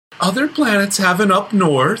other planets have an up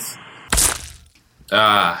north.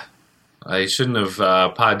 I shouldn't have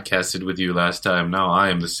podcasted with you last time. Now I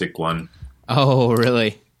am the sick one. Oh,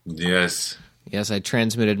 really? Yes. Yes, I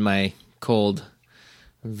transmitted my cold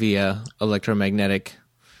via electromagnetic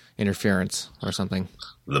interference or something.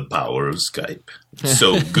 The power of Skype.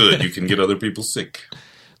 So good you can get other people sick.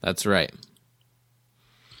 That's right.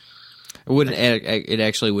 It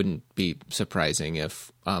actually wouldn't be surprising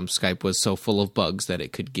if Skype was so full of bugs that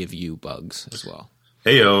it could give you bugs as well.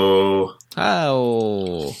 Heyo.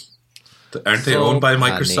 Oh. Aren't they owned by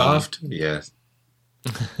Microsoft? Yes.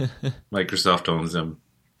 Microsoft owns them.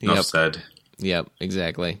 Enough said. Yep,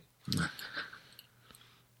 exactly.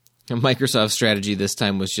 Microsoft's strategy this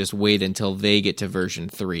time was just wait until they get to version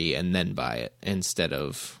 3 and then buy it, instead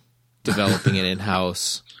of developing it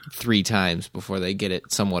in-house 3 times before they get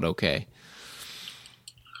it somewhat okay.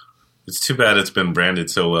 It's too bad it's been branded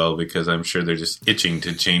so well, because I'm sure they're just itching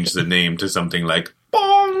to change the name to something like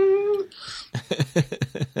Bong.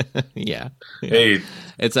 Yeah. Hey,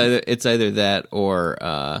 it's either that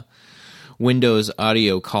or Windows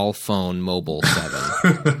Audio Call Phone Mobile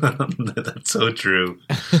 7. That's so true.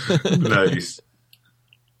 Nice.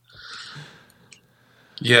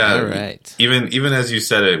 Yeah. All right. Even as you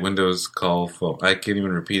said it, Windows Call Phone. I can't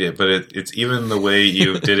even repeat it, but it's even the way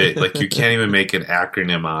you did it. Like, you can't even make an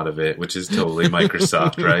acronym out of it, which is totally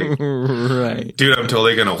Microsoft, right? Right. Dude, I'm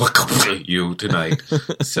totally gonna you tonight.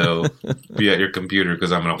 So be at your computer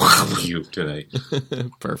because I'm gonna you tonight.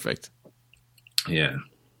 Perfect. Yeah.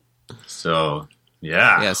 So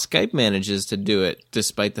yeah. Yeah, Skype manages to do it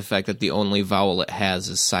despite the fact that the only vowel it has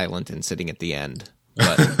is silent and sitting at the end.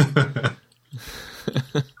 But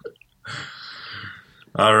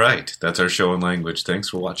all right, that's our show in language. Thanks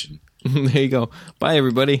for watching. There you go. Bye,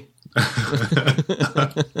 everybody.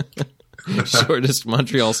 Shortest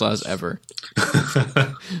Montreal sauce ever.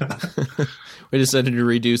 We decided to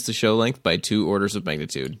reduce the show length by 2 orders of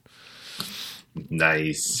magnitude.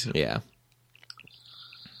 Nice. Yeah.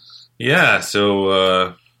 Yeah,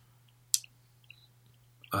 so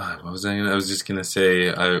what was I was just going to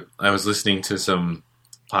say, I was listening to some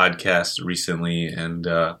podcasts recently, and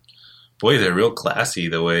boy, they're real classy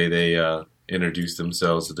the way they introduce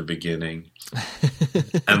themselves at the beginning.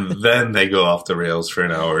 And then they go off the rails for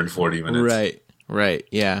an hour and 40 minutes. Right,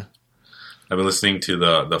 yeah. I've been listening to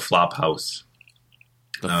the Flop House.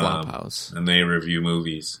 The Flop House. And they review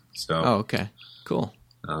movies. So oh, okay. Cool.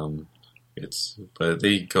 But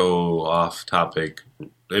they go off topic.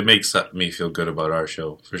 It makes me feel good about our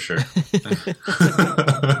show, for sure.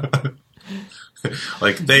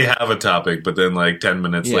 Like, they have a topic, but then like 10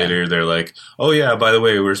 minutes later, they're like, oh yeah, by the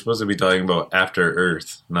way, we're supposed to be talking about After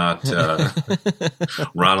Earth, not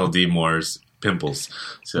Ronald D. Moore's pimples.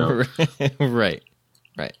 So Right.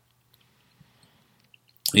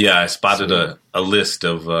 Yeah, I spotted a list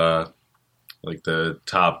of like the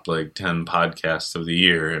top 10 podcasts of the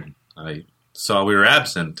year, and I saw we were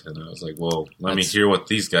absent, and I was like, well, let me hear what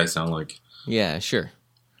these guys sound like. Yeah, sure.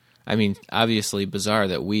 I mean, obviously bizarre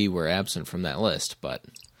that we were absent from that list, but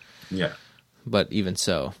yeah. But even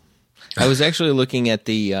so, I was actually looking at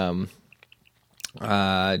the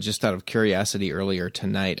just out of curiosity earlier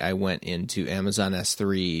tonight. I went into Amazon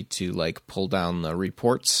S3 to pull down the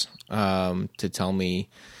reports to tell me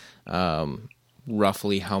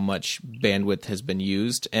roughly how much bandwidth has been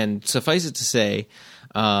used, and suffice it to say,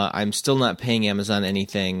 I'm still not paying Amazon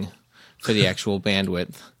anything for the actual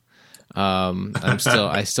bandwidth.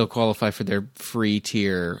 I still qualify for their free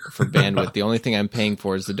tier for bandwidth. The only thing I'm paying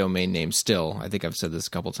for is the domain name still. I think I've said this a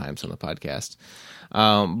couple times on the podcast.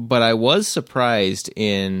 But I was still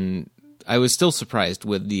surprised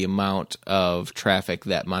with the amount of traffic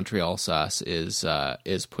that Montreal Sauce is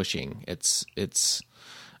pushing. It's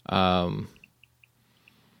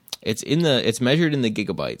measured in the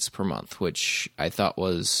gigabytes per month, which I thought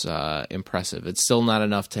was impressive. It's still not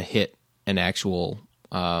enough to hit an actual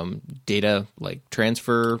data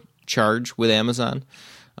transfer charge with Amazon,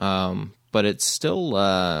 but it's still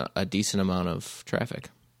a decent amount of traffic.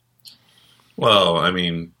 Well, I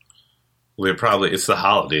mean, it's the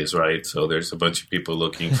holidays, right? So there's a bunch of people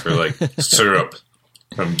looking for syrup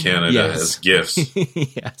from Canada as gifts.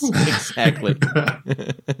 Yes, exactly.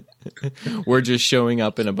 We're just showing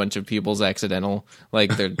up in a bunch of people's accidental,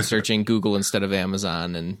 they're searching Google instead of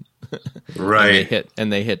Amazon, and right,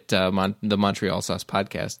 and they hit the Montreal Sauce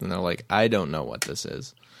podcast, and they're like, I don't know what this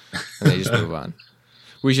is, and they just move on.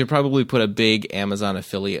 We should probably put a big Amazon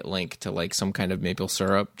affiliate link to some kind of maple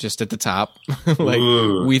syrup just at the top.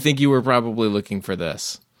 We think you were probably looking for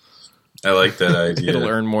this. I like that idea. It'll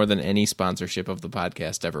earn more than any sponsorship of the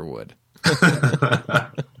podcast ever would.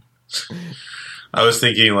 I was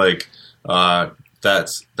thinking like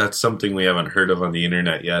that's something we haven't heard of on the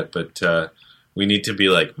internet yet, but we need to be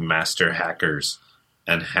like master hackers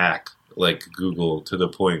and hack like Google to the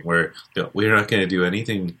point where we're not going to do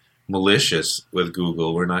anything malicious with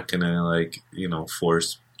Google. We're not going to like,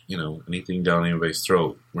 force, anything down anybody's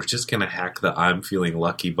throat. We're just going to hack the I'm feeling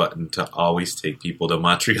lucky button to always take people to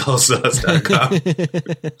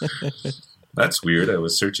MontrealSauce.com. That's weird. I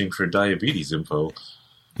was searching for diabetes info.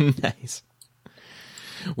 Nice.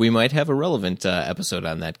 We might have a relevant episode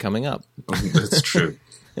on that coming up. That's true.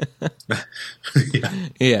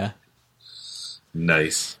 Yeah.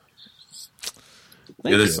 Nice.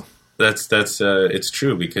 Thank you. That's it's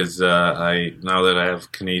true because now that I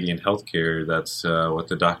have Canadian healthcare, that's what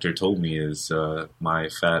the doctor told me is my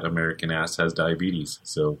fat American ass has diabetes.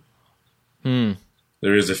 So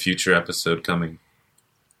there is a future episode coming.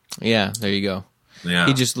 Yeah, there you go. Yeah,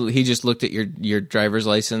 he just looked at your driver's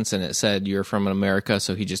license and it said you're from America,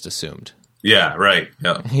 so he just assumed. Yeah, right.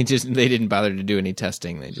 Yeah, they didn't bother to do any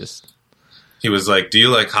testing. He was like, "Do you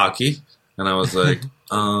like hockey?" And I was like,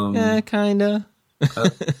 yeah, kinda.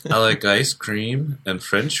 I like ice cream and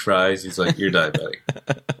French fries. He's like, "You're diabetic."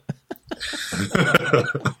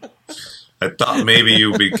 I thought maybe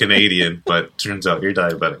you'd be Canadian, but turns out you're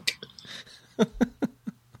diabetic.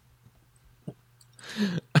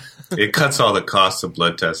 It cuts all the costs of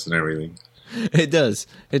blood tests and everything. It does.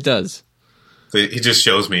 He just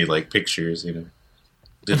shows me like pictures,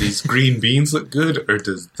 Do these green beans look good, or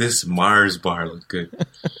does this Mars bar look good?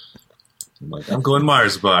 I'm like, I'm going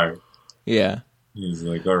Mars bar. Yeah. He's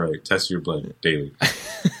like, all right, test your blood daily.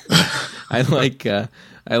 I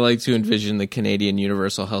like to envision the Canadian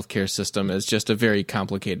universal healthcare system as just a very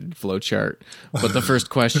complicated flowchart. But the first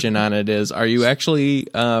question on it is, are you actually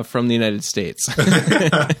from the United States?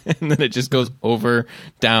 And then it just goes over,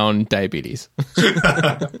 down, diabetes.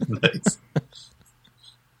 Nice.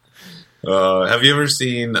 Have you ever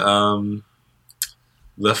seen the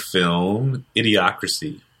film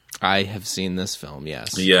Idiocracy? I have seen this film,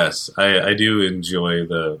 yes. Yes, I do enjoy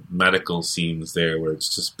the medical scenes there where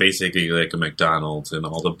it's just basically like a McDonald's and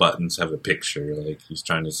all the buttons have a picture. Like he's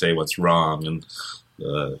trying to say what's wrong and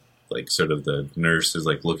like sort of the nurse is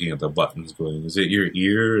like looking at the buttons going, is it your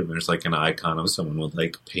ear? And there's like an icon of someone with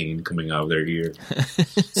like pain coming out of their ear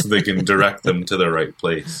so they can direct them to the right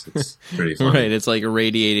place. It's pretty fun. Right, it's like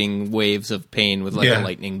radiating waves of pain with like a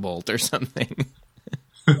lightning bolt or something.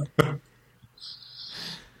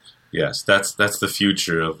 Yes, that's the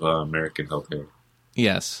future of American healthcare.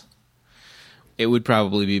 Yes. It would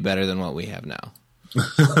probably be better than what we have now.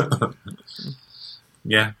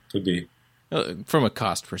 Yeah, could be. From a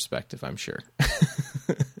cost perspective, I'm sure.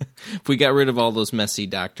 If we got rid of all those messy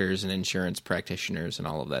doctors and insurance practitioners and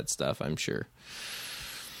all of that stuff, I'm sure.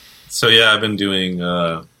 So yeah, I've been doing,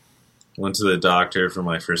 went to the doctor for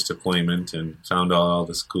my first appointment and found out all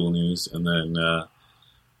this cool news. And then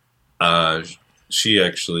she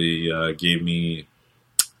actually gave me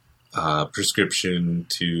a prescription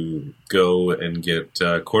to go and get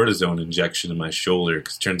cortisone injection in my shoulder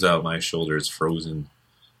because it turns out my shoulder is frozen.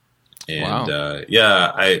 And wow.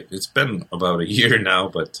 It's been about a year now,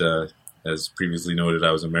 but as previously noted,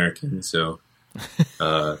 I was American, so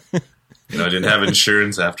I didn't have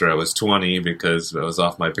insurance after I was 20 because I was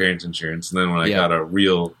off my parents' insurance. And then when I got a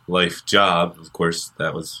real life job, of course,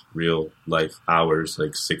 that was real life hours,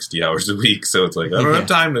 like 60 hours a week. So it's like, I don't have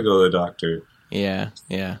time to go to the doctor. Yeah.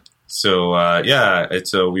 So,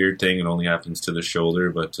 it's a weird thing. It only happens to the shoulder,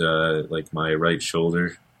 but like my right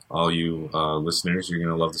shoulder, all you listeners, you're going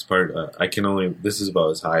to love this part. This is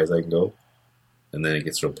about as high as I can go. And then it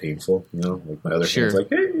gets real painful, like my other hand's like,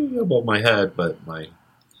 hey, above my head, but my...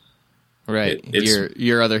 Right.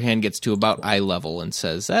 Your other hand gets to about eye level and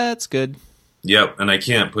says, that's good. Yep, and I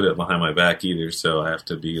can't put it behind my back either, so I have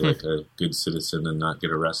to be like a good citizen and not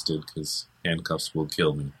get arrested because handcuffs will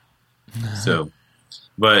kill me. So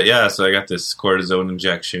I got this cortisone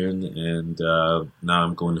injection, and now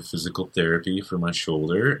I'm going to physical therapy for my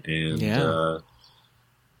shoulder, and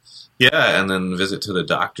and then visit to the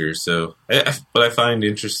doctor. So what I find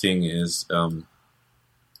interesting is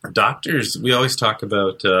doctors, we always talk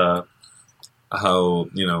about how,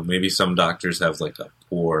 maybe some doctors have like a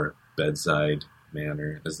poor bedside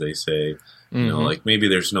manner, as they say. Like maybe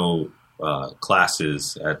there's no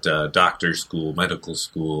classes at doctor school, medical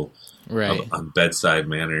school, right, on bedside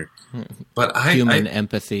manner. But human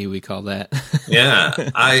empathy, we call that.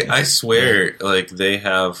 Yeah, I swear, like they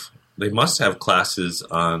must have classes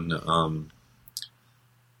on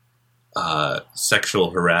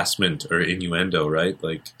sexual harassment or innuendo, right?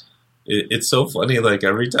 Like it's so funny. Like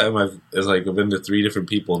every time I've been to 3 different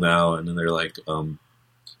people now, and then they're like,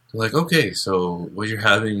 like, okay, so what you're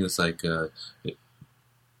having is like,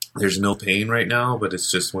 there's no pain right now, but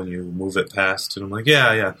it's just when you move it past. And I'm like,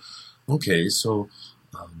 yeah. Okay, so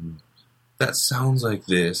that sounds like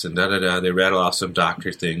this, and da-da-da. They rattle off some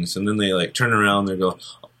doctor things, and then they like turn around,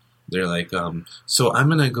 they're like, so I'm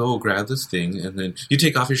going to go grab this thing, and then you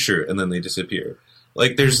take off your shirt, and then they disappear.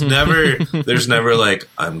 Like, there's never like,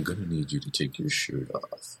 I'm going to need you to take your shirt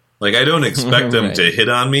off. Like, I don't expect them to hit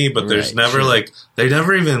on me, but there's never like, they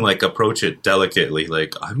never even like approach it delicately.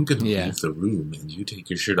 Like, I'm going to leave the room and you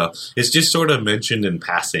take your shirt off. It's just sort of mentioned in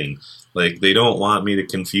passing. Like, they don't want me to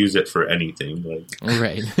confuse it for anything. Like,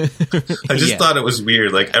 right. I just thought it was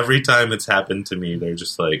weird. Like, every time it's happened to me, they're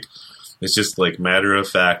just like, it's just like matter of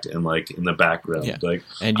fact and like in the background. Yeah. Like,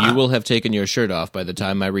 and you will have taken your shirt off by the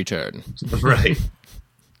time I return. Right.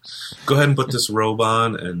 Go ahead and put this robe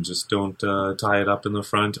on and just don't tie it up in the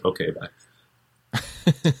front. Okay, bye.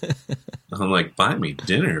 I'm like, buy me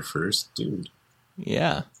dinner first, dude.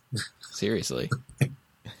 Yeah. Seriously.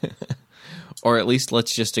 Or at least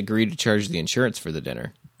let's just agree to charge the insurance for the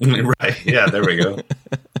dinner. Right. Yeah, there we go.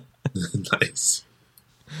 Nice.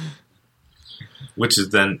 Which is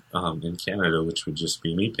then in Canada, which would just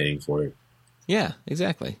be me paying for it. Yeah,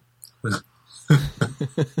 exactly.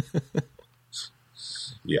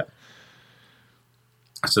 Yeah.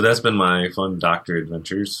 So that's been my fun doctor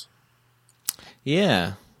adventures.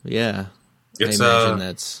 Yeah. It's, I imagine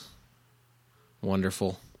that's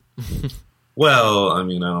wonderful. Well, I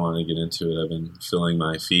mean, I don't want to get into it. I've been filling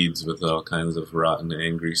my feeds with all kinds of rotten,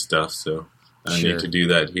 angry stuff, so I need to do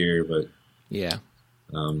that here. But yeah,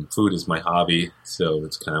 food is my hobby, so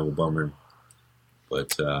it's kind of a bummer.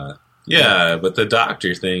 But yeah, but the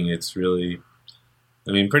doctor thing, it's really,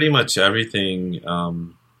 I mean, pretty much everything.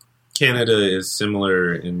 Canada is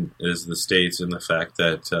similar as the States in the fact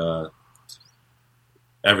that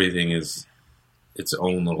everything is its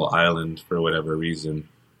own little island for whatever reason,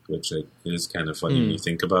 which is kind of funny when you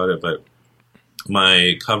think about it. But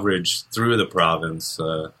my coverage through the province,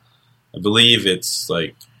 I believe it's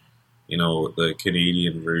like, the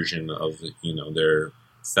Canadian version of, their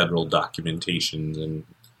federal documentation and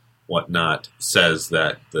whatnot says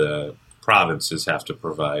that the provinces have to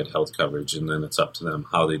provide health coverage, and then it's up to them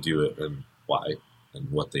how they do it and why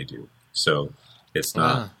and what they do. So it's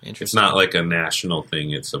not like a national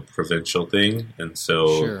thing; it's a provincial thing, and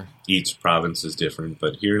so each province is different.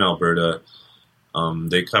 But here in Alberta,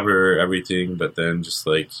 they cover everything, but then just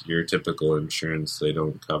like your typical insurance, they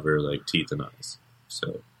don't cover like teeth and eyes.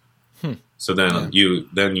 So then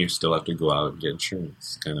you still have to go out and get insurance.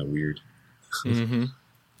 It's kind of weird. Mm-hmm.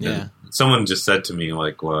 Yeah. And someone just said to me,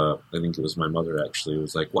 like, well, I think it was my mother actually,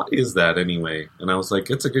 was like, why is that anyway? And I was like,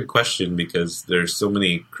 it's a good question because there's so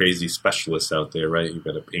many crazy specialists out there, right? You've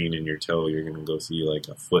got a pain in your toe, you're going to go see like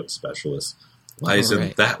a foot specialist. Why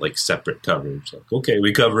isn't that like separate coverage? Like, okay,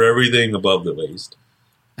 we cover everything above the waist.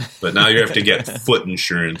 But now you have to get foot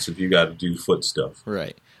insurance if you got to do foot stuff.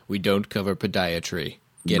 Right. We don't cover podiatry.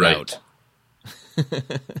 Get out.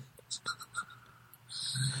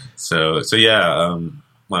 So yeah,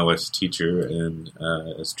 my wife's a teacher, and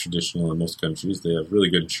as traditional in most countries, they have really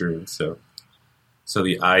good insurance. So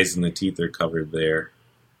the eyes and the teeth are covered there.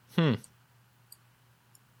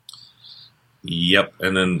 Yep,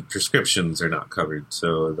 and then prescriptions are not covered,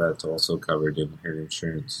 so that's also covered in her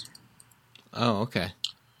insurance. Oh, okay.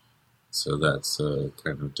 So that's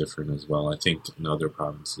kind of different as well. I think in other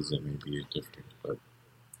provinces it may be different, but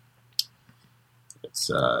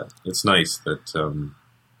it's nice that.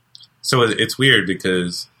 So it's weird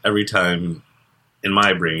because every time in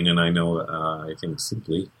my brain, and I know I think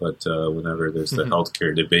simply, but whenever there's the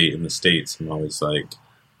healthcare debate in the States, I'm always like,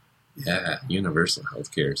 yeah, universal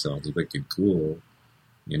healthcare sounds like a cool,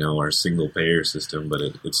 our single payer system, but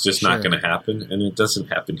it's just not going to happen, and it doesn't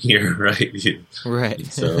happen here, right? Right.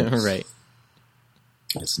 So right.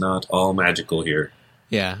 It's not all magical here.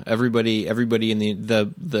 Yeah, everybody in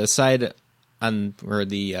the side on or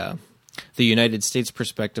the United States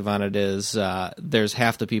perspective on it is there's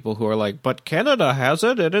half the people who are like, but Canada has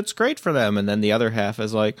it and it's great for them. And then the other half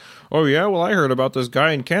is like, oh, yeah, well, I heard about this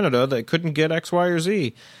guy in Canada that couldn't get X, Y, or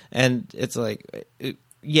Z. And it's like,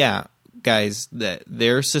 yeah, guys, that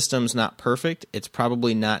their system's not perfect. It's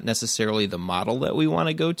probably not necessarily the model that we want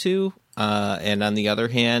to go to. And on the other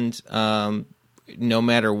hand, no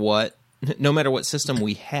matter what system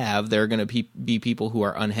we have, there are going to be people who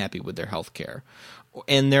are unhappy with their health care.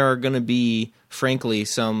 And there are going to be, frankly,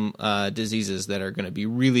 some diseases that are going to be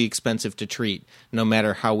really expensive to treat, no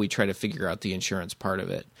matter how we try to figure out the insurance part of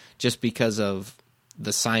it, just because of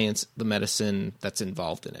the science, the medicine that's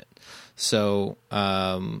involved in it. So,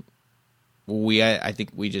 I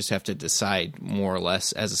think we just have to decide more or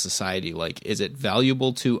less as a society, like, is it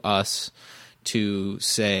valuable to us to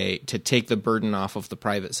take the burden off of the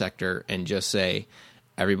private sector and just say,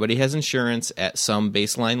 everybody has insurance at some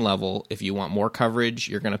baseline level. If you want more coverage,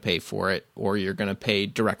 you're going to pay for it, or you're going to pay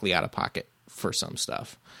directly out of pocket for some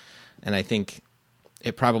stuff. And I think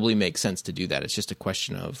it probably makes sense to do that. It's just a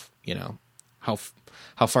question of, how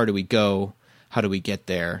far do we go? How do we get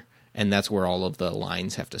there? And that's where all of the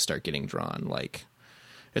lines have to start getting drawn. Like,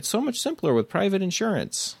 it's so much simpler with private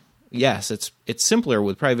insurance. Yes, it's simpler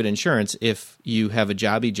with private insurance if you have a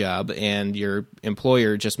jobby job and your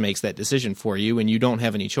employer just makes that decision for you and you don't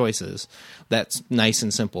have any choices. That's nice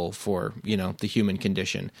and simple for, the human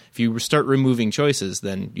condition. If you start removing choices,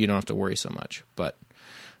 then you don't have to worry so much. But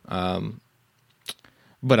on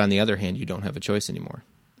the other hand, you don't have a choice anymore.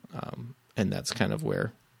 And that's kind of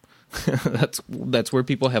where that's where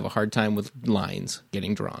people have a hard time with lines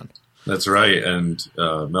getting drawn. That's right, and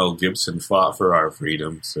Mel Gibson fought for our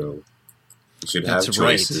freedom, so we should have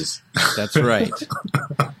choices. Right. That's right.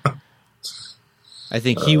 I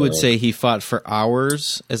think he would say he fought for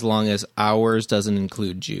ours as long as ours doesn't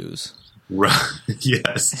include Jews. Right,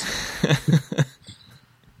 yes.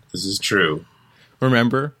 This is true.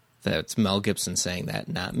 Remember, that's Mel Gibson saying that,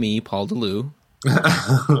 not me, Paul DeLue.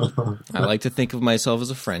 I like to think of myself as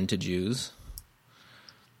a friend to Jews.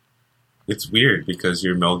 It's weird because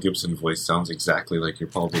your Mel Gibson voice sounds exactly like your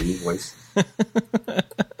Paul DeLue voice.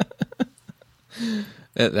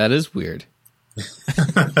 That is weird.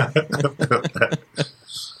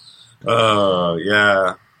 Oh,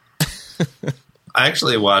 yeah. I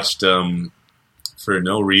actually watched, for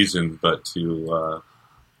no reason but to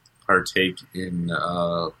partake in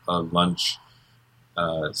a lunch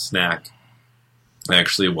snack. I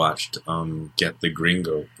actually watched Get the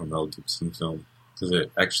Gringo, a Mel Gibson film. Because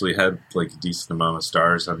it actually had like a decent amount of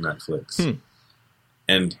stars on Netflix.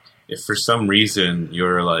 And if for some reason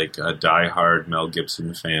you're like a diehard Mel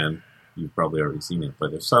Gibson fan, you've probably already seen it,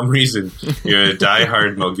 but if some reason you're a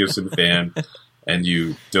diehard Mel Gibson fan and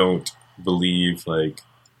you don't believe like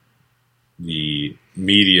the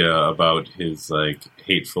media about his like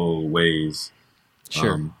hateful ways,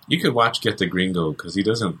 sure, you could watch Get the Gringo because he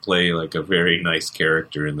doesn't play like a very nice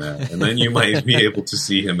character in that, and then you might be able to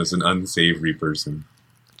see him as an unsavory person.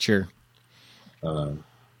 Sure. But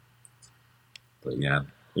yeah,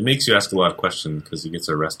 it makes you ask a lot of questions because he gets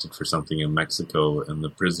arrested for something in Mexico, and the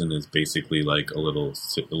prison is basically like a little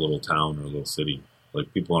town or a little city.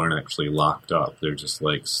 Like people aren't actually locked up; they're just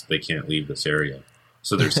like they can't leave this area.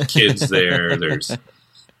 So there's kids there.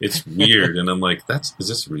 It's weird, and I'm like, is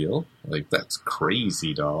this real? Like, that's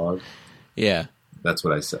crazy, dog. Yeah. That's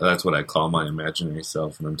what I say. That's what I call my imaginary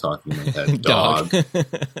self when I'm talking about that dog.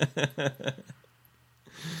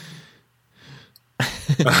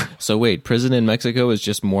 So wait, prison in Mexico is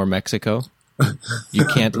just more Mexico? You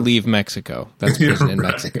can't leave Mexico. That's prison in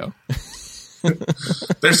Mexico.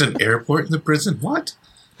 There's an airport in the prison? What?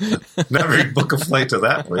 Never book a flight to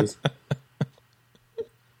that place.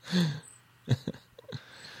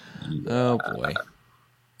 Oh boy.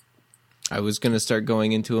 I was going to start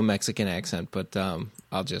going into a Mexican accent, but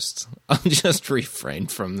I'll just refrain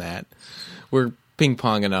from that. We're ping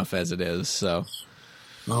pong enough as it is, so.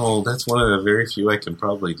 Oh, that's one of the very few I can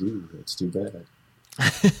probably do. That's too bad.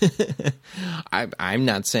 I'm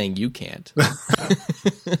not saying you can't.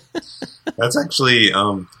 That's actually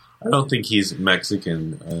I don't think he's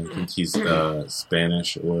Mexican. I think he's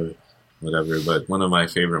Spanish or whatever, but one of my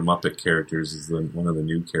favorite Muppet characters is one of the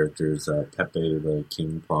new characters, Pepe the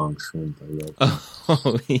King Pong Shrimp. I love him.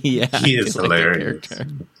 Oh, yeah. He is hilarious.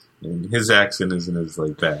 And his accent isn't as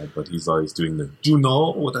like bad, but he's always doing the, do you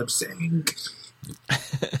know what I'm saying?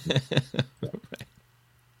 Right.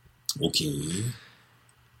 Okay.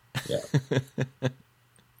 Yeah.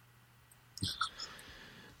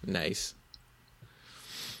 Nice.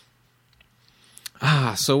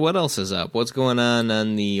 So what else is up? What's going on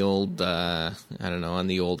the old, on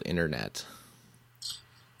the old internet?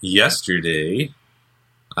 Yesterday,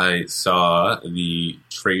 I saw the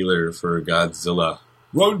trailer for Godzilla.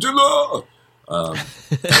 Godzilla!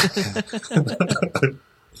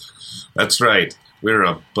 That's right. We're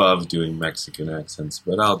above doing Mexican accents,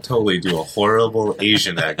 but I'll totally do a horrible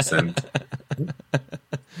Asian accent.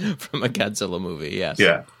 From a Godzilla movie, yes.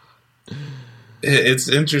 Yeah. It's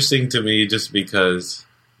interesting to me just because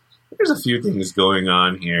there's a few things going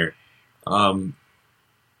on here.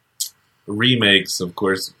 Remakes, of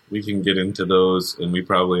course, we can get into those, and we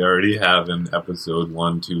probably already have in episode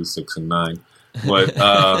 1, 2, 6, and 9. But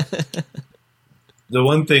the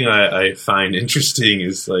one thing I find interesting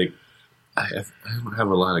is, like, I don't have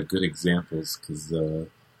a lot of good examples because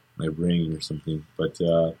my brain or something. But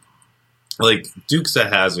like Dukes of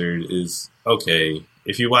Hazzard is okay.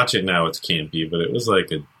 If you watch it now, it's campy, but it was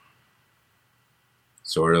like a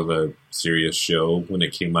sort of a serious show when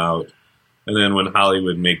it came out. And then when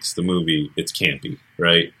Hollywood makes the movie, it's campy,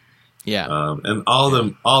 right? Yeah. And all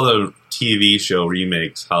the TV show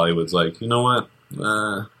remakes, Hollywood's like, you know what?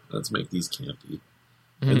 Let's make these campy.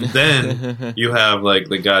 And then you have like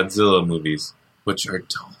the Godzilla movies, which are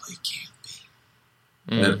totally campy.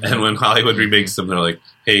 And when Hollywood remakes them, they're like,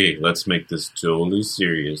 hey, let's make this totally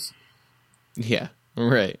serious. Yeah,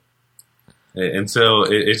 right. And so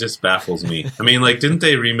it just baffles me. I mean, like, didn't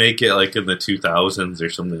they remake it like in the 2000s or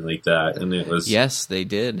something like that? And it was... Yes, they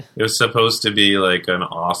did. It was supposed to be like an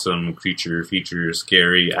awesome creature feature,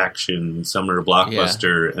 scary action summer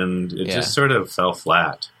blockbuster, and it just sort of fell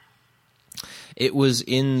flat. It was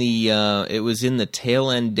in the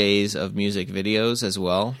tail end days of music videos as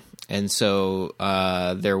well. And so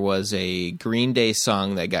there was a Green Day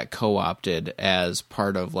song that got co-opted as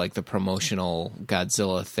part of like the promotional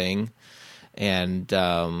Godzilla thing. And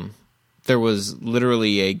there was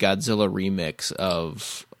literally a Godzilla remix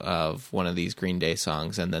of one of these Green Day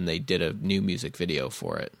songs, and then they did a new music video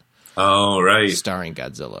for it. Oh, right. Starring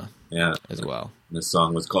Godzilla. Yeah. As well. This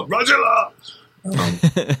song was called Godzilla!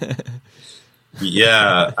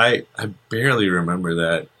 Yeah, I barely remember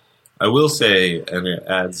that. I will say, and it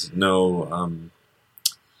adds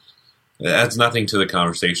nothing to the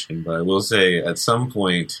conversation, but I will say at some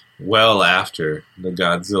point, well after the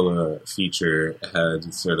Godzilla feature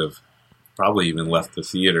had sort of probably even left the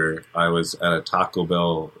theater, I was at a Taco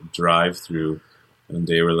Bell drive-thru, and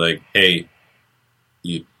they were like, hey,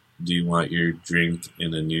 do you want your drink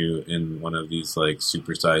in one of these like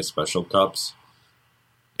supersized special cups?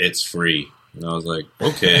 It's free. And I was like,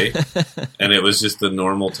 okay. And it was just the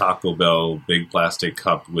normal Taco Bell big plastic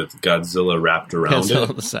cup with Godzilla wrapped around it.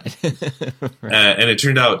 On the side. Right. And it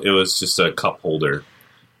turned out it was just a cup holder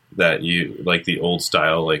that you, like the old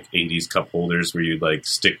style, like 80s cup holders where you'd like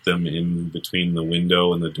stick them in between the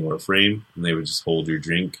window and the door frame and they would just hold your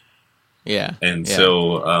drink. Yeah. And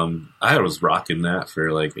so I was rocking that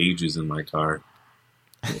for like ages in my car.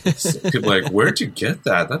 People were like, where'd you get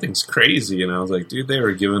that? That thing's crazy. And I was like, dude, they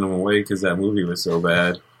were giving them away because that movie was so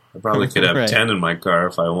bad. I probably could have 10 in my car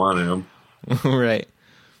if I wanted them. Right.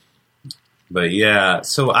 But yeah,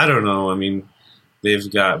 so I don't know. I mean,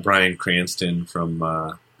 they've got Bryan Cranston from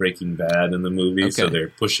Breaking Bad in the movie, so they're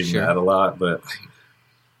pushing that a lot. But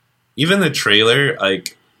even the trailer,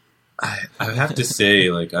 like, I have to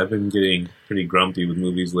say, like, I've been getting pretty grumpy with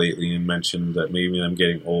movies lately and mentioned that maybe I'm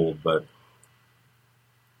getting old, but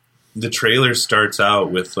the trailer starts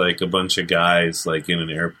out with like a bunch of guys like in an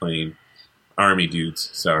airplane, army dudes.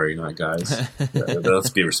 Sorry, not guys. Let's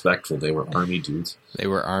be respectful. They were army dudes. They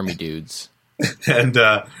were army dudes, and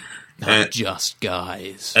not just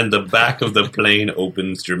guys. And the back of the plane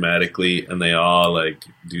opens dramatically, and they all like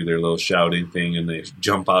do their little shouting thing, and they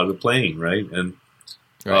jump out of the plane, right? And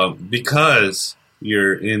because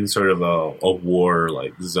you're in sort of a war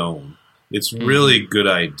like zone, it's really good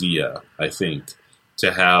idea, I think,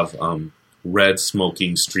 to have red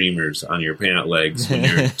smoking streamers on your pant legs when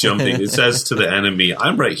you're jumping. It says to the enemy,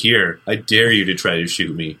 I'm right here. I dare you to try to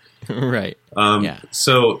shoot me. Right.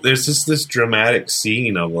 So there's just this dramatic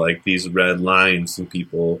scene of like these red lines and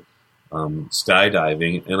people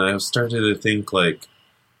skydiving. And I started to think like,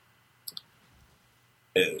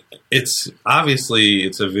 it's obviously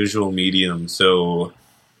it's a visual medium. So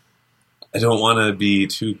I don't want to be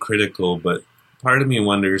too critical, but part of me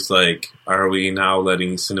wonders, like, are we now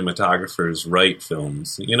letting cinematographers write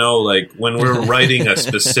films? You know, like, when we're writing a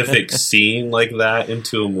specific scene like that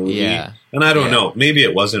into a movie, and I don't know, maybe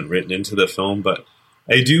it wasn't written into the film, but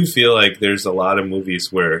I do feel like there's a lot of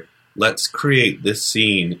movies where let's create this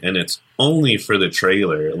scene, and it's only for the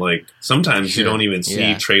trailer. Like, sometimes you don't even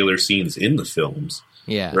see trailer scenes in the films,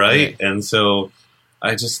 right? And so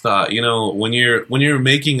I just thought, you know, when you're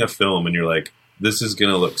making a film and you're like, this is going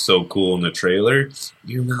to look so cool in the trailer,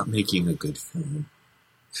 you're not making a good film.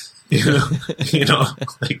 You know,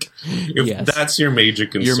 like, if that's your major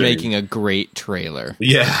concern. You're making a great trailer.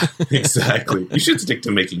 Yeah, exactly. You should stick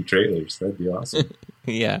to making trailers. That'd be awesome.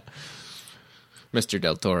 Yeah. Mr.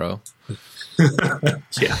 Del Toro.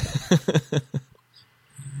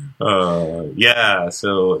 Yeah.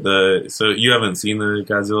 So you haven't seen the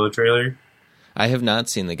Godzilla trailer? I have not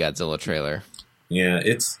seen the Godzilla trailer. Yeah,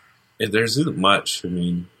 there isn't much. I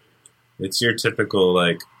mean, it's your typical,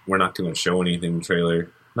 like, we're not going to show anything trailer.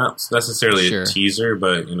 Not necessarily a teaser,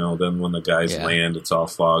 but, you know, then when the guys land, it's all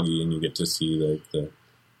foggy, and you get to see, like, the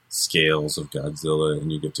scales of Godzilla,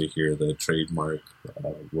 and you get to hear the trademark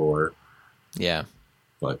roar. Yeah.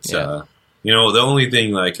 But Yeah. the only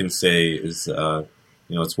thing that I can say is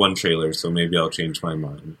it's one trailer, so maybe I'll change my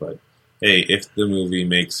mind. But hey, if the movie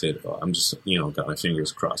makes it, I'm just got my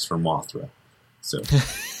fingers crossed for Mothra. So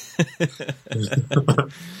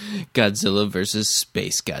Godzilla versus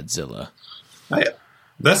Space Godzilla.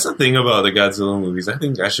 That's the thing about the Godzilla movies. I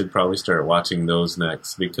think I should probably start watching those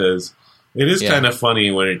next, because it is kind of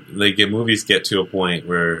funny when movies get to a point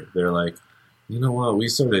where they're like, you know what, we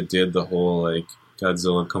sort of did the whole like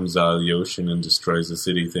Godzilla comes out of the ocean and destroys the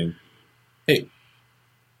city thing. Hey,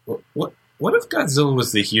 what if Godzilla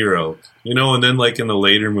was the hero? And then like in the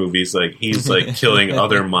later movies, like he's like killing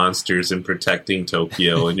other monsters and protecting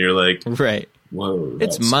Tokyo, and you're like, right. Whoa,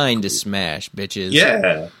 it's mine to smash, bitches.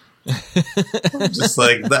 Yeah. I'm just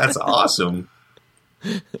like, that's awesome.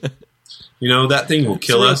 That thing will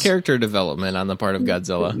kill us. Character development on the part of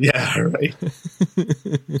Godzilla. Yeah, right.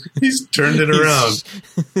 He's turned it around.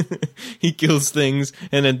 He kills things,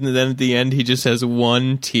 and then at the end, he just has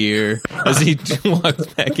one tear as he walks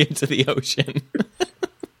back into the ocean.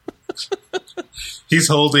 He's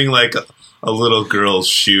holding like a little girl's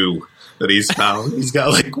shoe that he's found. He's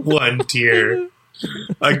got like one tear.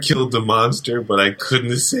 I killed the monster, but I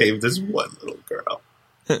couldn't save this one little girl.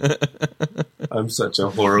 I'm such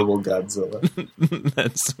a horrible Godzilla.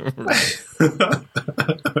 That's right.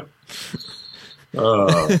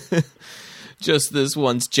 Oh. Just this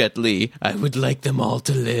once, Jet Li. I would like them all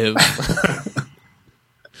to live.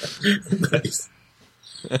 Nice.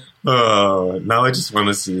 Oh, now I just want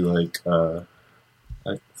to see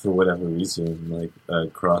for whatever reason, like a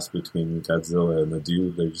cross between Godzilla and the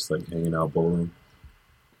dude. They're just like hanging out bowling.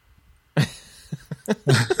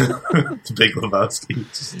 It's Big Lebowski.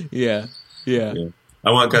 Yeah.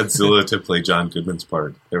 I want Godzilla to play John Goodman's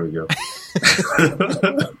part. There we go.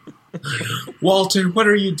 Walter, what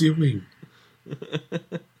are you doing?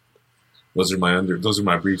 Those are my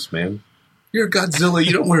briefs, man. You're Godzilla.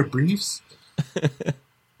 You don't wear briefs.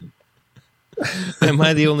 Am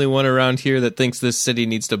I the only one around here that thinks this city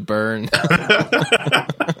needs to burn?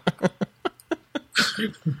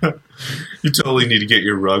 You totally need to get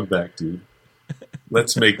your rug back, dude.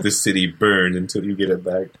 Let's make this city burn until you get it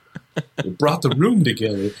back. We brought the room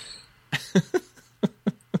together.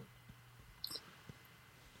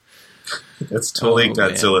 That's totally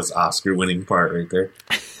Godzilla's Oscar-winning part right there.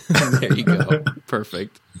 There you go.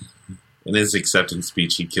 Perfect. In his acceptance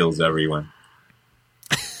speech, he kills everyone.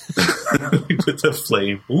 With the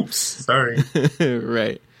flame. Oops, sorry.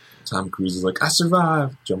 Right. Tom Cruise is like, I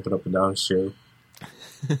survived. Jumping up and down his chair.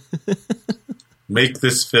 Make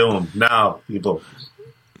this film now, people.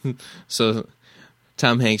 So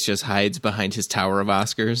Tom Hanks just hides behind his tower of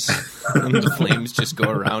Oscars, and the flames just go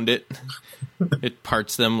around it. It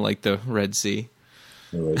parts them like the Red Sea.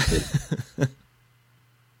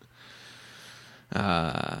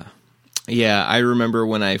 Yeah, I remember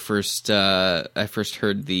when I first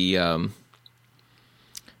heard the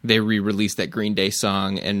they re-released that Green Day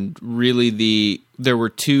song, and really there were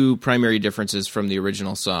two primary differences from the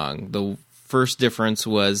original song. The first difference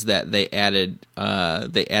was that they added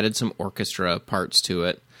some orchestra parts to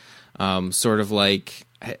it, sort of like,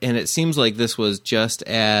 and it seems like this was just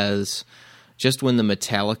when the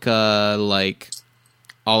Metallica like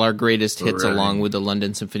All Our Greatest Hits along with the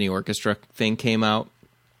London Symphony Orchestra thing came out.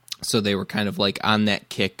 So they were kind of like on that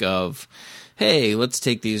kick of, hey, let's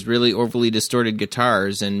take these really overly distorted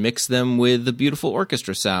guitars and mix them with the beautiful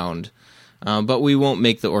orchestra sound. But we won't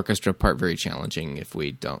make the orchestra part very challenging if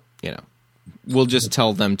we don't, We'll just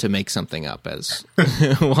tell them to make something up as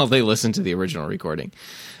while they listen to the original recording.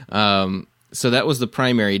 So that was the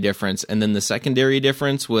primary difference. And then the secondary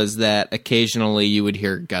difference was that occasionally you would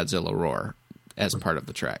hear Godzilla roar as part of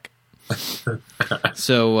the track.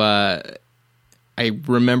 So I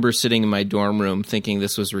remember sitting in my dorm room thinking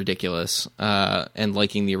this was ridiculous and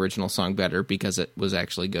liking the original song better because it was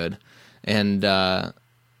actually good. And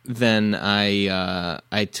then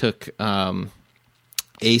I took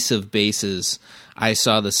Ace of Base's I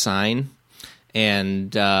Saw the Sign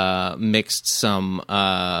and mixed some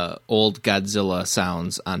old Godzilla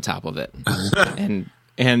sounds on top of it, and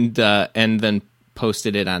then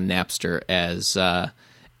posted it on Napster as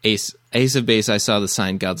Ace of Base I Saw the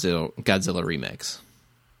Sign Godzilla remix.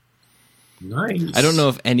 Nice. I don't know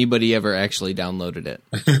if anybody ever actually downloaded it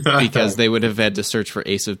because they would have had to search for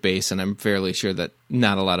Ace of Base, and I'm fairly sure that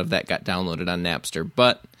not a lot of that got downloaded on Napster,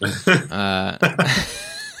 but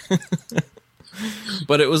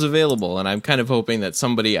but it was available, and I'm kind of hoping that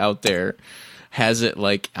somebody out there has it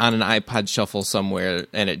like on an iPod shuffle somewhere,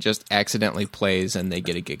 and it just accidentally plays, and they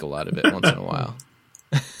get a giggle out of it once in a while.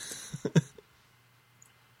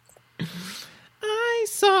 I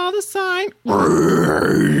saw the sign.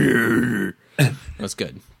 That's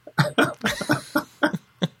good.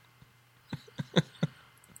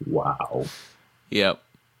 Wow. Yep.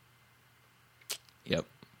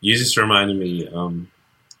 You just reminded me,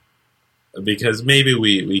 because maybe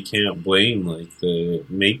we can't blame like the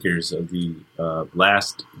makers of the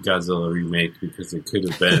last Godzilla remake, because it could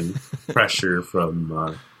have been pressure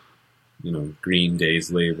from Green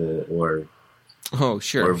Day's label or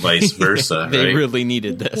sure, or vice versa. They right? really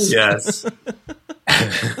needed this. Yes.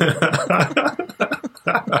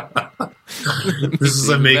 This is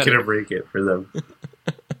a make it or break it for them.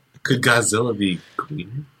 Could Godzilla be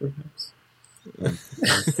greener, perhaps?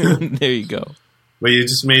 There you go. But you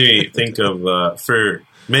just made me think of for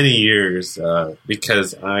many years,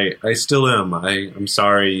 because I still am. I'm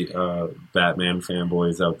sorry, Batman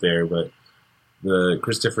fanboys out there, but the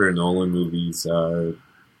Christopher Nolan movies are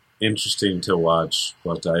interesting to watch,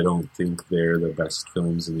 but I don't think they're the best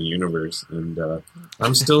films in the universe. And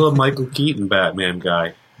I'm still a Michael Keaton Batman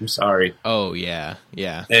guy. I'm sorry. Oh, yeah.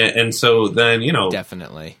 And so then,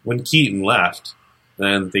 Definitely. when Keaton left,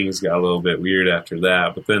 then things got a little bit weird after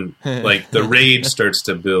that. But then, like, the rage starts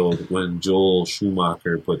to build when Joel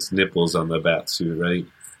Schumacher puts nipples on the Batsuit, right?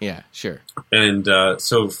 Yeah, sure. And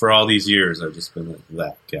so for all these years, I've just been like,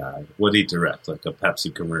 that guy. What did he direct? Like a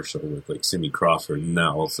Pepsi commercial with, like, Cindy Crawford. And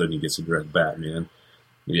now all of a sudden he gets to direct Batman.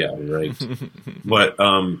 Yeah, right. But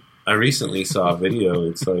I recently saw a video.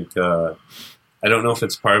 It's like, I don't know if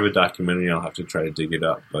it's part of a documentary. I'll have to try to dig it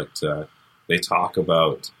up. But they talk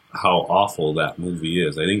about how awful that movie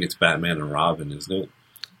is. I think it's Batman and Robin, isn't it?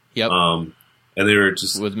 Yep. And they were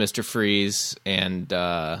just... with Mr. Freeze and...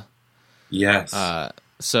 yes.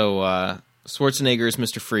 So Schwarzenegger is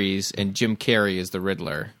Mr. Freeze and Jim Carrey is the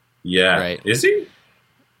Riddler. Yeah. Right. Is he?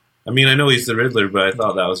 I mean, I know he's the Riddler, but I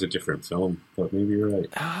thought that was a different film. But maybe you're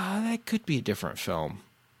right. That could be a different film.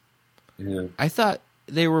 Yeah. I thought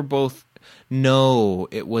they were both... No,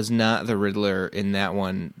 it was not the Riddler in that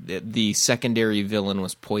one. The secondary villain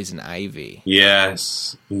was Poison Ivy.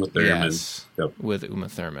 Yes. Uma Thurman. Yes, Yep. with Uma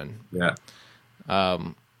Thurman. Yeah.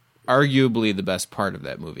 Arguably the best part of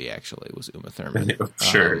that movie, actually, was Uma Thurman.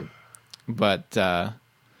 Sure. But there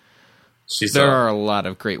She's are a lot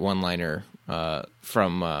of great one-liner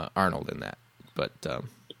from Arnold in that. But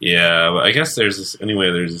yeah, but I guess there's this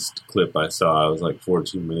clip I saw. It was like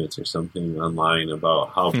 14 minutes or something online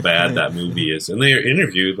about how bad that movie is. And they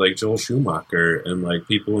interviewed like Joel Schumacher and like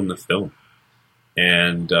people in the film.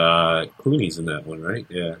 And Clooney's in that one, right?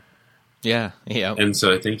 Yeah. Yeah. And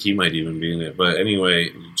so I think he might even be in it. But anyway,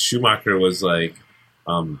 Schumacher was like,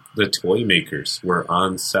 the toy makers were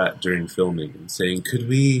on set during filming and saying,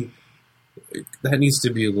 that needs to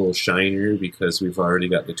be a little shinier because we've already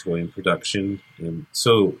got the toy in production. And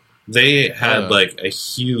so they had like a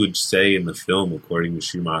huge say in the film, according to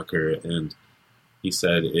Schumacher. And he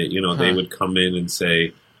said, they would come in and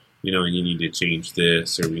say, you need to change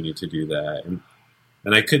this or we need to do that.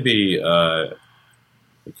 And I could be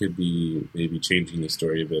maybe changing the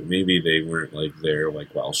story, but maybe they weren't like there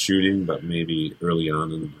like while shooting, but maybe early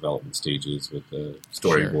on in the development stages with the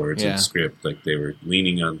storyboards and script, like they were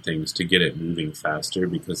leaning on things to get it moving faster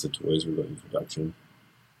because the toys were going in production.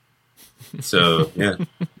 So yeah,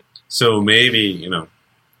 so maybe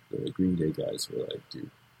the Green Day guys were like,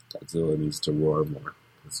 dude, Godzilla needs to roar more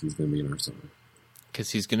because he's going to be in our song.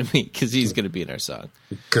 Because he's going to be in our song.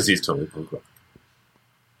 Because he's totally punk rock.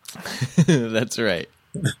 That's right.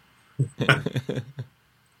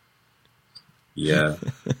 Yeah.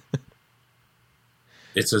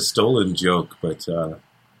 It's a stolen joke, but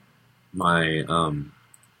my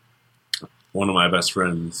one of my best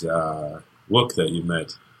friends, Wook, that you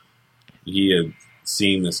met, he had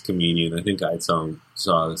seen this comedian. I think I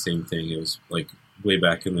saw the same thing. It was like way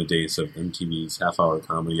back in the days of MTV's half-hour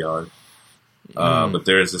comedy hour. But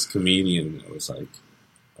there's this comedian that was like,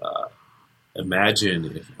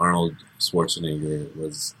 imagine if Arnold Schwarzenegger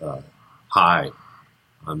was high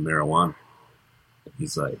on marijuana. And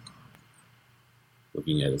he's like,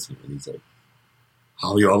 looking at his hand, he's like,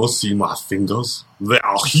 have you ever seen my fingers? They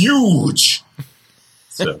are huge!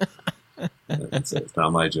 So, it's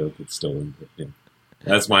not my joke, it's stolen. But, yeah.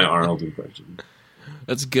 That's my Arnold impression.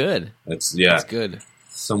 That's good. That's good.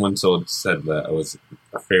 Someone said that it was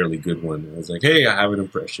a fairly good one. I was like, hey, I have an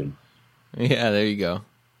impression. Yeah, there you go.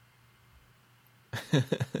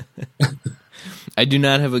 I do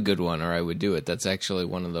not have a good one, or I would do it. That's actually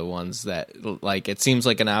one of the ones that, like, it seems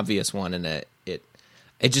like an obvious one, and it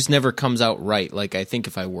just never comes out right. Like, I think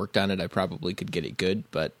if I worked on it, I probably could get it good,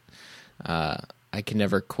 but I can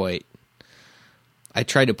never quite. I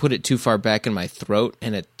try to put it too far back in my throat,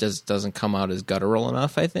 and it just doesn't come out as guttural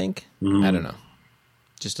enough, I think. I don't know.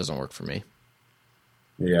 Just doesn't work for me.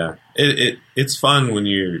 Yeah, it's fun when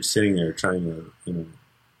you're sitting there trying to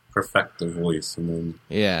perfect the voice, and then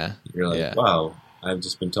you're like, wow, I've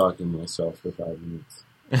just been talking to myself for 5 minutes.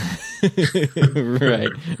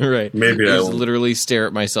 Right. Maybe I just literally stare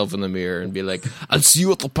at myself in the mirror and be like, "I'll see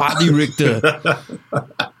you at the party, Richter."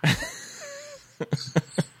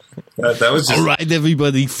 that was just, all right,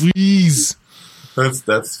 everybody, freeze.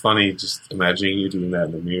 That's funny. Just imagining you doing that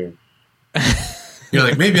in the mirror. You're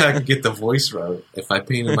like, maybe I could get the voice right if I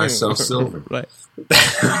painted myself silver. Right.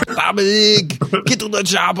 Dominic, get to the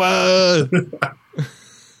chopper.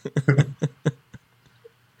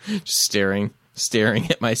 Just staring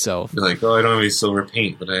at myself. You're like, oh, I don't have any silver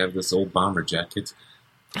paint, but I have this old bomber jacket.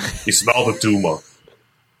 You smell the tumor.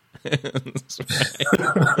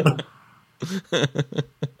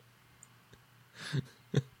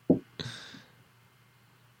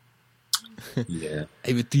 Yeah. I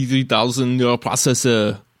have a T3000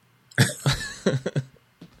 processor.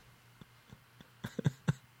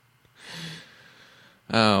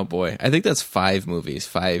 Oh boy, I think that's 5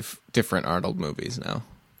 different Arnold movies now.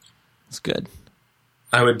 It's good.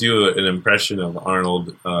 I would do an impression of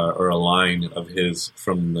Arnold or a line of his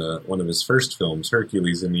from one of his first films,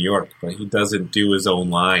 Hercules in New York, but he doesn't do his own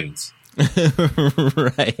lines.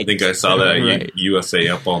 Right. I think I saw that at USA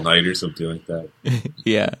Up All Night or something like that.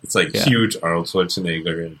 Yeah. It's like huge Arnold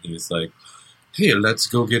Schwarzenegger, and he's like, hey, let's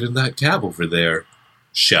go get in that cab over there.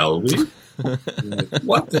 Shall we? Like,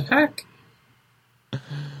 what the heck?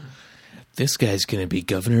 This guy's going to be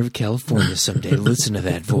governor of California someday. Listen to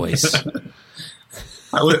that voice.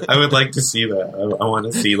 I would like to see that. I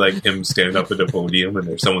want to see like him stand up at the podium and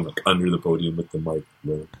there's someone like under the podium with the mic.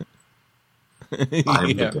 I'm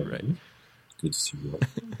the guy. Right. Good to see you.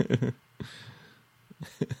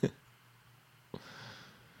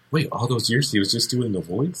 Wait, all those years he was just doing the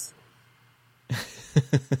voice?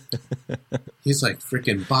 He's like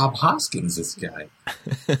freaking Bob Hoskins, this guy.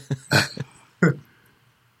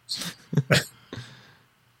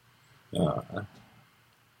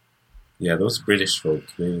 Yeah, those British folk,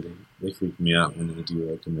 they freak me out when they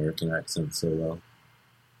do like American accents so well.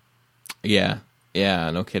 Yeah,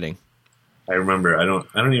 no kidding. I remember. I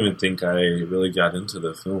don't even think I really got into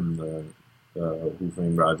the film, Who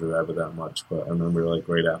Framed Roger Rabbit, that much. But I remember, like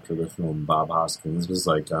right after the film, Bob Hoskins was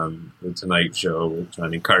like on the Tonight Show with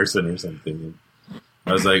Johnny Carson or something. And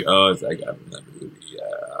I was like, oh, it's like I remember that movie.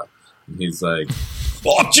 Yeah. And he's like,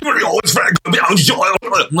 oh, Jimmy, always very good.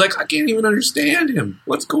 I'm like, I can't even understand him.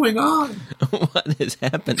 What's going on? What is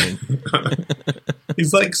happening?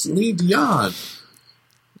 He's like Celine Dion.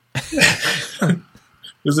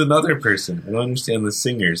 There's another person. I don't understand the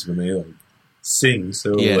singers when they like sing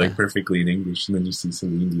so like perfectly in English, and then you see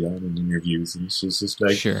Celine Dion in interviews, and she's just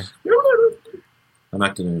like, sure. I'm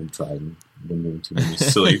not going to try. I've been doing too many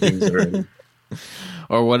silly things already.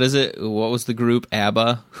 Or what is it? What was the group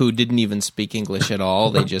ABBA, who didn't even speak English at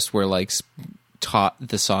all? They just were like taught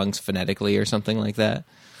the songs phonetically or something like that.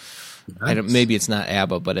 Nice. Maybe it's not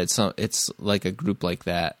ABBA, but it's like a group like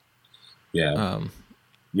that. Yeah.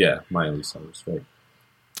 Yeah, Miley Cyrus, right?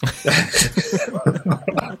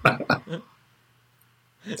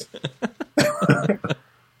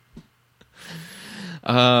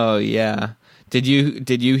 Oh yeah. Did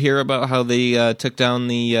you hear about how they took down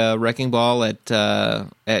the wrecking ball at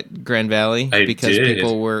Grand Valley because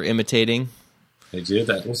people were imitating? I did.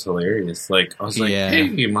 That was hilarious. Like I was like,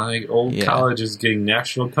 hey, my old college is getting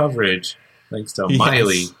national coverage thanks to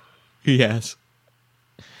Miley. Yes.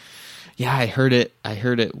 Yeah, I heard it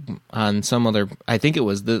on some other. I think it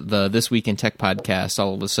was the This Week in Tech podcast.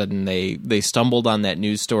 All of a sudden, they stumbled on that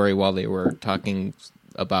news story while they were talking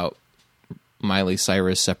about Miley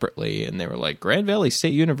Cyrus separately, and they were like, Grand Valley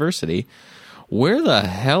State University, where the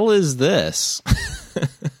hell is this?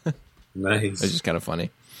 Nice. It's just kind of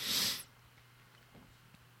funny.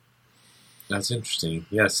 That's interesting.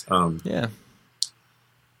 Yes. Yeah.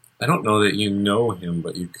 I don't know that you know him,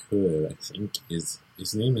 but you could. I think his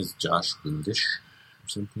name is Josh Windish or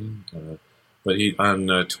something. But he on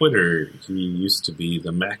Twitter, he used to be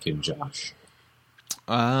the Mac and Josh.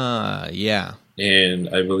 Yeah. And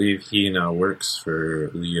I believe he now works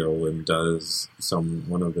for Leo and does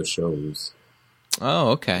one of the shows. Oh,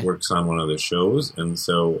 okay. Works on one of the shows, and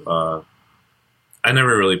so I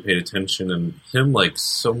never really paid attention. And him, like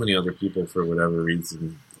so many other people, for whatever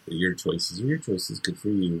reason, your choice is good for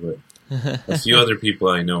you. But a few other people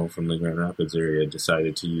I know from the Grand Rapids area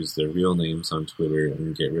decided to use their real names on Twitter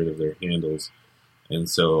and get rid of their handles. And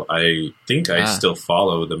so I think I still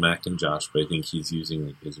follow the Mac and Josh, but I think he's using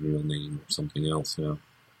like his real name or something else now.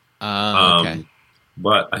 Okay.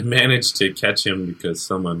 But I managed to catch him because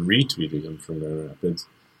someone retweeted him from Grand Rapids,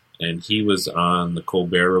 and he was on the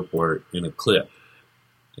Colbert Report in a clip.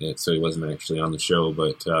 So he wasn't actually on the show,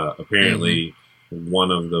 but apparently one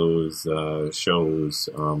of those shows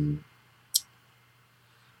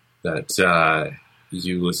that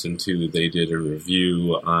you listen to, they did a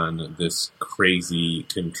review on this crazy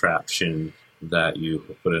contraption that you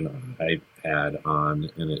put an iPad on,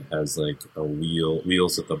 and it has like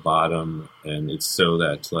wheels at the bottom, and it's so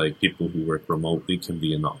that like people who work remotely can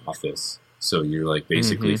be in the office. So you're like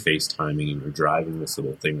basically FaceTiming and you're driving this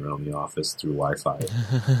little thing around the office through Wi-Fi.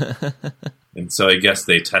 And so I guess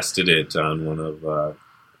they tested it on one of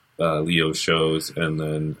Leo's shows, and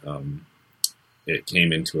then it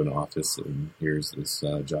came into an office, and here's this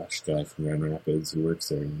Josh guy from Grand Rapids who works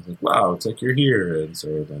there, and he's like, wow, it's like you're here. And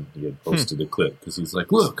so then he had posted a clip because he's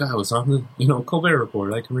like, look, I was on the Colbert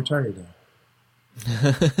Report. I can retire now.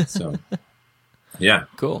 So, yeah.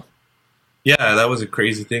 Cool. Yeah, that was a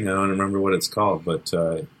crazy thing. I don't remember what it's called, but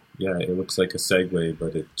yeah, it looks like a Segway,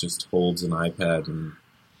 but it just holds an iPad, and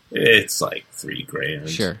it's like $3,000.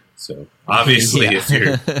 Sure. So obviously, if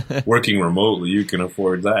you're working remotely, you can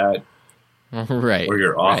afford that, right? Or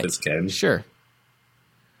your office can. Sure.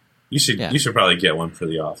 You should probably get one for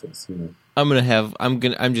the office. You know?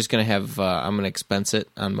 I'm just gonna expense it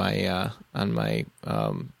on my my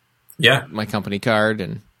company card,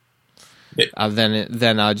 and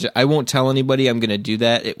I won't tell anybody I'm gonna do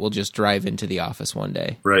that. It will just drive into the office one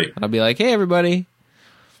day, right? And I'll be like, hey everybody,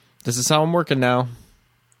 this is how I'm working now.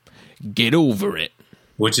 Get over it.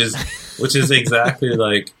 Which is exactly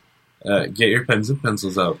like get your pens and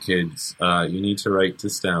pencils out, kids. You need to write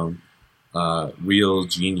this down. Real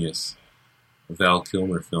Genius, a Val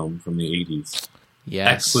Kilmer film from the 80s. Yes.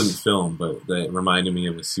 Excellent film, but that reminded me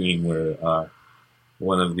of a scene where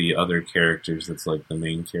one of the other characters that's like the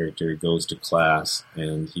main character goes to class,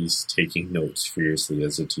 and he's taking notes furiously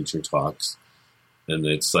as the teacher talks. And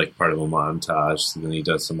it's like part of a montage. So then he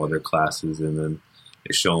does some other classes, and then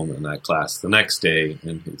they show him in that class the next day,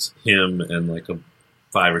 and it's him and like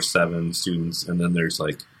 5 or 7 students, and then there's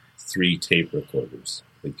like 3 tape recorders.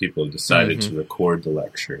 Like people have decided to record the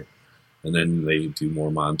lecture, and then they do more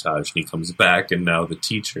montage, and he comes back, and now the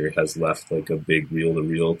teacher has left like a big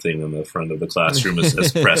reel-to-reel thing on the front of the classroom that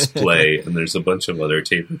says press play, and there's a bunch of other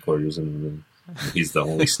tape recorders in the room. He's the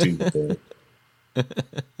only student there.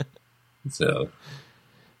 So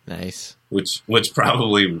nice. Which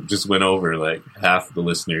probably just went over like half the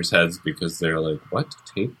listeners' heads, because they're like, what?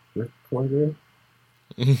 Tape recorder?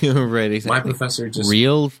 Right, exactly. My professor just...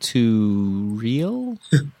 Reel to reel?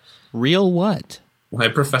 Reel what? My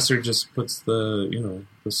professor just puts the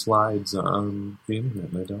slides on the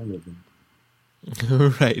internet, and I download them.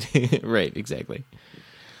 Right, right, exactly.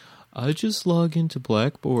 I just log into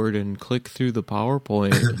Blackboard and click through the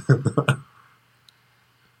PowerPoint.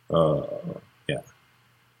 Yeah.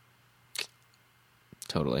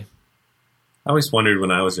 Totally. I always wondered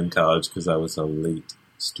when I was in college, because I was a late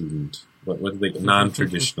student. What did they...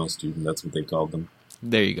 non-traditional student, that's what they called them.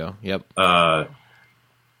 There you go, yep.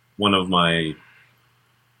 One of my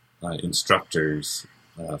instructors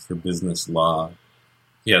for business law,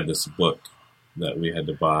 he had this book that we had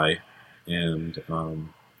to buy, and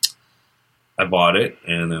I bought it,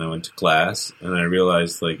 and then I went to class, and I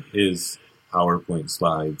realized like his PowerPoint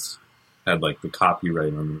slides had like the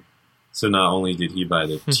copyright on them. So not only did he buy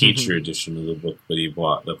the teacher edition of the book, but he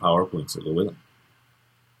bought the PowerPoints that go with him.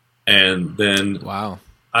 And then wow,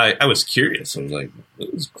 I was curious. I was like,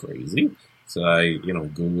 that was crazy. So I,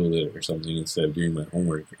 Googled it or something instead of doing my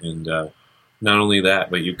homework. And not only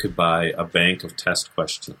that, but you could buy a bank of test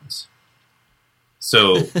questions.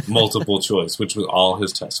 So multiple choice, which was all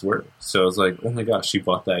his tests were. So I was like, oh my gosh, he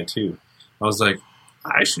bought that too. I was like,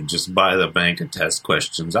 I should just buy the bank of test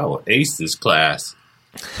questions. I will ace this class.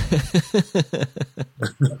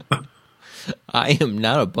 I am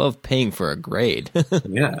not above paying for a grade.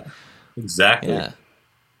 Yeah, exactly. Yeah,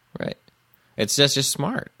 right. It's just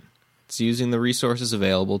smart. It's using the resources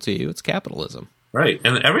available to you. It's capitalism. Right,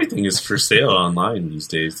 and everything is for sale online these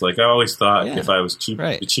days. Like I always thought, if I was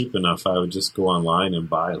cheap enough, I would just go online and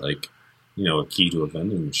buy like, a key to a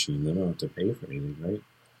vending machine. They don't have to pay for anything, right?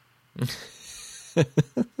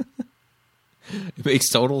 It makes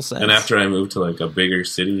total sense. And after I moved to like a bigger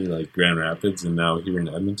city like Grand Rapids, and now here in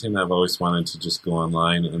Edmonton, I've always wanted to just go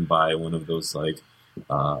online and buy one of those like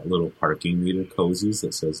little parking meter cozies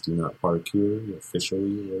that says "Do not park here"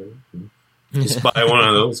 officially. Or just buy one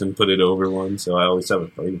of those and put it over one, so I always have a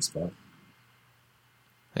parking spot.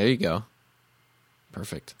 There you go.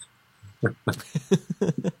 Perfect.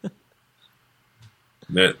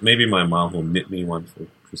 Maybe my mom will knit me one for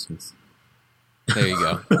Christmas. There you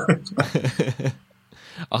go.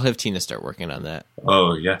 I'll have Tina start working on that.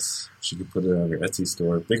 Oh, yes. She could put it on her Etsy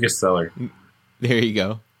store. Biggest seller. There you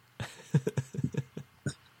go.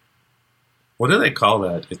 What do they call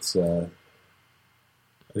that? It's, I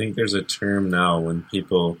think there's a term now when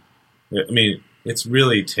people, I mean, it's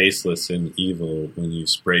really tasteless and evil when you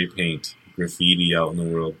spray paint graffiti out in the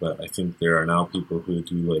world, but I think there are now people who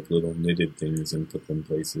do like little knitted things and put them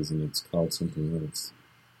places, and it's called something else.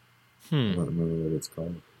 I don't remember what it's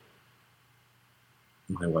called.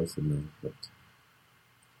 My wife would know, but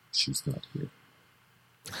she's not here.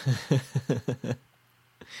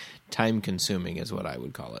 Time consuming is what I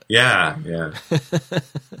would call it. Yeah.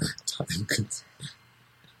 Time consuming.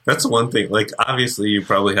 That's one thing. Like, obviously, you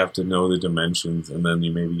probably have to know the dimensions, and then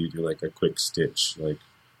maybe you do like a quick stitch, like.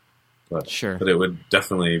 But, sure. But it would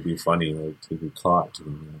definitely be funny, like, to be caught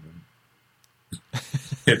doing that.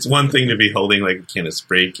 It's one thing to be holding like a can of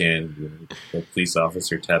spray can, a police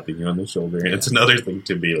officer tapping you on the shoulder, and it's another thing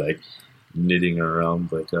to be like knitting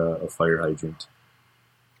around like a fire hydrant.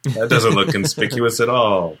 That doesn't look conspicuous at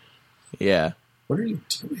all. Yeah. What are you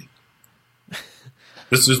doing?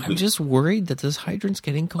 I'm just worried that this hydrant's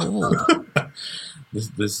getting cold.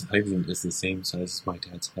 This hydrant is the same size as my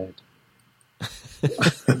dad's head.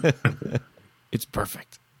 It's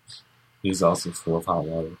perfect. He's also full of hot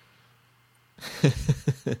water.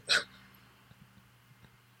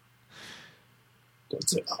 Don't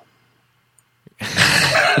say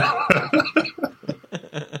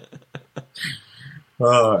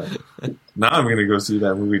now I'm going to go see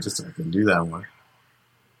that movie just so I can do that more.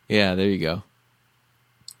 Yeah, there you go.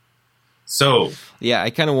 So yeah,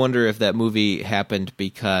 I kind of wonder if that movie happened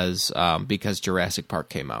because Jurassic Park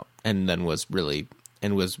came out and then was pretty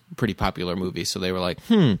popular movie. So they were like,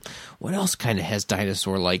 what else kind of has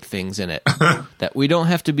dinosaur-like things in it that we don't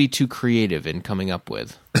have to be too creative in coming up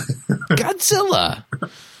with? Godzilla.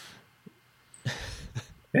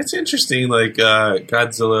 It's interesting, like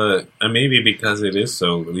Godzilla, and maybe because it is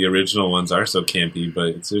the original ones are so campy, but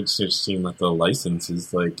it's interesting that the license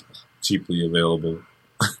is like cheaply available.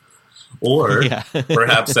 Or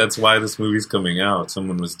perhaps that's why this movie's coming out.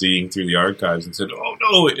 Someone was digging through the archives and said, oh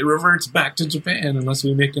no, it reverts back to Japan unless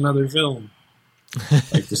we make another film.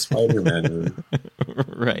 Like the Spider-Man movie.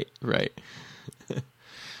 Right.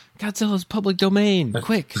 Godzilla's public domain.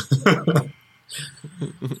 Quick.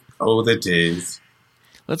 Oh, the days.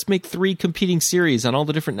 Let's make 3 competing series on all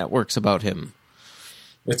the different networks about him.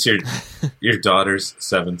 It's your daughter's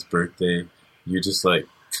 7th birthday. You just like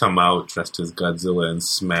come out dressed as Godzilla and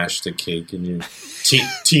smash the cake, and your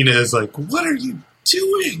Tina is like, what are you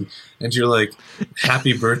doing? And you're like,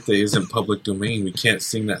 happy birthday isn't public domain. We can't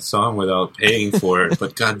sing that song without paying for it,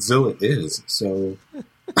 but Godzilla is, so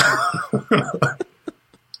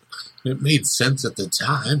it made sense at the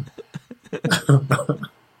time.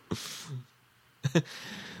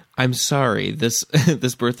 I'm sorry, this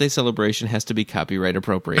birthday celebration has to be copyright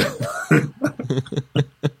appropriate.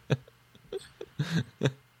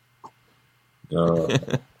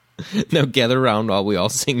 Now gather around while we all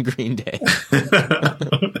sing Green Day.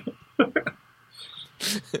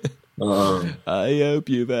 I hope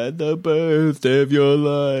you've had the birthday of your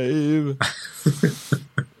life.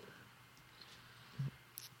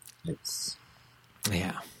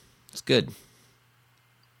 Yeah, it's good.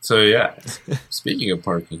 So yeah, speaking of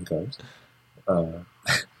parking cars, I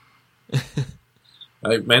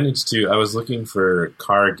was looking for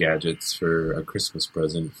car gadgets for a Christmas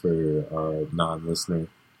present for a non-listener.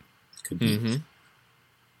 Could be.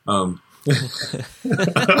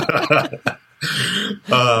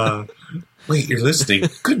 Wait, you're listening?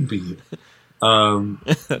 Couldn't be you.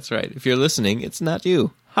 That's right. If you're listening, it's not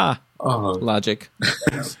you. Ha! Logic.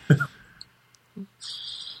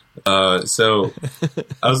 So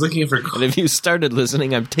I was looking for. And if you started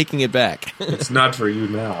listening, I'm taking it back. It's not for you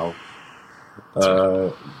now.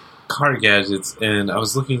 Car gadgets, and I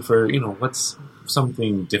was looking for, what's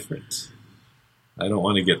something different. I don't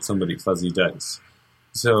want to get somebody fuzzy dice.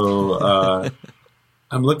 So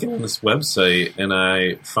I'm looking on this website, and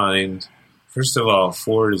I find, first of all,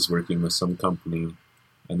 Ford is working with some company,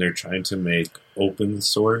 and they're trying to make open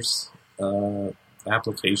source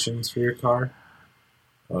applications for your car,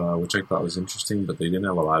 which I thought was interesting, but they didn't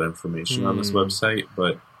have a lot of information on this website.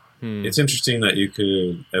 But it's interesting that you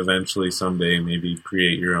could eventually someday maybe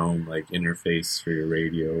create your own like interface for your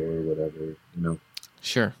radio or whatever,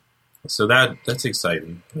 Sure. So that's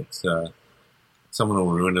exciting. But someone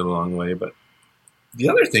will ruin it along the way. But the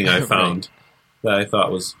other thing I found that I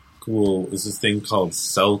thought was cool is this thing called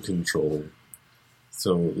cell control.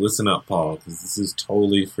 So listen up, Paul, because this is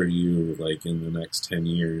totally for you. Like in the next 10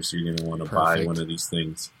 years, you're going to want to buy one of these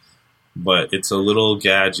things. but it's a little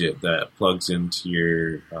gadget that plugs into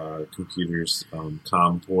your computer's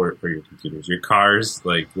COM port for your computers. Your cars,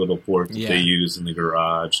 like little ports that they use in the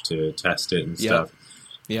garage to test it and stuff.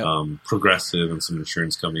 Yep. Progressive and some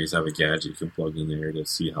insurance companies have a gadget you can plug in there to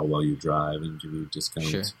see how well you drive and give you discounts.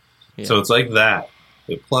 Sure. Yeah. So it's like that.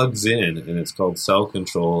 It plugs in, and it's called cell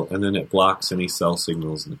control, and then it blocks any cell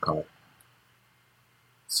signals in the car.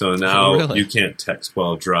 So now you can't text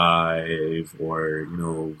while drive, or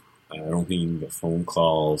I don't think you can get phone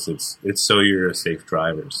calls. It's so you're a safe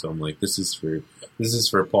driver. So I'm like, this is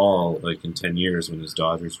for Paul, like in 10 years when his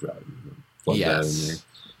daughter's driving. Plug that in there.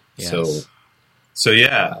 Yes. So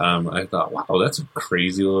yeah, I thought, wow, that's a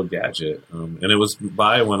crazy little gadget. And it was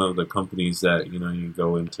by one of the companies that, you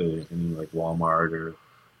go into any like Walmart or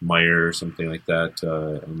Meijer or something like that,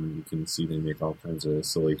 and you can see they make all kinds of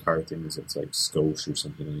silly car things. It's like Scosche or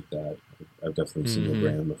something like that. I've definitely seen the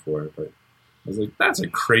brand before, but I was like, that's a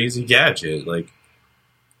crazy gadget. Like,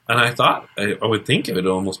 and I thought, I would think it would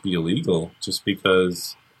almost be illegal just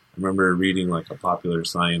because I remember reading like a Popular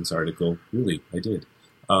Science article. Really, I did.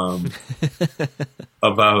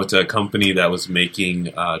 About a company that was making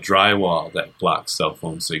drywall that blocks cell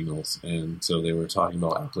phone signals. And so they were talking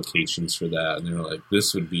about applications for that. And they were like,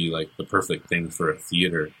 this would be like the perfect thing for a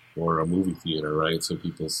theater or a movie theater, right? So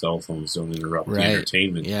people's cell phones don't interrupt the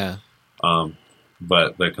entertainment. Yeah.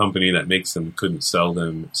 But the company that makes them couldn't sell it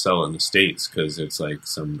in the States because it's like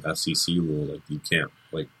some FCC rule, like you can't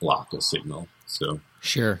like block a signal. So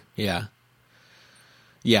sure, yeah.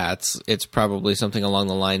 Yeah, it's probably something along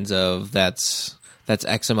the lines of that's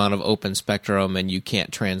X amount of open spectrum, and you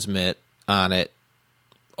can't transmit on it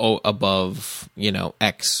above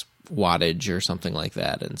X wattage or something like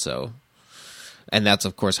that, and that's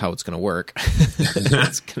of course how it's going to work.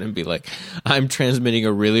 It's going to be like, I'm transmitting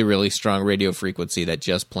a really, really strong radio frequency that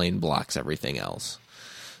just plain blocks everything else.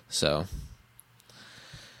 So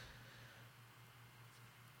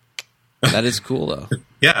that is cool, though.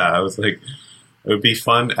 Yeah, I was like, it would be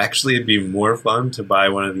fun. Actually, it'd be more fun to buy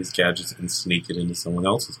one of these gadgets and sneak it into someone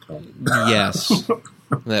else's car. Yes,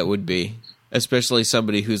 that would be. Especially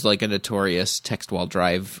somebody who's like a notorious text while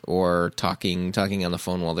drive or talking on the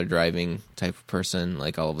phone while they're driving type of person.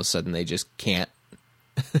 Like all of a sudden they just can't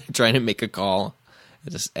trying to make a call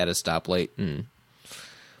at a stoplight, and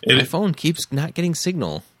my phone keeps not getting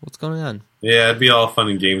signal. What's going on? Yeah, it'd be all fun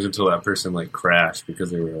and games until that person like crashed because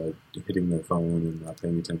they were like hitting their phone and not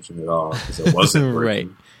paying attention at all because it wasn't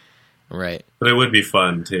working. Right. But it would be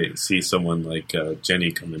fun to see someone like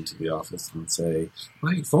Jenny come into the office and say,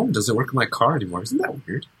 "My phone doesn't work in my car anymore. Isn't that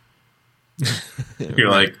weird?" You're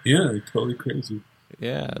like, "Yeah, totally crazy."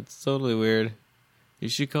 Yeah, it's totally weird. You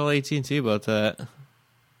should call AT&T about that.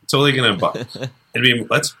 Totally gonna buy. I mean,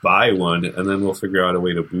 let's buy one, and then we'll figure out a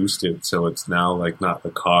way to boost it so it's now like not the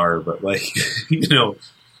car, but like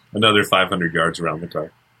another 500 yards around the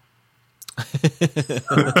car.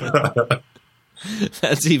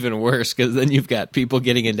 That's even worse because then you've got people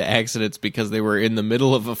getting into accidents because they were in the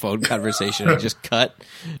middle of a phone conversation and just cut,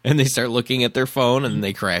 and they start looking at their phone and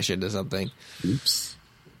they crash into something. Oops.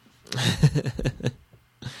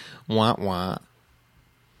 Wah wah.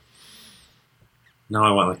 Now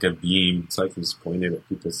I want like a beam so I can just point it at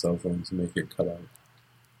people's cell phones and make it cut out.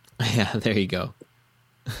 Yeah, there you go.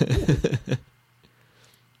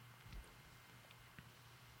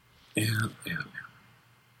 Yeah.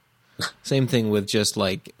 Same thing with just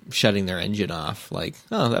like shutting their engine off. Like,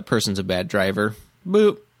 oh, that person's a bad driver.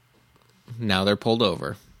 Boop. Now they're pulled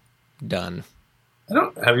over. Done.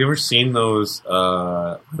 Have you ever seen those?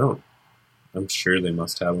 I'm sure they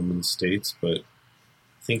must have them in the States, but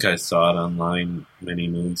I think I saw it online many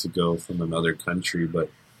moons ago from another country, but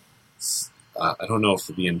I don't know if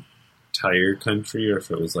the entire country or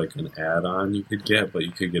if it was like an add-on you could get, but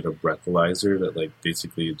you could get a breathalyzer that like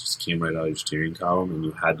basically just came right out of your steering column and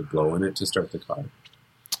you had to blow in it to start the car.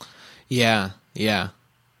 Yeah.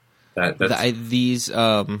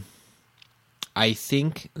 I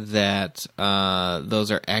think that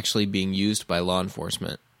those are actually being used by law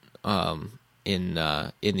enforcement in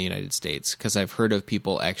the United States, because I've heard of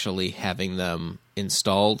people actually having them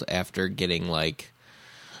installed after getting like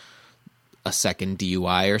a second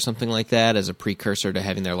DUI or something like that as a precursor to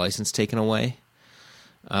having their license taken away.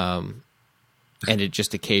 And it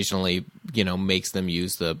just occasionally, makes them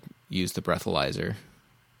use the breathalyzer.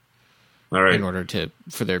 All right. In order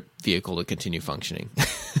for their vehicle to continue functioning.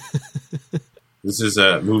 This is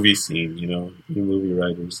a movie scene, you movie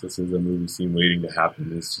writers. This is a movie scene waiting to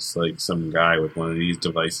happen. It's just like some guy with one of these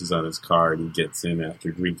devices on his car, and he gets in after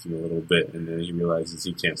drinking a little bit, and then he realizes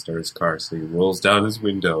he can't start his car, so he rolls down his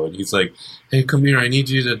window, and he's like, "Hey, come here, I need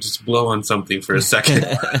you to just blow on something for a second."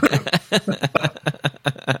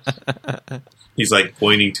 He's like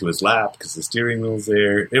pointing to his lap because the steering wheel's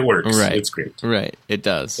there. It works. Right. It's great. Right. It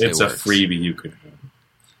does. It's it a works. freebie you can have.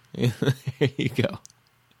 There you go.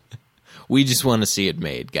 We just want to see it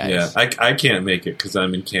made, guys. Yeah, I can't make it because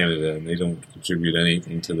I'm in Canada and they don't contribute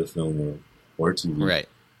anything to the film world or TV. Right.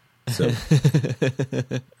 So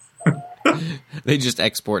they just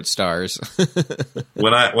export stars.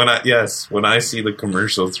 when I see the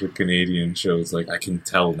commercials for Canadian shows, like I can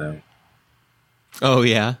tell now. Oh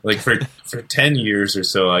yeah. Like for 10 years or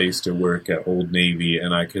so, I used to work at Old Navy,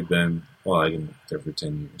 and I could then. Well, I didn't work there for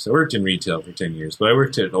 10 years. I worked in retail for 10 years, but I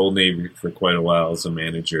worked at Old Navy for quite a while as a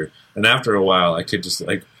manager. And after a while, I could just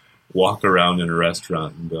like walk around in a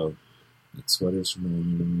restaurant and go, "That sweater's from Old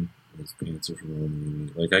Navy, those pants are from Old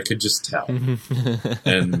Navy." Like I could just tell.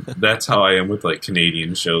 And that's how I am with like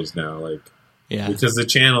Canadian shows now. Like, Yeah. because the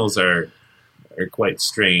channels are quite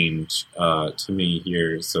strange to me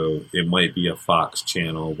here. So it might be a Fox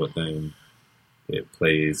channel, but then it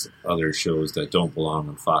plays other shows that don't belong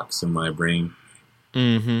on Fox in my brain.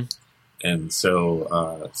 Mm-hmm. And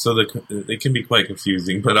so it can be quite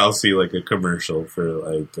confusing, but I'll see like a commercial for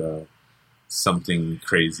like something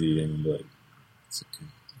crazy and like, it's a good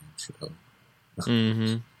show.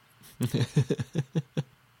 Mm-hmm.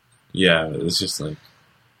 Yeah, it's just like,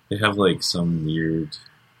 they have like some weird,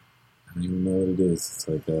 I don't even know what it is. It's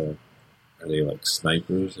like are they like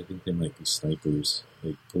snipers? I think they might be snipers,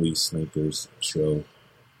 like police snipers show.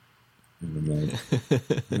 And I'm like,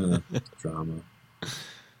 drama.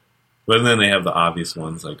 But then they have the obvious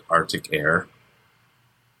ones like Arctic Air,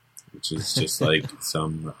 which is just like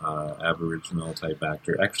some Aboriginal type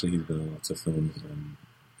actor. Actually, he's been in lots of films,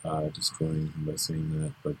 and destroying him by saying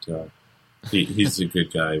that. But he's a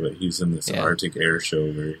good guy. But he's in this Arctic Air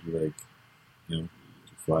show where he like,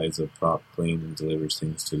 flies a prop plane and delivers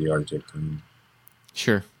things to the Arctic, and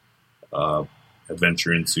Sure.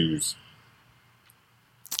 Adventure ensues.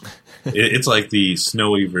 It's like the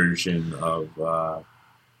snowy version of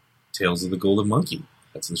Tales of the Golden Monkey.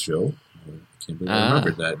 That's the show. I can't believe I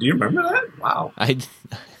remembered that. Do you remember that? Wow.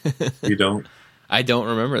 You don't? I don't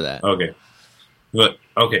remember that. Okay. But,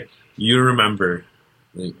 okay. You remember,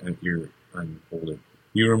 I'm older.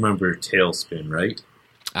 You remember Tailspin, right?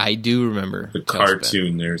 I do remember The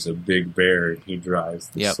cartoon. There's a big bear, and he drives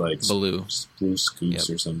this like blue scoots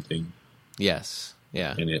or something. Yes.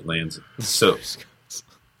 Yeah. And it lands. So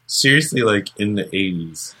seriously, like in the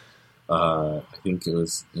 80s, I think it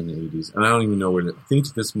was in the 80s, and I don't even know where. I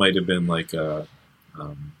think this might have been like a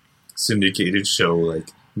syndicated show.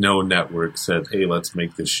 Like no network said, "Hey, let's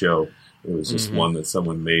make this show." It was just one that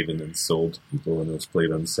someone made and then sold to people, and it was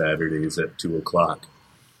played on Saturdays at 2:00.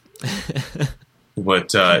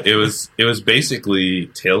 But it was basically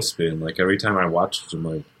Tailspin. Like every time I watched it, I'm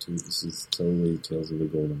like, dude, this is totally Tales of the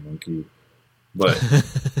Golden Monkey. But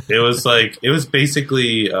it was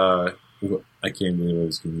basically I can't believe I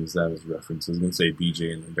was going to use that as a reference. I was going to say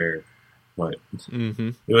BJ and the Bear. But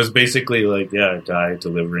it was basically like, a guy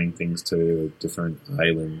delivering things to different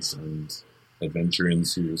islands, and adventure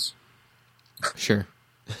ensues. Sure.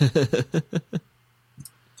 I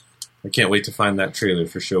can't wait to find that trailer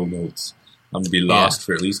for show notes. I'm going to be lost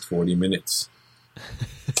for at least 40 minutes.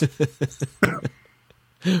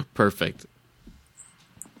 Perfect.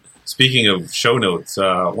 Speaking of show notes,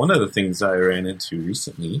 one of the things I ran into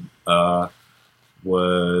recently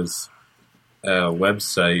was a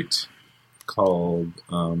website called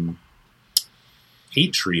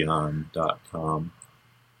Patreon.com.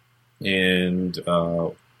 And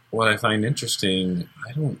what I find interesting,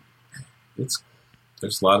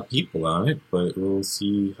 there's a lot of people on it, but we'll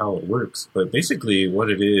see how it works. But basically what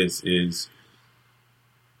it is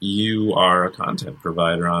you are a content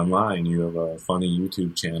provider online. You have a funny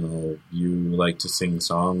YouTube channel. You like to sing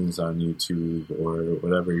songs on YouTube or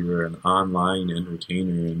whatever. You're an online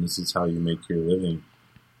entertainer, and this is how you make your living.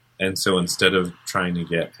 And so instead of trying to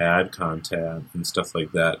get ad content and stuff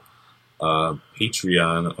like that,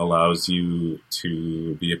 Patreon allows you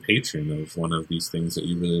to be a patron of one of these things that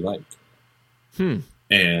you really like.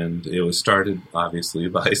 And it was started, obviously,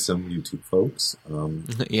 by some YouTube folks.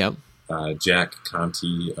 Yep. Jack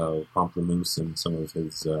Conti of Pomplamoose and some of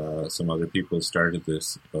his some other people started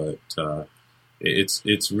this, but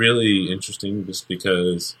it's really interesting just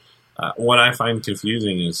because what I find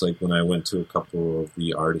confusing is like when I went to a couple of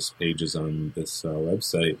the artist pages on this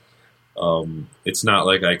website, it's not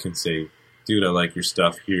like I can say, dude, I like your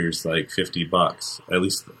stuff. Here's like $50. At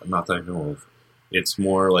least not that I know of. It's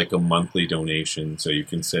more like a monthly donation, so you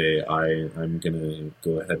can say, I'm gonna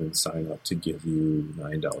go ahead and sign up to give you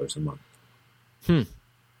 $9 a month.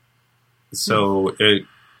 So it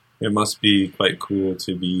must be quite cool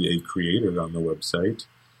to be a creator on the website,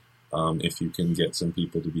 if you can get some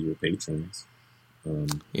people to be your patrons.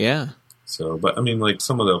 Yeah. So, but I mean, like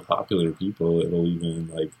some of the popular people, it'll even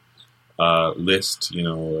like list,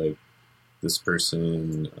 like this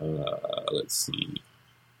person. Let's see,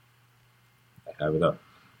 I have it up.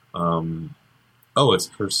 Oh, it's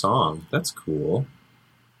per song. That's cool.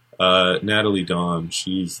 Natalie Dawn,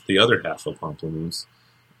 she's the other half of Pamplemousse.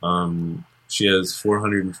 She has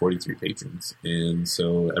 443 patrons, and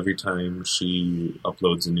so every time she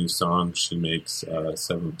uploads a new song, she makes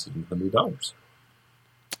 $1,700.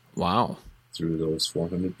 Wow. Through those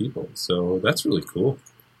 400 people. So that's really cool.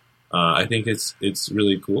 I think it's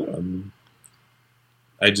really cool.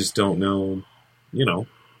 I just don't know,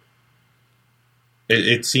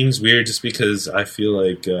 It seems weird just because I feel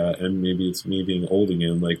like, and maybe it's me being old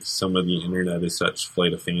again, like some of the internet is such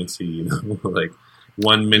flight of fancy, like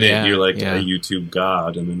 1 minute you're like a YouTube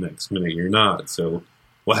god and the next minute you're not. So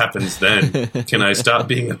what happens then? Can I stop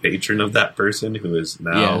being a patron of that person who is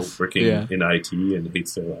now working in IT and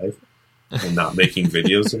hates their life and not making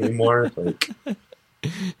videos anymore? Like,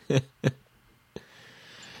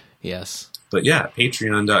 yes. But yeah,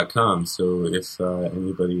 patreon.com. So if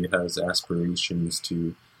anybody has aspirations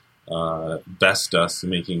to best us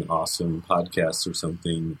making awesome podcasts or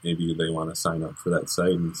something, maybe they want to sign up for that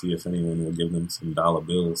site and see if anyone will give them some dollar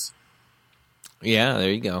bills. Yeah,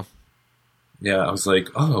 there you go. Yeah, I was like,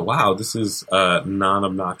 oh, wow, this is a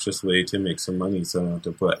non-obnoxious way to make some money, so I don't have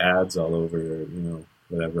to put ads all over,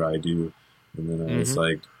 whatever I do. And then I was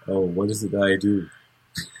like, oh, what is it that I do?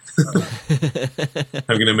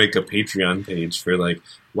 I'm going to make a Patreon page for like,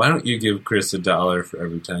 why don't you give Chris $1 for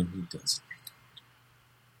every time he does it?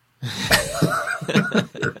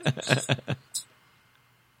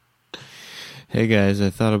 Hey guys,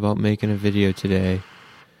 I thought about making a video today,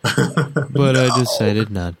 but I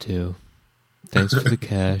decided not to. Thanks for the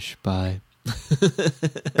cash. Bye.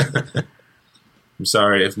 I'm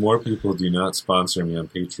sorry, if more people do not sponsor me on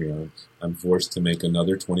Patreon, I'm forced to make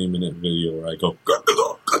another 20-minute video where I go,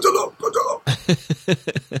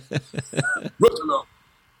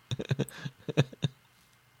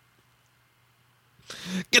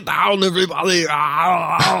 Get down, everybody!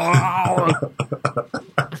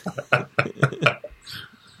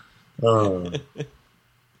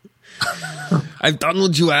 I've done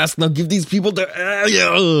what you asked. Now give these people their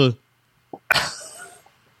area.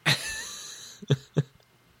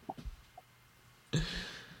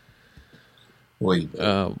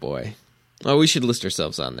 Oh boy! Oh, we should list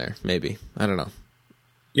ourselves on there. Maybe, I don't know.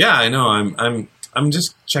 Yeah, I know. I'm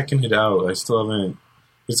just checking it out. I still haven't.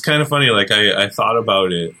 It's kind of funny. Like I thought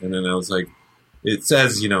about it, and then I was like, it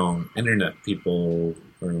says internet people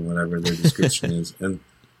or whatever their description is, and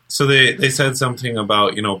so they said something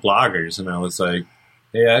about bloggers, and I was like,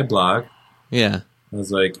 hey, I blog. Yeah. I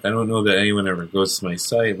was like, I don't know that anyone ever goes to my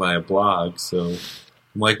site via blog, so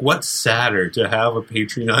I'm like, what's sadder, to have a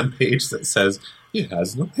Patreon page that says he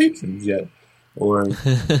has no patrons yet, or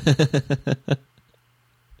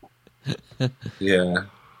yeah.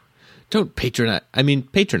 Don't patronize. I mean,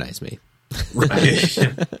 patronize me. Right.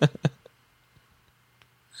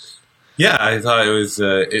 Yeah, I thought it was.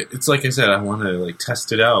 It's like I said, I want to like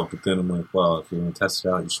test it out, but then I'm like, well, if you want to test it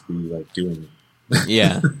out, you should be like doing it.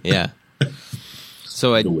 Yeah.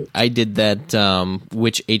 So I did that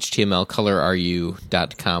which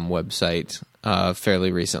HTMLcolorareyou.com website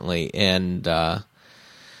fairly recently, and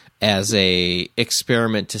as a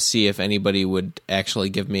experiment to see if anybody would actually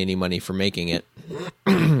give me any money for making it,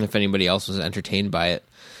 if anybody else was entertained by it.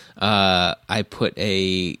 I put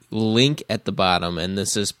a link at the bottom, and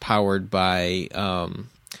this is powered by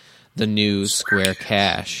the new Square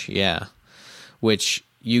Cache, which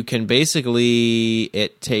you can basically,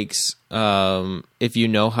 it takes, if you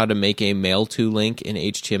know how to make a mail to link in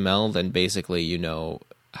HTML, then basically you know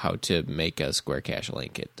how to make a Square Cache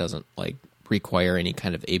link. It doesn't require any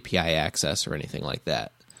kind of API access or anything like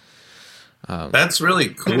that. That's really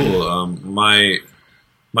cool.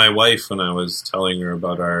 My wife, when I was telling her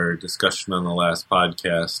about our discussion on the last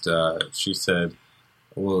podcast, she said,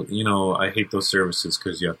 well, I hate those services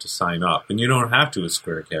because you have to sign up. And you don't have to with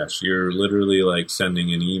Square Cache. You're literally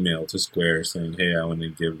sending an email to Square saying, hey, I want to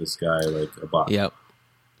give this guy a buck. Yep.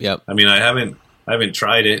 I mean, I haven't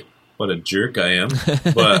tried it. What a jerk I am.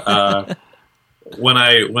 But when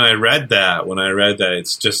I read that,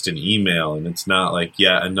 it's just an email and it's not like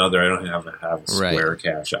yet another. I don't have to have a Square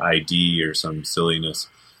Cash ID or some silliness.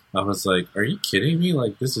 I was like, "Are you kidding me?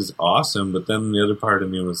 Like, this is awesome!" But then the other part of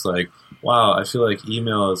me was like, "Wow, I feel like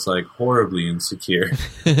email is like horribly insecure."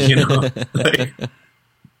 You know, like,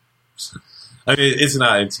 I mean, it's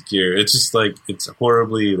not insecure. It's just like it's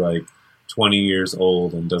horribly like 20 years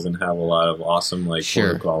old and doesn't have a lot of awesome like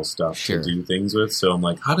protocol stuff to do things with. So I'm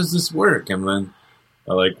like, how does this work? And then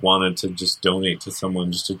I like wanted to just donate to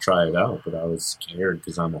someone just to try it out, but I was scared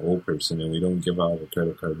because I'm an old person and we don't give out a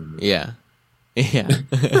credit card number. Yeah.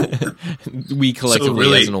 We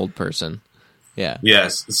collectively as an old person. Yeah.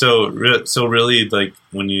 Yes. So really, like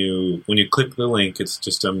when you click the link, it's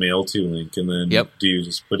just a mail to link, and then do you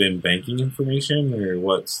just put in banking information, or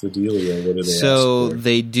what's the dealio? What do they ask for?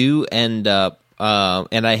 They do end up,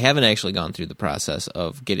 and I haven't actually gone through the process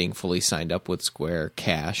of getting fully signed up with Square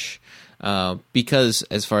Cash, because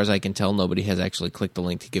as far as I can tell, nobody has actually clicked the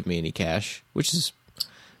link to give me any cash, which is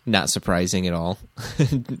not surprising at all.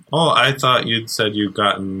 Oh, I thought you'd said you'd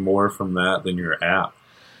gotten more from that than your app.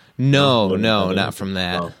 No, not from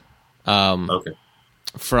that. Oh. Okay.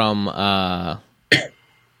 From what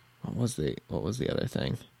was the other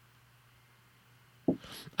thing?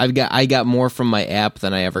 I got more from my app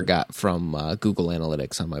than I ever got from Google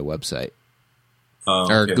Analytics on my website,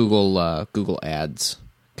 or Google Ads,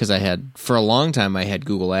 because I had for a long time I had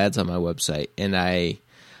Google Ads on my website, and I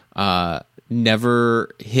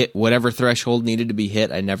never hit whatever threshold needed to be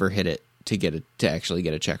hit. I never hit it to actually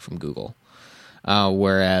get a check from Google.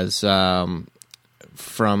 Whereas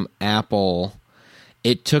from Apple,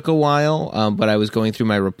 it took a while, but I was going through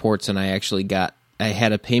my reports and I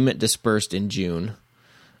had a payment dispersed in June.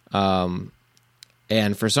 And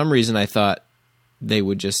for some reason I thought they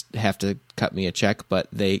would just have to cut me a check, but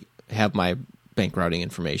they have my bank routing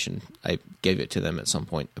information. I gave it to them at some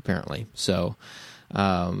point, apparently. So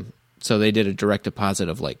they did a direct deposit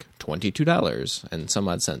of like $22 and some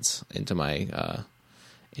odd cents into my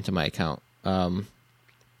account.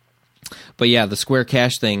 But yeah, the Square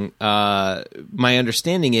Cash thing, my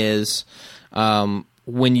understanding is,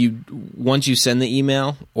 once you send the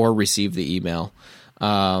email or receive the email,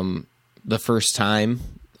 the first time,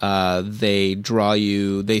 they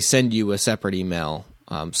send you a separate email.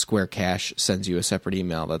 Square Cash sends you a separate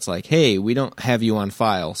email that's like, hey, we don't have you on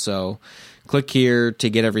file, so click here to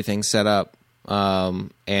get everything set up.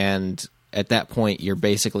 And at that point, you're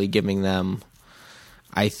basically giving them,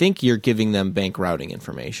 I think you're giving them bank routing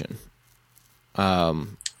information.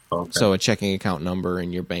 So a checking account number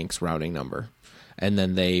and your bank's routing number. And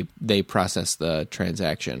then they process the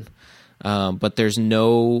transaction. But there's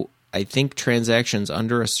no, I think transactions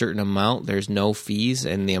under a certain amount, there's no fees,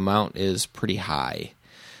 and the amount is pretty high.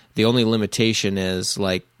 The only limitation is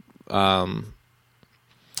like,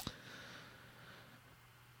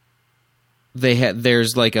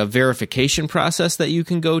 there's like a verification process that you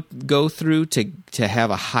can go through to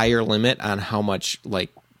have a higher limit on how much like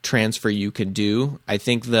transfer you can do. I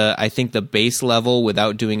think the base level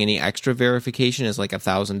without doing any extra verification is like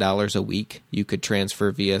 $1,000 a week. You could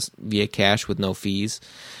transfer via cash with no fees,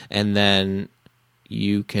 and then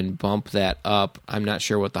you can bump that up. I'm not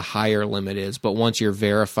sure what the higher limit is, but once you're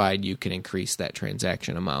verified, you can increase that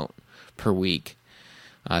transaction amount per week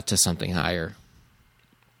to something higher.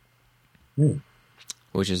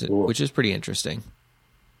 Which is pretty interesting.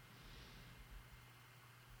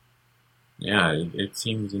 Yeah, it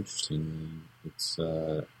seems interesting. It's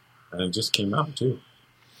and it just came out too.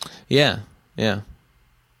 Yeah.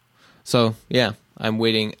 So yeah, I'm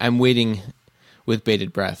waiting with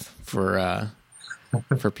bated breath for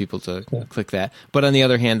people to click that. But on the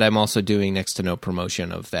other hand, I'm also doing next to no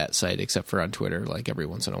promotion of that site except for on Twitter, like every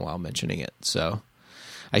once in a while mentioning it. So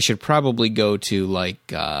I should probably go to like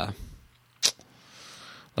the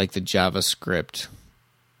JavaScript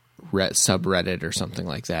subreddit or something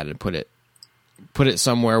like that and put it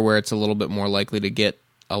somewhere where it's a little bit more likely to get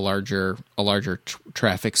a larger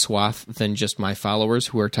traffic swath than just my followers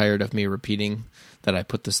who are tired of me repeating that I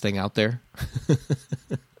put this thing out there.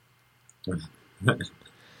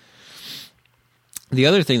 The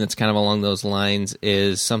other thing that's kind of along those lines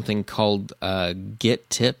is something called Git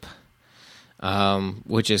Tip,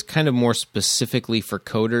 which is kind of more specifically for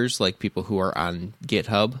coders, like people who are on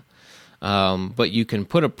GitHub. But you can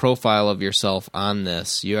put a profile of yourself on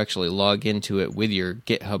this. You actually log into it with your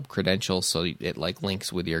GitHub credentials, so it like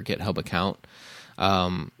links with your GitHub account.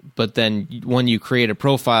 But then when you create a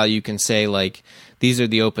profile, you can say like, these are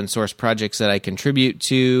the open source projects that I contribute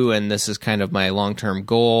to, and this is kind of my long-term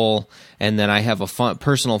goal. And then I have a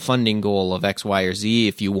personal funding goal of X, Y, or Z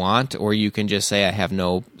if you want, or you can just say I have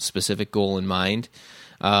no specific goal in mind.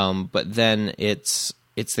 But then it's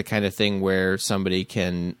the kind of thing where somebody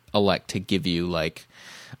can elect to give you like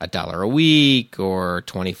 $1 a week or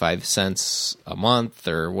 25 cents a month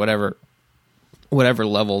or whatever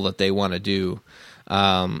level that they want to do.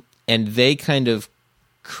 And they kind of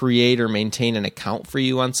create or maintain an account for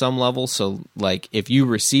you on some level. So like if you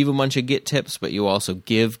receive a bunch of Git tips, but you also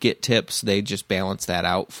give Git tips, they just balance that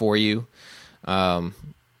out for you.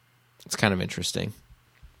 It's kind of interesting.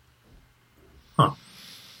 Huh.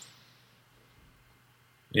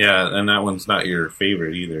 Yeah, and that one's not your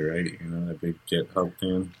favorite either, right? You're not a big GitHub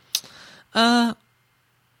fan?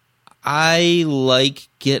 I like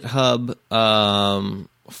GitHub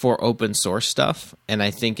for open source stuff, and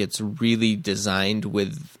I think it's really designed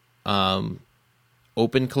with open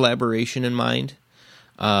collaboration in mind,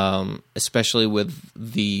 especially with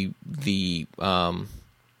the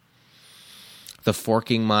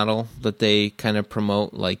forking model that they kind of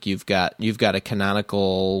promote. Like you've got a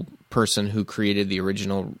canonical person who created the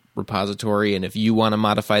original repository, and if you want to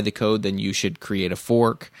modify the code, then you should create a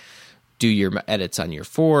fork, do your edits on your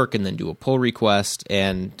fork, and then do a pull request.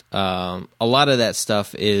 And a lot of that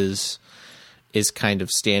stuff is kind of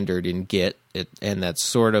standard in Git, and that's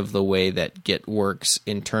sort of the way that Git works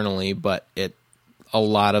internally. But a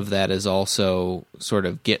lot of that is also sort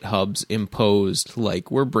of GitHub's imposed, like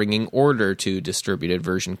we're bringing order to distributed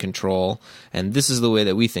version control, and this is the way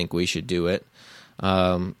that we think we should do it.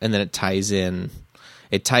 And then it ties in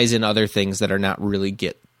other things that are not really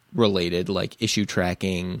Git related, like issue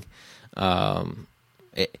tracking. And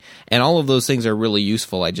all of those things are really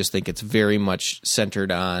useful. I just think it's very much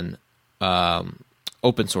centered on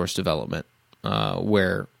open source development,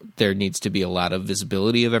 where there needs to be a lot of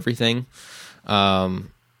visibility of everything,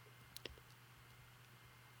 and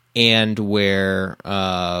where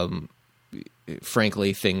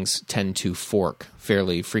frankly things tend to fork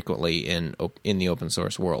fairly frequently in the open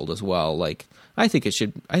source world as well. Like I think it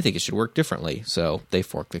should work differently. So they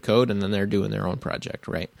fork the code and then they're doing their own project,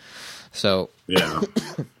 right? So yeah.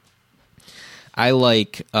 I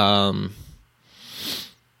like, and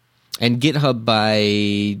GitHub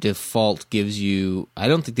by default gives you, I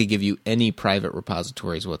don't think they give you any private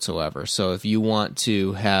repositories whatsoever. So if you want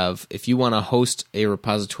to host a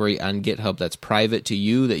repository on GitHub that's private to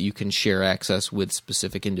you, that you can share access with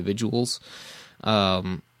specific individuals,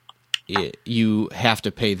 you have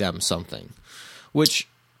to pay them something, which,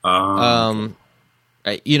 which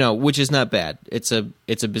is not bad. It's a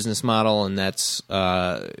business model, and that's,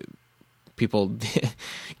 people.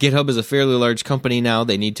 GitHub is a fairly large company now.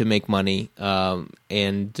 They need to make money,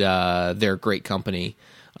 and they're a great company,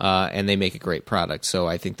 and they make a great product. So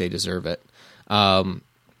I think they deserve it.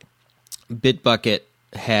 Bitbucket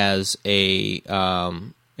has a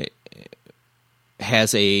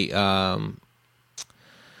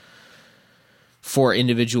for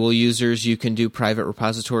individual users, you can do private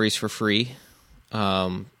repositories for free.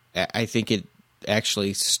 I think it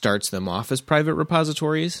actually starts them off as private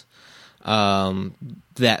repositories.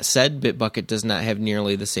 That said, Bitbucket does not have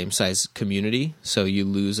nearly the same size community, so you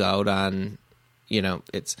lose out on,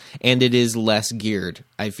 it is less geared.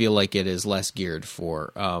 I feel like it is less geared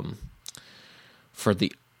for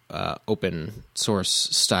the open source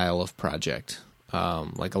style of project.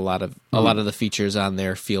 Like a lot of the features on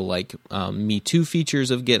there feel like Me Too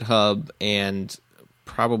features of GitHub, and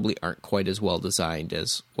probably aren't quite as well designed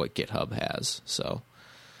as what GitHub has. So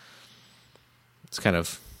it's kind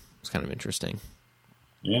of interesting.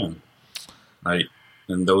 Yeah.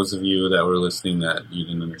 And those of you that were listening that you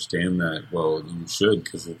didn't understand that, well, you should,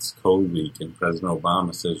 because it's Code Week, and President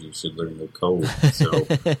Obama says you should learn the code. So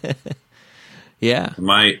yeah.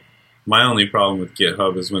 My only problem with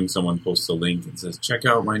GitHub is when someone posts a link and says, check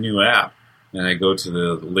out my new app. And I go to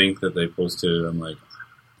the link that they posted, and I'm like,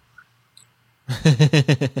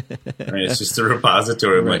 right, it's just a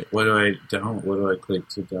repository. I'm like, what do I download? What do I click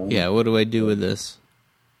to download? Yeah, what do I do with this?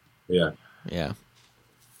 Yeah. Yeah.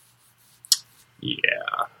 Yeah.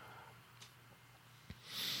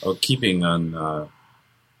 Oh, keeping on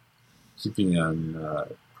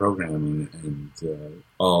programming and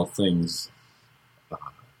all things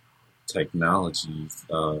technology.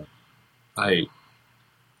 I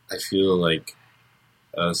feel like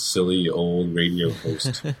a silly old radio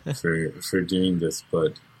host for doing this,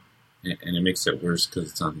 and it makes it worse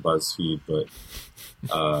because it's on BuzzFeed. But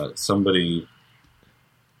somebody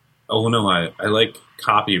Oh no, I like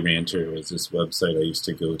Copy Ranter was this website I used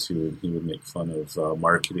to go to, and he would make fun of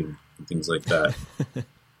marketing and things like that.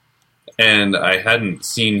 And I hadn't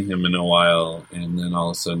seen him in a while, and then all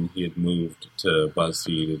of a sudden he had moved to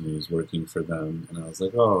BuzzFeed and he was working for them, and I was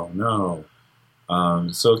like, oh no.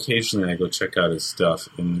 So occasionally I go check out his stuff,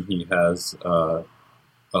 and he has a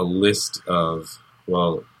list of,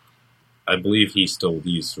 well, I believe he stole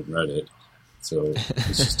these from Reddit, so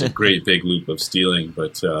it's just a great big loop of stealing,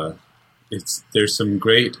 but there's some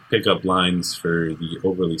great pickup lines for the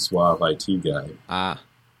overly suave IT guy. Ah.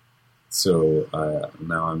 So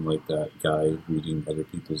now I'm like that guy reading other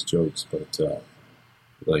people's jokes, but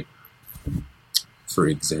like, for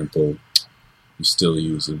example, you still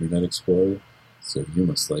use Internet Explorer, so you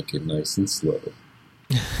must like it nice and slow.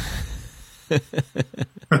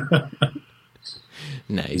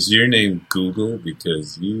 Nice. Is your name Google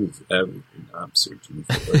because you've everything I'm searching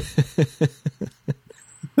for?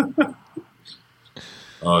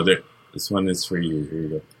 Oh, this one is for you. Here you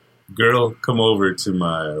go. Girl, come over to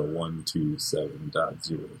my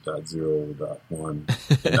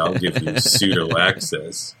 127.0.0.1 and I'll give you pseudo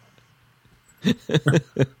access.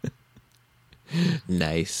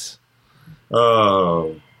 Nice.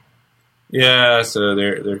 Oh. Yeah, so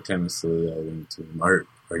they're kind of silly. I think to them. Are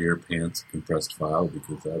your pants a compressed file?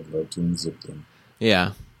 Because I'd love to unzip them.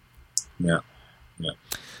 Yeah. Yeah.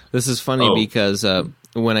 This is funny because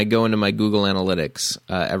when I go into my Google Analytics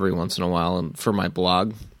every once in a while and for my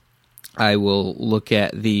blog, I will look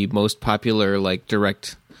at the most popular like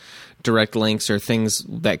direct links or things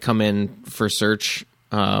that come in for search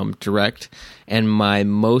direct, and my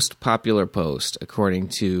most popular post according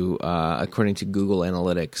to Google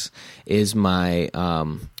Analytics is my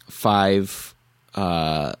 5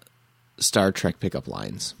 Star Trek pickup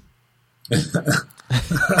lines.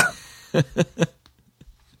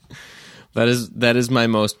 That is my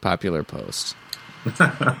most popular post.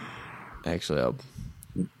 Actually,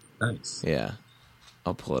 Nice. Yeah,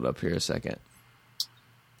 I'll pull it up here a second.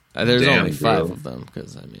 There's Damn, only 5 girl. of them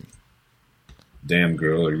because I mean, Damn,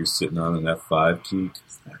 girl, are you sitting on an F5 key?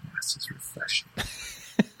 'Cause that ass is refreshing.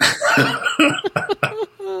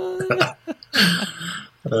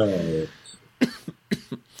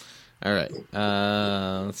 all right.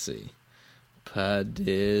 Let's see.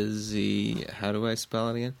 Padizzi. How do I spell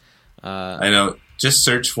it again? I know. Just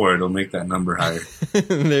search for it. It'll make that number higher.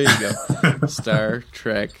 There you go. Star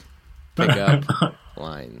Trek pickup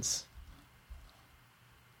lines.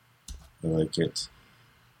 I like it.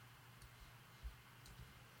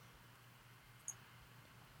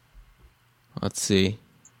 Let's see.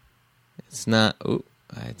 It's not on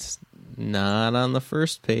the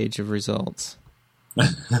first page of results.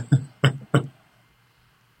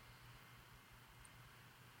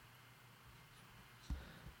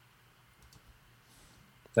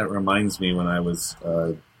 That reminds me when I was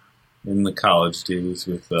in the college days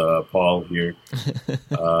with Paul here.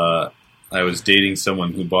 I was dating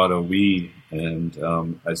someone who bought a Wii, and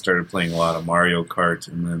I started playing a lot of Mario Kart,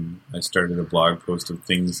 and then I started a blog post of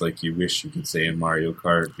things like you wish you could say in Mario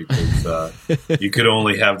Kart, because you could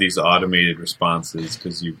only have these automated responses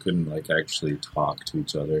because you couldn't like actually talk to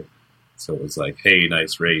each other. So it was like, hey,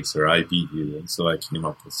 nice race, or I beat you. And so I came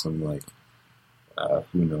up with some like,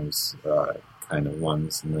 who knows, kind of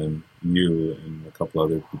ones. And then you and a couple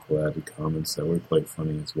other people added comments that were quite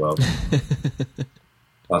funny as well.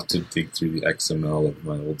 I'll have to dig through the XML of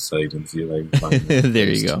my old site and see if I can find that. There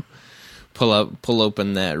you go. Rip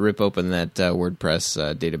open that WordPress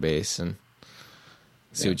database and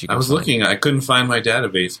see what you can I was find. looking, I couldn't find my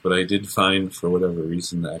database, but I did find, for whatever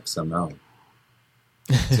reason, the XML.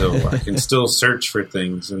 So I can still search for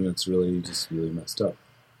things, and it's really messed up.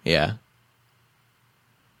 Yeah.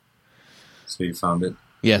 So you found it?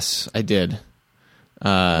 Yes, I did.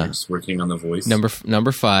 You're just working on the voice? Number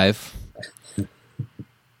 5.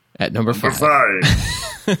 At number 5.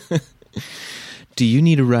 Do you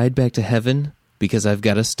need a ride back to heaven? Because I've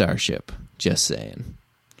got a starship. Just saying.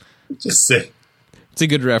 Just say. It's a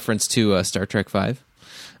good reference to Star Trek 5.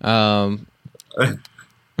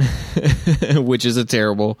 Which is a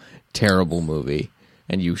terrible, terrible movie.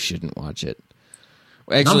 And you shouldn't watch it.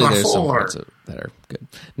 Actually, Number there's 4. some parts that are good.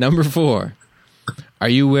 Number 4. Are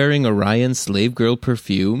you wearing Orion Slave Girl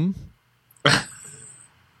perfume?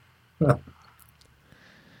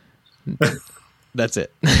 That's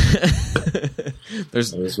it.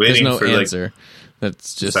 There's no for, answer. Like,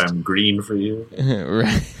 that's just I'm green for you.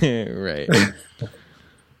 right.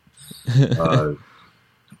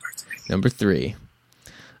 Number 3.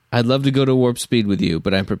 I'd love to go to warp speed with you,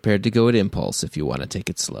 but I'm prepared to go at impulse if you want to take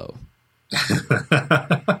it slow.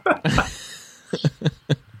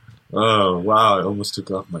 Oh, wow. I almost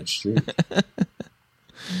took off my shirt.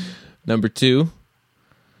 Number 2,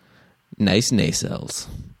 nice nacelles.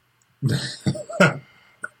 I'm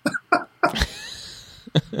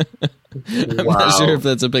not sure if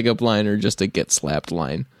that's a pickup line or just a get slapped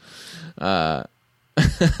line.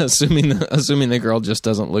 Assuming the girl just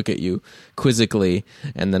doesn't look at you quizzically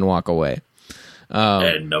and then walk away.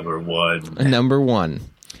 And number 1. Number 1,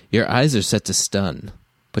 your eyes are set to stun,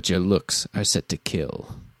 but your looks are set to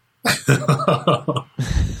kill.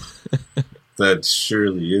 That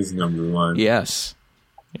surely is number 1. Yes.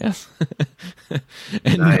 And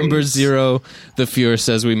Nice. number 0, the Fuhrer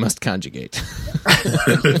says we must conjugate.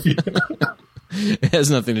 It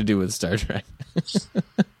has nothing to do with Star Trek.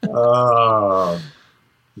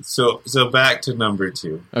 So back to number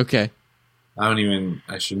 2. Okay. I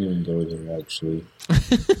shouldn't even go there, actually.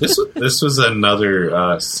 This was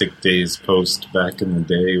another Sick Days post back in the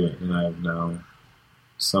day when I have now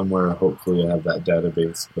somewhere, hopefully I have that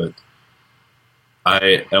database, but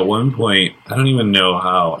at one point, I don't even know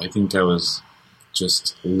how, I think I was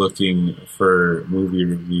just looking for movie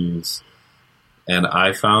reviews, and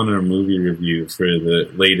I found a movie review for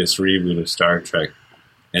the latest reboot of Star Trek,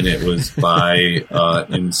 and it was by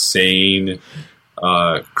insane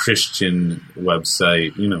Christian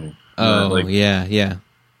website, Yeah.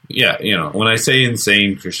 Yeah, when I say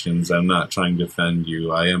insane Christians, I'm not trying to offend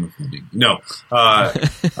you. I am offending. No,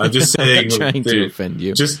 I'm just saying trying to offend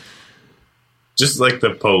you. Just like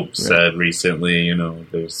the Pope said recently,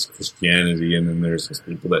 there's Christianity and then there's those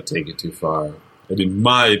people that take it too far. And in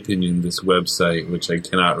my opinion, this website, which I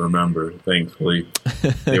cannot remember, thankfully,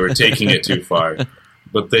 they were taking it too far.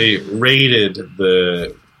 But they rated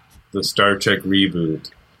the Star Trek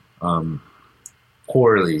reboot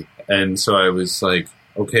poorly. And so I was like,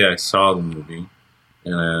 okay, I saw the movie.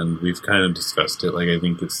 And we've kind of discussed it. Like, I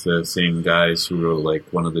think it's the same guys who wrote, like,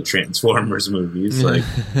 one of the Transformers movies. Like,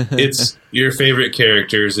 it's your favorite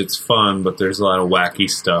characters. It's fun, but there's a lot of wacky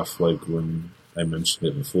stuff. Like, when I mentioned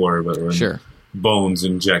it before, but when Bones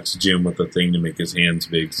injects Jim with a thing to make his hands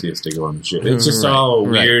big so he has to go on the ship. It's just all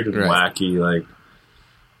weird and wacky. Like,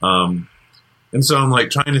 and so I'm, like,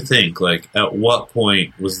 trying to think, like, at what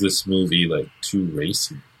point was this movie, like, too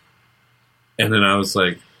racy? And then I was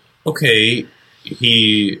like, okay,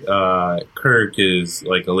 Kirk is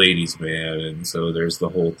like a ladies' man, and so there's the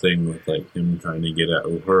whole thing with like him trying to get at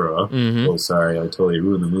Uhura. Mm-hmm. Oh, sorry, I totally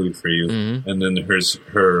ruined the movie for you. Mm-hmm. And then there's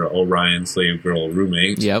her Orion slave girl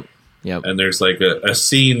roommate. Yep. And there's like a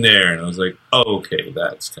scene there, and I was like, oh, okay,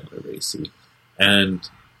 that's kind of racy. And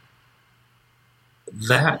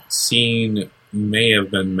that scene may have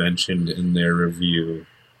been mentioned in their review.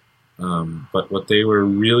 But what they were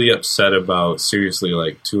really upset about, seriously,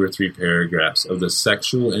 like 2 or 3 paragraphs of the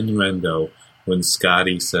sexual innuendo when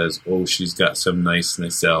Scotty says, oh, she's got some nice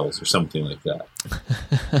nacelles or something like that.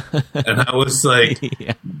 And I was like,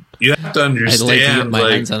 you have to understand. I'd like to get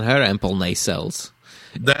my hands on her ample nacelles.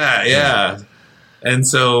 That, yeah. And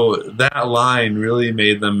so that line really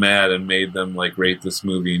made them mad and made them like rate this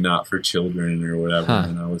movie not for children or whatever.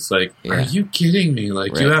 And I was like, are you kidding me?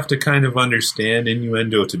 Like, you have to kind of understand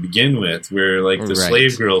innuendo to begin with, where like the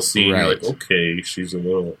slave girl scene, you're like, okay, she's a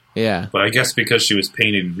little... Yeah. But I guess because she was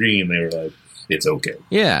painted green, they were like, it's okay.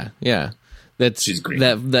 Yeah. She's green.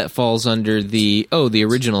 That falls under the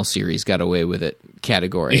original series got away with it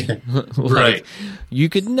category. Like, you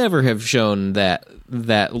could never have shown that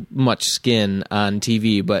much skin on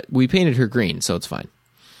TV, but we painted her green, so it's fine.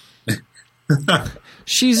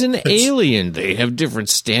 She's an alien. They have different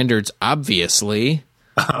standards, obviously.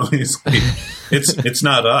 Obviously. It's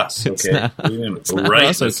not us, okay? We didn't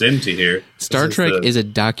write this into here. Star Trek is a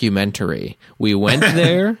documentary. We went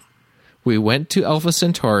there. We went to Alpha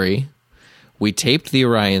Centauri. We taped the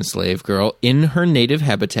Orion slave girl in her native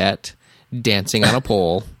habitat, dancing on a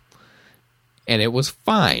pole, and it was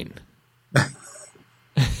fine.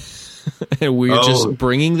 And we're just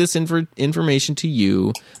bringing this information to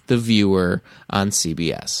you, the viewer, on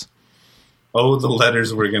CBS. Oh, the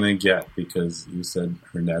letters we're going to get because you said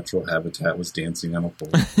her natural habitat was dancing on a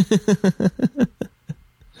pole.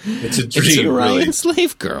 It's a dream, it's an Orion really.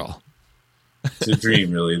 slave girl. It's a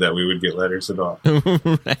dream, really, that we would get letters at all.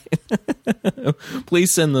 Right.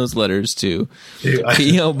 Please send those letters to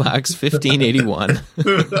P.O. Box 1581,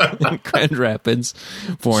 Grand Rapids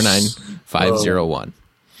 49501.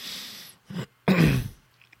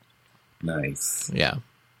 Nice. Yeah.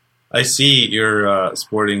 I see you're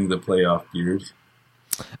sporting the playoff beard.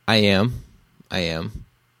 I am.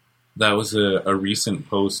 That was a recent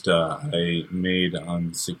post I made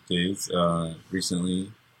on Sick Days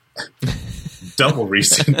recently. double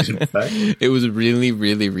recent, in fact. It was really,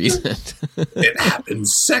 really recent. It happened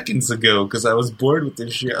seconds ago because I was bored with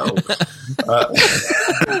this show.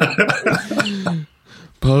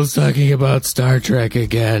 Paul's talking about Star Trek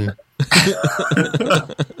again.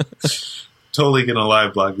 Totally gonna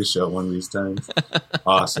live blog the show one of these times.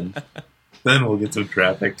 Awesome. Then we'll get some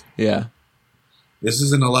traffic. Yeah. This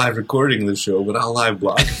isn't a live recording of the show, but I'll live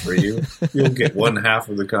blog it for you. You'll get one half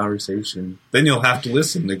of the conversation. Then you'll have to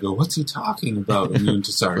listen to go, what's he talking about? Immune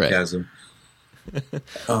to sarcasm. Right.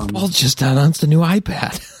 Paul just announced a new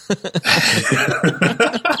iPad.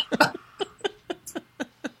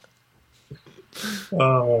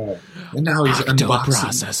 And now he's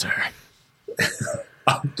unboxing.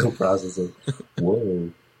 Octoprocessor.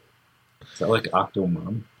 Whoa. Is that like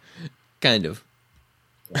Octomom? Kind of.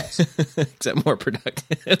 Yes. Except more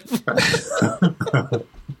productive.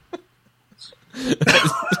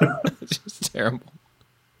 It's just terrible.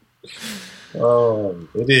 Oh,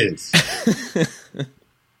 it is.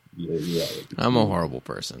 Yeah. I'm a horrible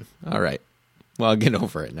person. All right. Well, I'll get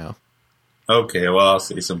over it now. Okay, well, I'll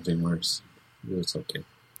say something worse. It's okay.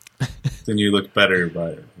 Then you look better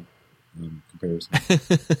by comparison.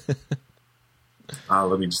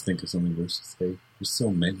 Let me just think of something worse to say. There's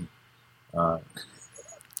so many.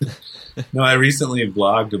 No, I recently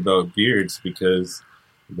blogged about beards because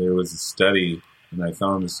there was a study, and I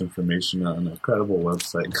found this information on a credible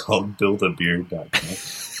website called buildabeard.com.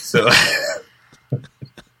 So,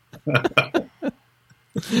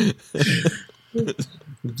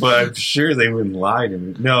 but I'm sure they wouldn't lie to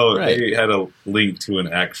me. No, right. They had a link to an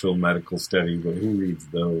actual medical study, but who reads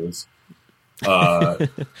those?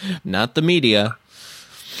 Not the media.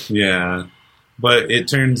 Yeah. But it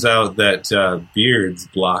turns out that beards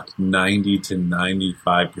block 90 to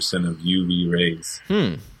 95% of UV rays,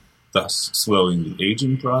 thus slowing the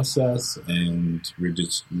aging process and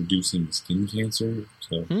reducing skin cancer.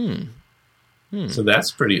 So that's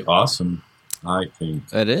pretty awesome, I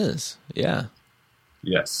think. It is, yeah.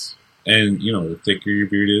 Yes. And, the thicker your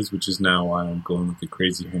beard is, which is now why I'm going with the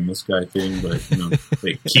crazy homeless guy thing, but,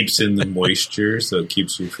 it keeps in the moisture, so it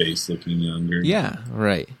keeps your face looking younger. Yeah,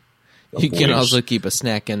 right. You can also keep a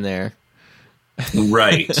snack in there.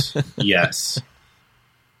 Right. Yes.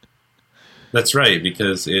 That's right,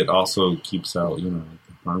 because it also keeps out, the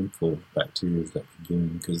harmful bacteria that get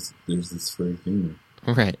in, because there's this flavor thing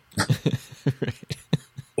there. Right. Right.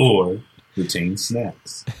 Or retain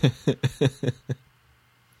snacks.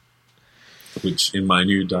 Which in my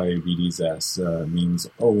new diabetes ass means,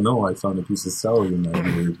 oh no, I found a piece of celery in my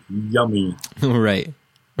beard. Yummy. Right.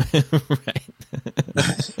 Right.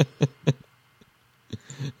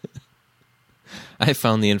 I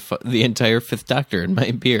found the entire Fifth Doctor in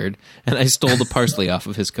my beard, and I stole the parsley off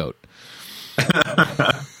of his coat.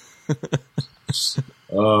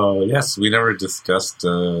 Oh, yes, we never discussed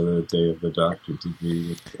the Day of the Doctor, did we,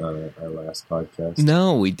 with our last podcast?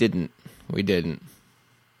 No, we didn't.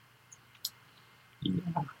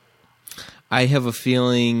 Yeah. I have a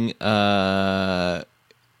feeling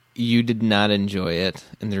you did not enjoy it,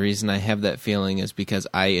 and the reason I have that feeling is because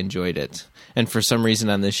I enjoyed it. And for some reason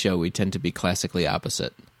on this show, we tend to be classically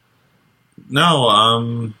opposite. No,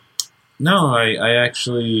 I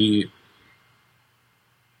actually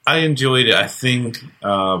I enjoyed it. I think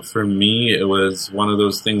for me, it was one of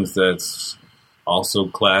those things that's also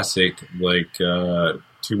classic, like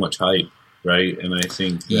too much hype, right? And I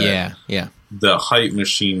think that the hype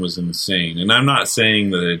machine was insane. And I'm not saying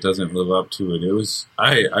that it doesn't live up to it. It was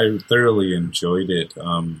I thoroughly enjoyed it.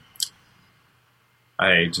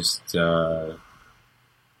 I just I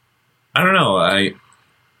don't know. I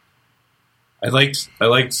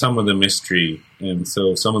liked some of the mystery, and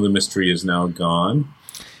so some of the mystery is now gone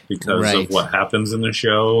because of what happens in the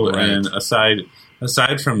show. Right. And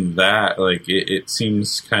aside from that, like it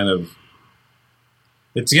seems kind of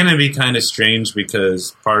it's going to be kind of strange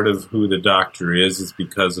because part of who the Doctor is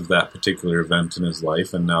because of that particular event in his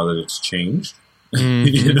life, and now that it's changed,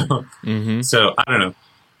 you know. Mm-hmm. So I don't know.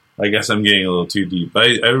 I guess I'm getting a little too deep, but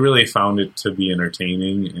I really found it to be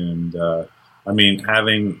entertaining, and I mean,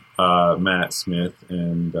 having Matt Smith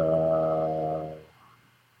and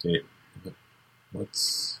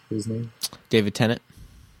what's his name? David Tennant.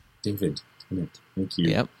 David Tennant. Thank you.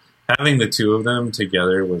 Yep. Having the two of them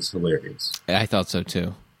together was hilarious. I thought so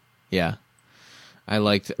too. Yeah. I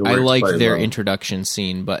liked their introduction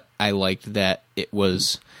scene, but I liked that it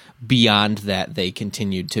was beyond that they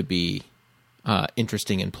continued to be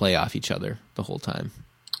interesting and play off each other the whole time.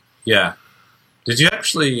 Yeah. Did you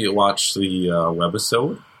actually watch the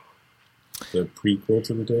webisode? The prequel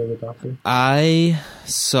to the Day of the Doctor? I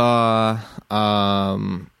saw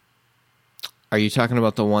Are you talking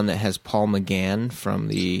about the one that has Paul McGann from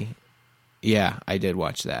the? Yeah, I did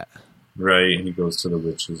watch that. Right, he goes to the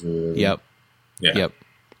witches or whatever. Yep. Yeah. Yep.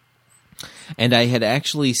 And I had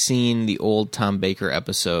actually seen the old Tom Baker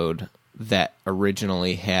episode that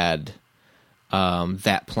originally had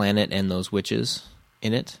that planet and those witches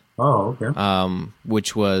in it. Oh, okay.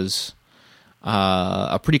 Which was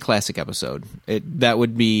a pretty classic episode. That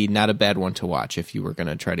would be not a bad one to watch if you were going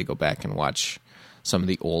to try to go back and watch some of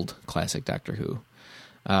the old classic Doctor Who.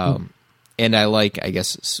 And I like, I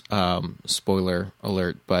guess, spoiler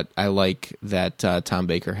alert, but I like that Tom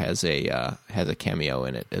Baker has a cameo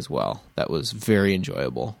in it as well. That was very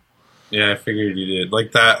enjoyable. Yeah, I figured you did.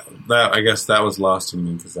 Like that I guess that was lost in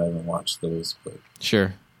me because I haven't watched those. But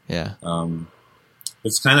sure, yeah.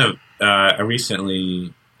 It's kind of. I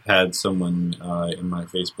recently had someone in my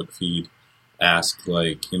Facebook feed ask,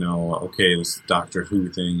 like, okay, this Doctor Who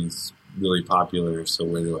thing is really popular, so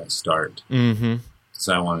where do I start? Mm-hmm.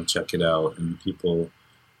 So I want to check it out, and people.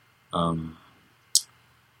 And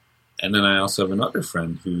then I also have another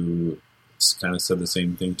friend who kind of said the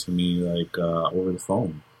same thing to me, like over the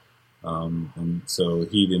phone. And so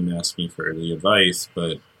he didn't ask me for any advice,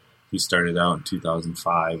 but he started out in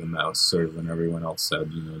 2005, and that was sort of when everyone else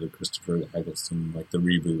said, the Christopher Eccleston, like the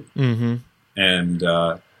reboot. Mm-hmm. And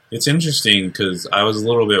it's interesting because I was a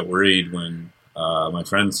little bit worried when my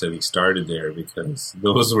friend said he started there because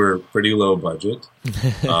those were pretty low budget.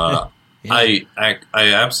 Yeah. I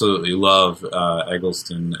absolutely love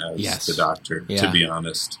Eggleston as the Doctor, to be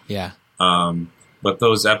honest. Yeah. But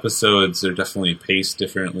those episodes are definitely paced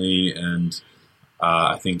differently, and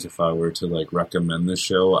I think if I were to recommend the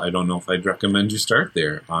show, I don't know if I'd recommend you start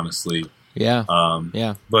there, honestly. Yeah.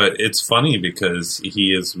 But it's funny because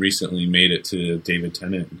he has recently made it to David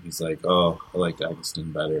Tennant, and he's like, "Oh, I like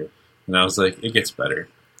Eggleston better," and I was like, "It gets better."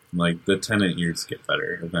 And, the Tennant years get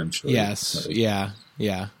better eventually. Yes. Yeah.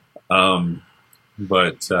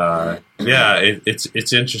 But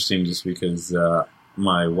it's interesting just because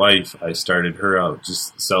my wife, I started her out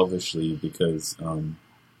just selfishly because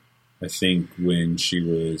I think when she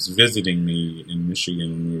was visiting me in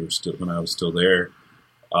Michigan, when I was still there,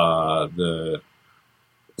 the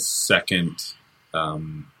second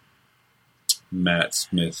Matt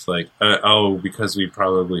Smith, because we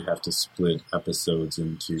probably have to split episodes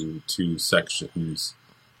into 2 sections.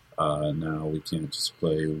 Now we can't just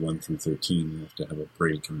play 1 through 13. We have to have a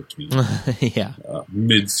break in between. Yeah.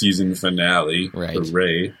 Mid-season finale right. for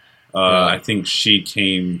Ray. I think she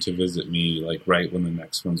came to visit me right when the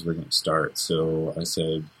next ones were going to start. So I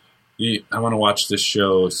said, I want to watch this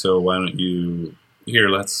show. So why don't you? Here,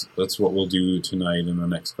 that's what we'll do tonight. And the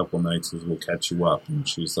next couple nights is we'll catch you up. And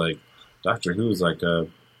she's like, Doctor Who is a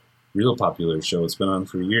real popular show. It's been on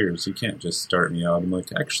for years. You can't just start me out. I'm like,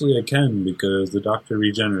 actually, I can because the Doctor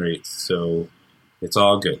regenerates, so it's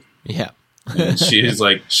all good. Yeah. And she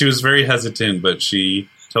was very hesitant, but she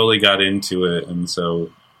totally got into it. And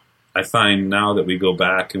so I find now that we go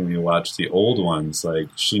back and we watch the old ones,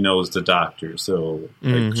 she knows the Doctor. So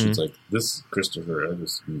she's like, this Christopher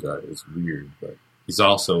Eccleston guy is weird, but he's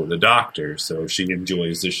also the Doctor, so she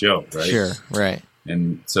enjoys the show, right? Sure, right.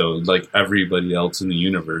 And so, everybody else in the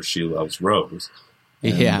universe, she loves Rose.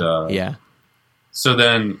 And, yeah. So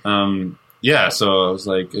then, so I was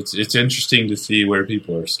like, it's interesting to see where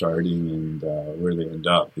people are starting and where they end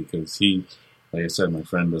up because he, like I said, my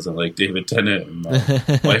friend doesn't like David Tennant, and my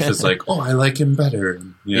wife is like, oh, I like him better.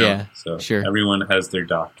 And, Yeah, so sure. Everyone has their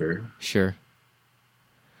Doctor. Sure.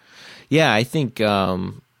 Yeah, I think I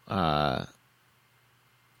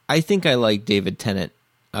like David Tennant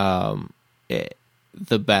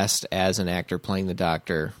the best as an actor playing the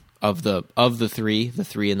Doctor of the three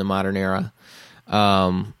in the modern era.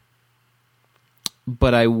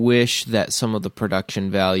 But I wish that some of the production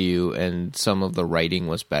value and some of the writing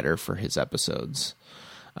was better for his episodes.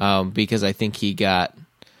 Because I think he's got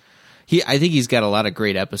a lot of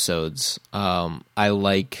great episodes. I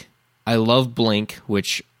love Blink,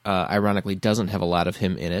 which ironically doesn't have a lot of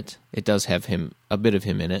him in it. It does have a bit of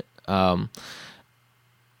him in it.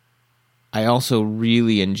 I also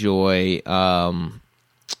really enjoy the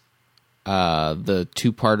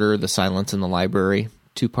 2-parter, The Silence in the Library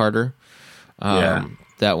 2-parter.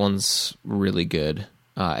 That one's really good.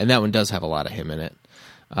 And that one does have a lot of him in it,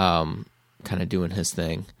 kind of doing his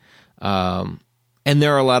thing. And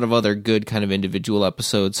there are a lot of other good kind of individual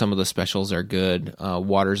episodes. Some of the specials are good.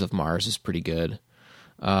 Waters of Mars is pretty good.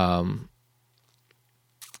 But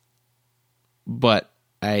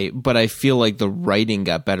I feel like the writing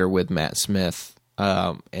got better with Matt Smith,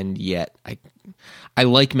 and yet I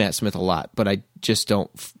like Matt Smith a lot, but I just don't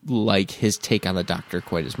like his take on the Doctor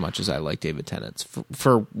quite as much as I like David Tennant's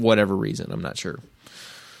for whatever reason. I'm not sure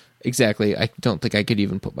exactly. I don't think I could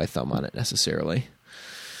even put my thumb on it necessarily.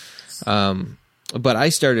 But I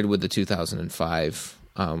started with the 2005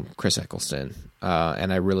 Chris Eccleston,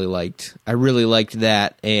 and I really liked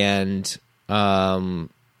that, and I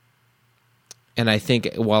think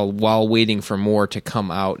while waiting for more to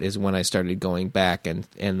come out is when I started going back and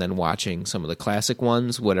then watching some of the classic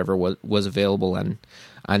ones, whatever was available on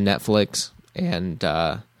Netflix, and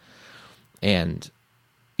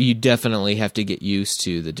you definitely have to get used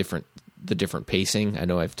to the different pacing. I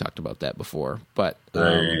know I've talked about that before, but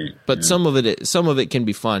some of it can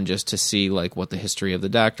be fun just to see like what the history of the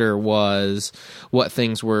Doctor was, what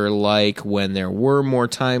things were like when there were more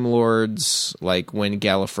Time Lords, like when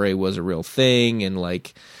Gallifrey was a real thing, and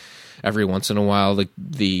like every once in a while the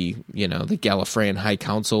Gallifreyan High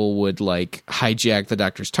Council would like hijack the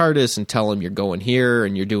Doctor's TARDIS and tell him you're going here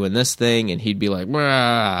and you're doing this thing, and he'd be like,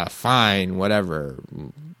 fine, whatever,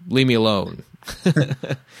 leave me alone.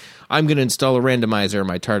 I'm going to install a randomizer in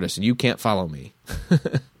my TARDIS, and you can't follow me.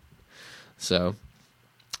 So,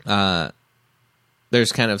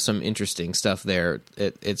 there's kind of some interesting stuff there.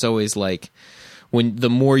 It's always like the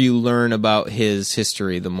more you learn about his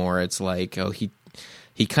history, the more it's like, oh, he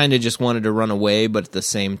kind of just wanted to run away, but at the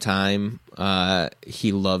same time,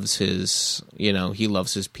 he loves his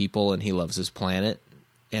people and he loves his planet,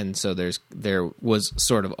 and so there was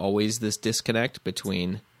sort of always this disconnect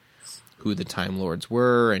between who the Time Lords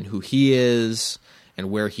were and who he is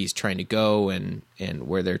and where he's trying to go and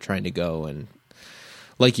where they're trying to go. And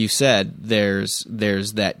like you said, there's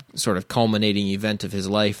that sort of culminating event of his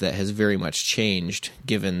life that has very much changed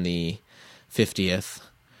given the 50th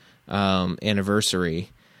anniversary,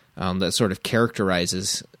 that sort of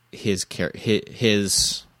characterizes his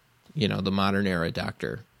the modern era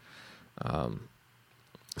Doctor.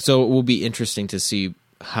 So it will be interesting to see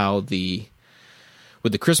how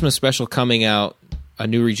with the Christmas special coming out, a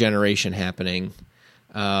new regeneration happening,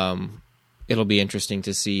 it'll be interesting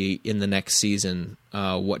to see in the next season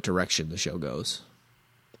what direction the show goes.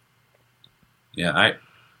 Yeah,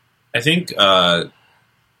 I think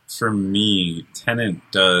for me, Tennant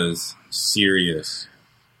does Sirius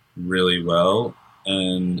really well,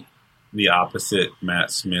 and the opposite, Matt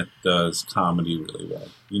Smith does comedy really well.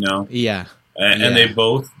 Yeah, and they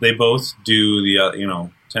both do the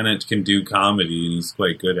Tennant can do comedy, and he's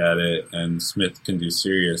quite good at it, and Smith can do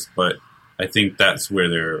serious, but I think that's where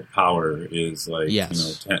their power is. Like,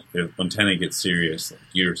 yes. When Tennant gets serious, like,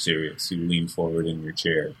 you're serious. You lean forward in your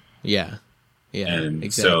chair. Yeah, and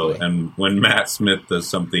exactly. And when Matt Smith does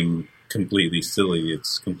something completely silly,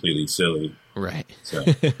 it's completely silly. Right. So.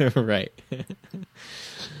 Right.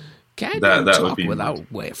 Can't that talk would be without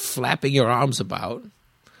flapping your arms about.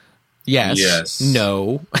 Yes.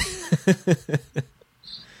 No.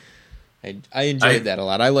 I enjoyed that a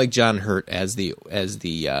lot. I like John Hurt as the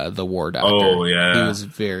War Doctor. Oh yeah, he was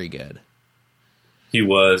very good. He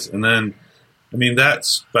was, and then that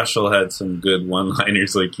special had some good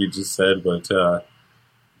one-liners, like you just said. But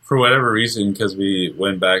for whatever reason, because we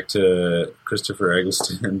went back to Christopher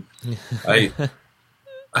Eccleston, I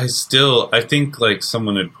think like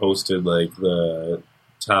someone had posted like the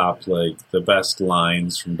top like the best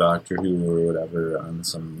lines from Doctor Who or whatever on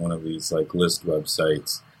one of these like list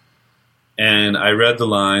websites. And I read the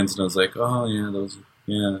lines, and I was like, oh, yeah,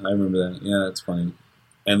 I remember that. Yeah, that's funny.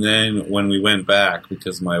 And then when we went back,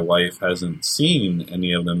 because my wife hasn't seen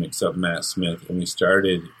any of them except Matt Smith, and we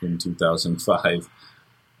started in 2005,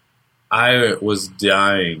 I was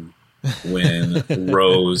dying when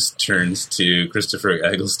Rose turns to Christopher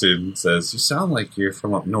Eccleston and says, you sound like you're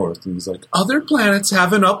from up north. And he's like, other planets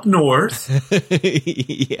have an up north.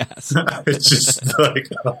 Yes. It's just like...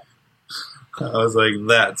 I was like,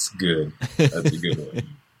 that's good. That's a good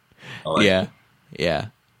one. Yeah.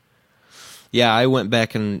 Yeah, I went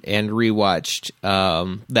back and rewatched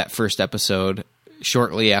that first episode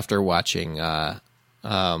shortly after watching Day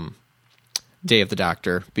of the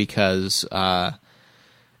Doctor, because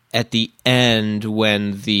at the end,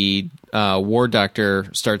 when the War Doctor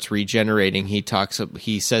starts regenerating,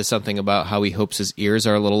 he says something about how he hopes his ears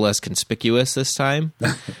are a little less conspicuous this time.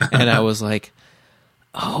 And I was like,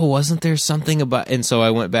 oh, wasn't there something about... And so I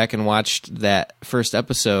went back and watched that first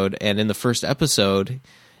episode, and in the first episode,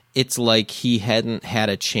 it's like he hadn't had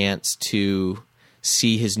a chance to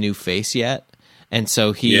see his new face yet. And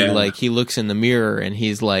so he looks in the mirror, and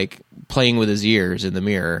he's like playing with his ears in the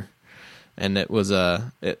mirror. And that was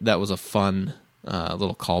a fun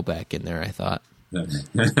little callback in there, I thought.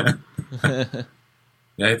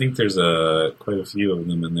 Yeah, I think there's quite a few of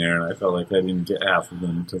them in there, and I felt like I didn't get half of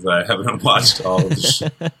them because I haven't watched all of the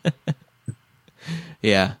shit.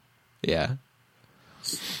 Yeah.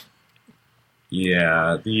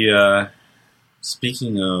 Yeah,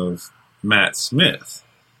 speaking of Matt Smith,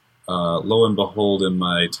 lo and behold, in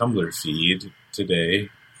my Tumblr feed today,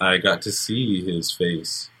 I got to see his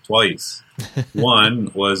face twice.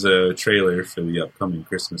 One was a trailer for the upcoming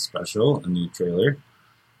Christmas special, a new trailer.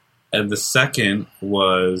 And the second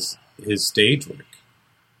was his stage work.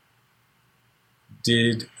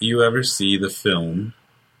 Did you ever see the film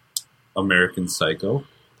American Psycho?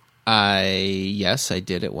 Yes, I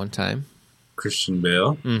did at one time. Christian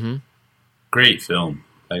Bale? Mm-hmm. Great film.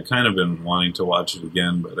 I've kind of been wanting to watch it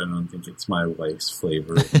again, but I don't think it's my wife's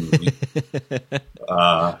flavor of movie.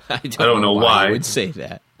 I don't know why I would say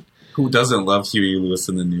that. Who doesn't love Huey Lewis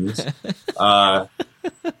in the News?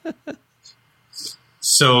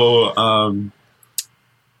 So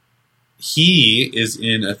he is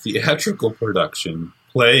in a theatrical production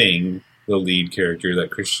playing the lead character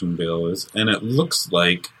that Christian Bale is, and it looks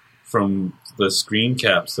like, from the screen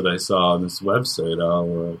caps that I saw on this website,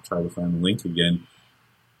 I'll try to find the link again,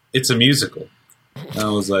 it's a musical. And I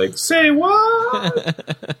was like, say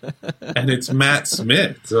what? And it's Matt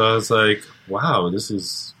Smith. So I was like, wow, this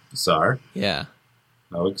is bizarre. Yeah.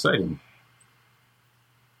 How exciting.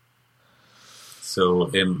 So,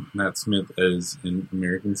 and Matt Smith as in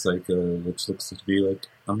American Psycho, which looks to be like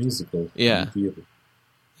a musical. Yeah.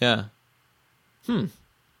 Yeah.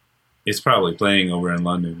 It's probably playing over in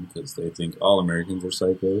London because they think all Americans are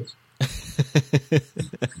psychos.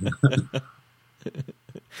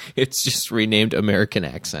 It's just renamed American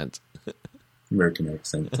Accent. American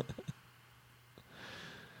Accent.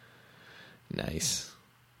 Nice.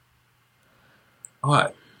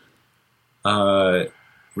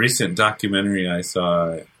 Recent documentary I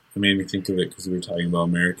saw, it made me think of it because we were talking about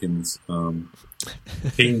Americans.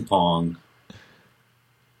 Ping Pong.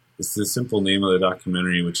 It's the simple name of the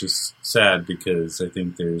documentary, which is sad because I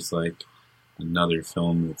think there's like another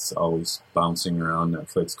film that's always bouncing around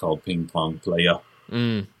Netflix called Ping Pong Playa.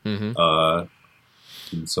 Mm-hmm.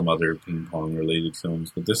 And some other ping pong related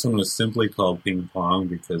films, but this one was simply called Ping Pong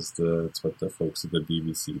because that's what the folks at the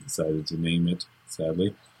BBC decided to name it,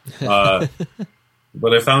 sadly.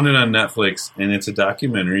 But I found it on Netflix, and it's a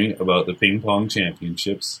documentary about the ping pong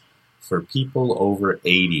championships for people over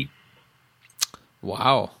 80.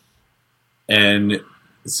 Wow. And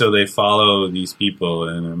so they follow these people,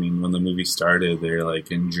 and I mean, when the movie started, they're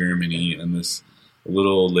like in Germany, and this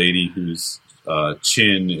little old lady whose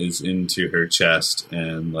chin is into her chest,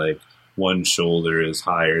 and like one shoulder is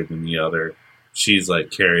higher than the other. She's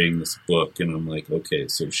like carrying this book, and I'm like, okay,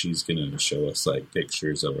 so she's going to show us like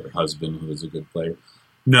pictures of her husband who is a good player.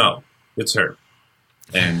 No, it's her.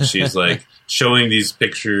 And she's like showing these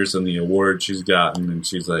pictures and the awards she's gotten, and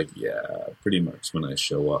she's like, yeah, pretty much when I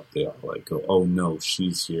show up, they all like go, oh no,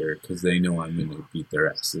 she's here, because they know I'm going to beat their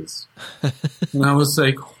asses. And I was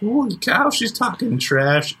like, holy cow, she's talking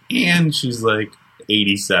trash, and she's like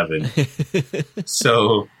 87.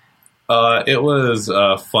 So it was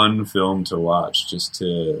a fun film to watch, just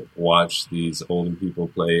to watch these older people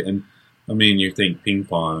play. And I mean, you think ping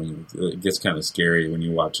pong, it gets kind of scary when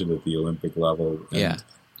you watch it at the Olympic level. And yeah.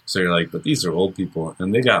 So you're like, but these are old people,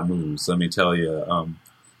 and they got moves. Let me tell you.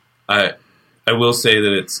 I will say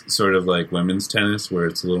that it's sort of like women's tennis, where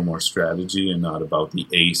it's a little more strategy and not about the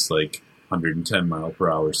ace, like 110 mile per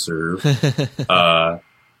hour serve.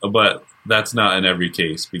 But that's not in every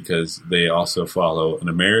case, because they also follow an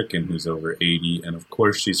American who's over 80, and of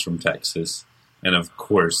course she's from Texas, and of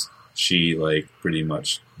course she like pretty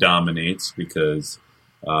much dominates because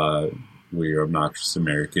we're obnoxious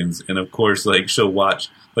Americans, and of course like she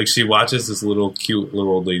watches this little cute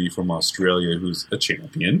little old lady from Australia who's a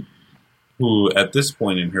champion, who at this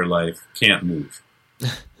point in her life can't move.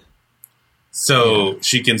 So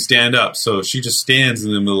she can stand up. So she just stands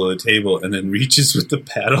in the middle of the table and then reaches with the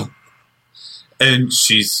paddle. And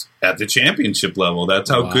she's at the championship level. That's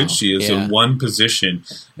how good she is in one position.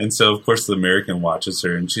 And so, of course, the American watches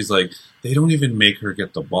her, and she's like, they don't even make her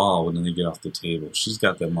get the ball when they get off the table. She's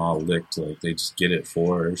got them all licked. Like, they just get it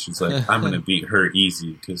for her. She's like, I'm going to beat her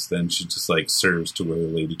easy, because then she just, like, serves to where the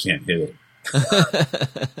lady can't hit it.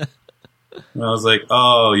 And I was like,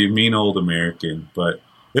 oh, you mean old American. But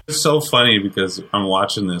it was so funny because I'm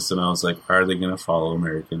watching this, and I was like, are they going to follow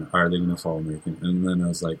American? Are they going to follow American? And then I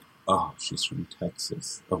was like, oh, she's from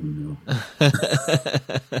Texas. Oh, no.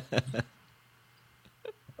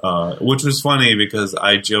 Which was funny because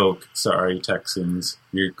I joke, sorry, Texans,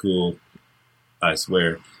 you're cool. I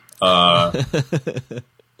swear.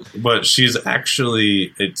 But she's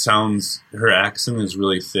actually, it sounds, her accent is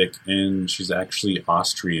really thick, and she's actually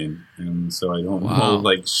Austrian. And so I don't know,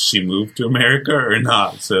 like, she moved to America or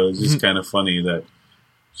not. So it's just kind of funny that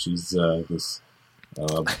she's this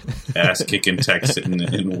ass-kicking Texan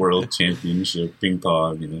in World Championship ping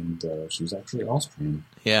pong, and she's actually Austrian.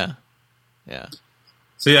 Yeah.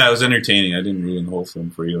 So yeah, it was entertaining. I didn't ruin the whole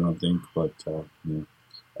film for you, I don't think, but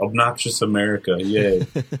obnoxious America, yay!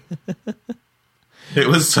 It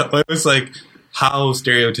was like, how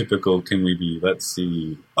stereotypical can we be? Let's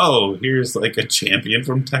see. Oh, here's like a champion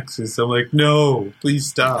from Texas. I'm like, no, please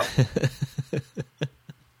stop.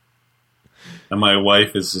 And my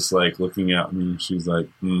wife is just like looking at me. She's like,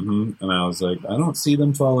 mm-hmm. And I was like, I don't see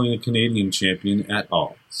them following a Canadian champion at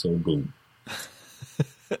all. So boom.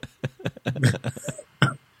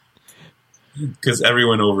 Because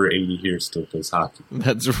everyone over 80 here still plays hockey.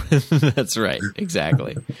 That's right.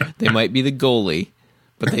 Exactly. They might be the goalie,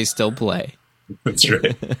 but they still play. That's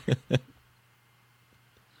right.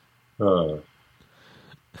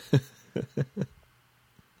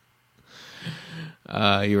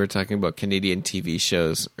 You were talking about Canadian TV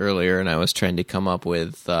shows earlier, and I was trying to come up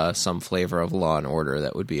with some flavor of Law and Order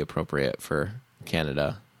that would be appropriate for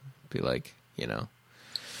Canada. Be like,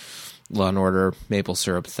 Law and Order Maple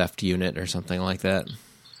Syrup Theft Unit or something like that.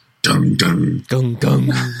 Dung, dung. Gung,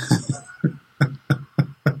 gung.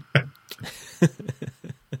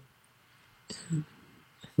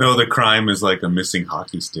 No, the crime is like a missing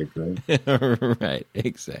hockey stick, right? Right,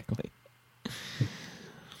 exactly.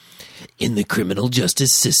 In the criminal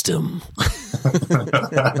justice system.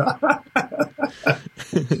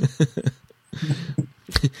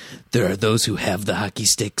 There are those who have the hockey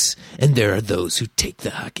sticks, and there are those who take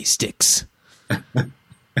the hockey sticks.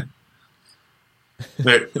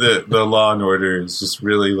 The Law and Order is just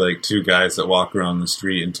really like two guys that walk around the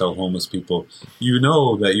street and tell homeless people, you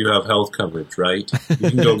know that you have health coverage, right? You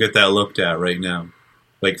can go get that looked at right now,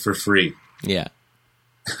 like for free. Yeah.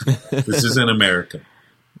 This isn't America.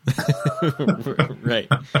 Right.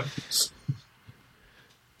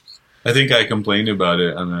 I think I complained about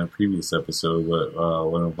it on a previous episode, but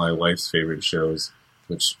one of my wife's favorite shows,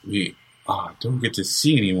 which we don't get to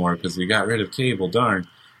see anymore because we got rid of cable, darn,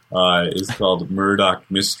 is called Murdoch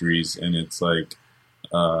Mysteries, and it's like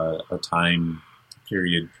a time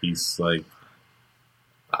period piece, like,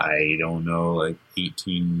 I don't know, like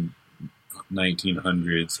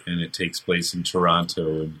 1900s, and it takes place in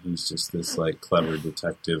Toronto, and he's just this like clever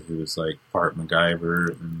detective who's like part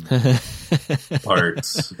MacGyver and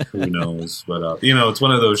parts who knows, but it's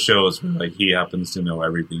one of those shows where like he happens to know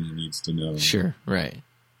everything he needs to know. Sure, right.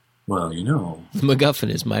 Well, the MacGuffin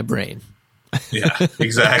is my brain. Yeah,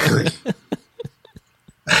 exactly.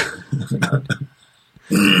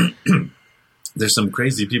 There's some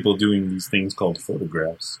crazy people doing these things called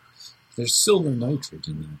photographs. There's silver nitrate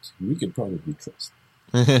in that. We could probably trust.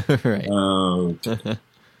 Right. Okay.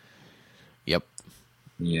 Yep.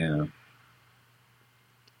 Yeah.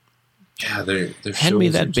 Yeah, they're Hand me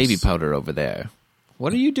that baby powder over there.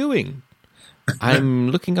 What are you doing?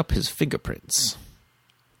 I'm looking up his fingerprints.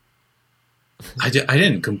 I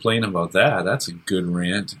didn't complain about that. That's a good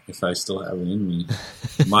rant if I still have it in me.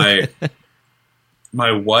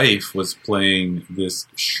 My wife was playing this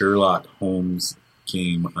Sherlock Holmes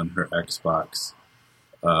game on her Xbox.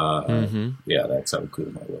 Yeah, that's how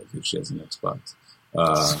cool my wife is. She has an Xbox.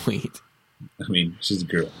 Sweet. I mean, she's a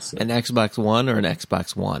girl. So. An Xbox One or an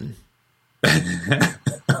Xbox One?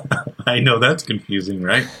 I know that's confusing,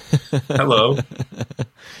 right? Hello.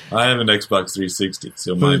 I have an Xbox 360,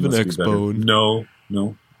 so mine must be better. No,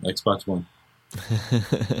 Xbox One.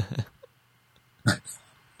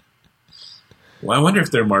 Well, I wonder if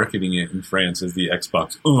they're marketing it in France as the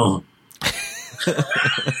Xbox.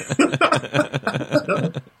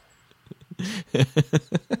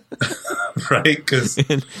 Right? Because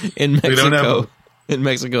in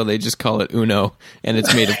Mexico, they just call it Uno, and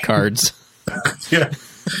it's made of cards. Yeah.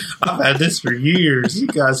 I've had this for years. You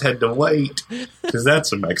guys had to wait. Because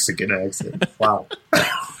that's a Mexican accent. Wow.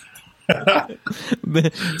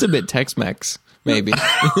 It's a bit Tex-Mex, maybe.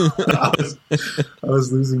 I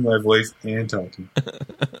was losing my voice and talking.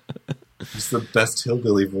 It's the best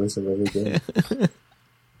hillbilly voice I've ever done.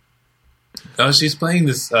 Oh, she's playing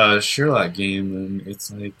this Sherlock game, and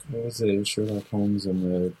it's like, what was it? Sherlock Holmes and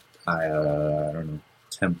the, I don't know,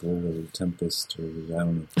 Temple or Tempest, or I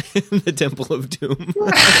don't know. The Temple of Doom.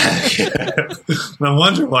 Yeah. No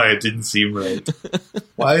wonder why it didn't seem right.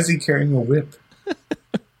 Why is he carrying a whip?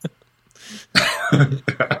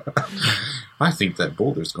 I think that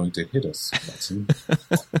boulder's going to hit us, Watson.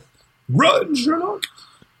 Run, Sherlock!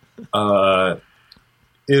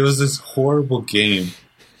 It was this horrible game.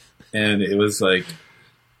 And it was like,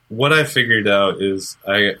 what I figured out is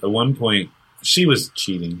at one point, she was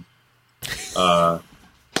cheating.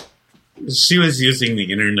 She was using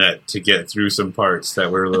the internet to get through some parts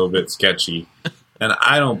that were a little bit sketchy. And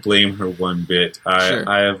I don't blame her one bit. Sure.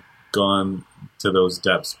 I have gone to those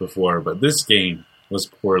depths before, but this game was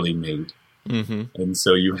poorly made. Mm-hmm. And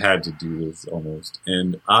so you had to do this almost.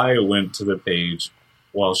 And I went to the page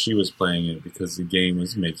while she was playing it because the game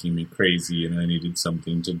was making me crazy and I needed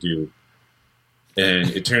something to do. And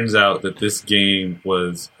it turns out that this game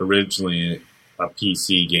was originally a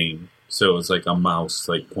PC game. So it was like a mouse,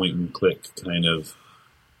 like point and click kind of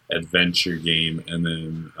adventure game. And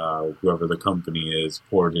then whoever the company is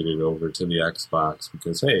ported it over to the Xbox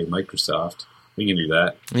because, hey, Microsoft, we can do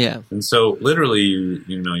that. Yeah. And so literally,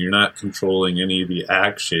 you're not controlling any of the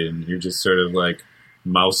action. You're just sort of like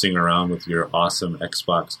mousing around with your awesome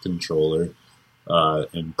Xbox controller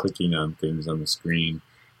and clicking on things on the screen.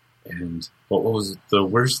 And what was the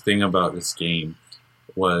worst thing about this game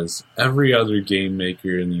was every other game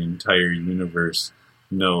maker in the entire universe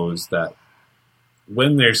knows that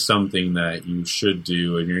when there's something that you should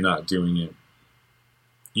do and you're not doing it,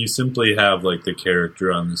 you simply have like the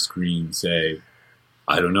character on the screen say,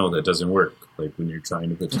 I don't know, that doesn't work. Like when you're trying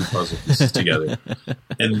to put two puzzle pieces together.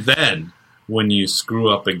 And then when you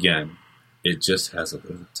screw up again, it just has a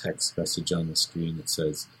little text message on the screen that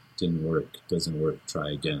says, didn't work, doesn't work,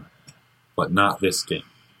 try again. But not this game.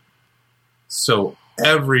 So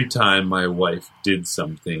every time my wife did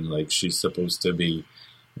something, like she's supposed to be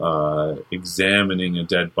examining a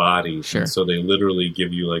dead body, sure. And so they literally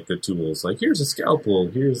give you like the tools, like here's a scalpel,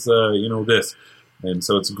 here's this, and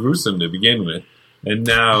so it's gruesome to begin with, and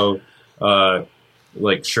now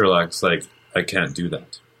like Sherlock's like, I can't do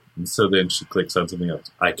that, and so then she clicks on something else,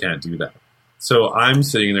 I can't do that. So I'm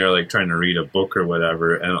sitting there like trying to read a book or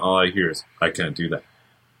whatever, and all I hear is, I can't do that.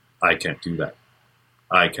 I can't do that.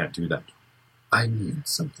 I can't do that. I need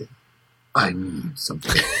something. I need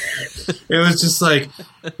something. It was just like,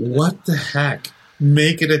 what the heck?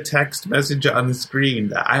 Make it a text message on the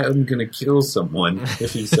screen. I am going to kill someone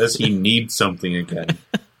if he says he needs something again.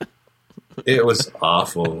 It was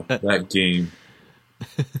awful, that game.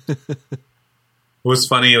 What was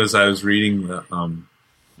funny was I was reading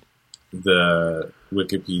the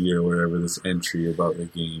Wikipedia or wherever, this entry about the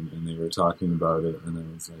game, and they were talking about it, and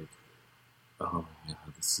I was like, oh, yeah,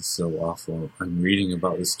 this is so awful. I'm reading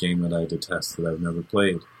about this game that I detest, that I've never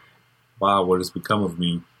played. Wow, what has become of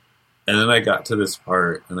me? And then I got to this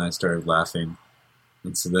part, and I started laughing.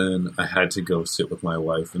 And so then I had to go sit with my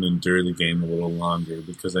wife and endure the game a little longer,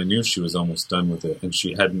 because I knew she was almost done with it, and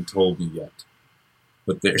she hadn't told me yet.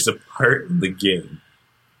 But there's a part in the game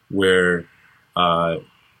where,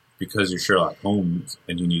 because you're Sherlock Holmes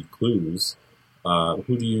and you need clues,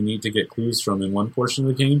 who do you need to get clues from in one portion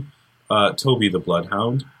of the game? Toby the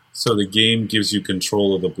Bloodhound. So the game gives you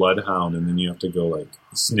control of the Bloodhound, and then you have to go like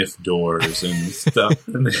sniff doors and stuff.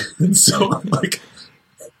 And so like,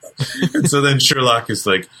 and so then Sherlock is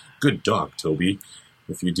like, "Good dog, Toby,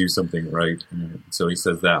 if you do something right." And so he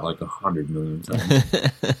says that like 100 million times.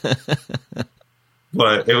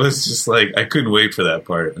 But it was just like, I couldn't wait for that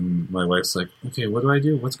part. And my wife's like, "Okay, what do I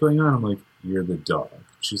do? What's going on?" I'm like, "You're the dog."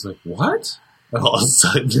 She's like, "What?" And all of a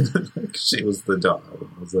sudden, like, she was the dog. And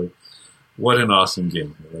I was like, what an awesome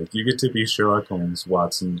game. Like, you get to be Sherlock Holmes,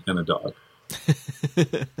 Watson, and a dog.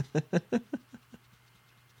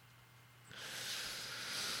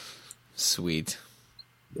 Sweet.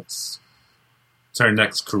 Yes. It's our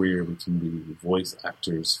next career. We can be voice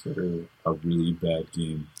actors for a really bad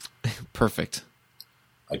game. Perfect.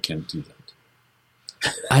 I can't do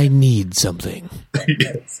that. I need something.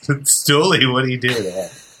 Yes, it's totally what he did.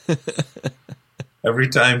 Every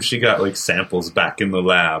time she got like samples back in the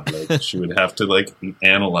lab, like she would have to like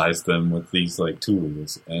analyze them with these like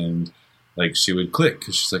tools, and like she would click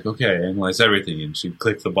because she's like, okay, I analyze everything, and she'd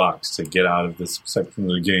click the box to get out of this section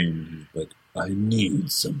of the game. Like, I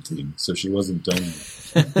need something, so she wasn't done.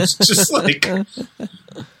 It's just like,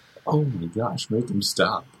 oh my gosh, make him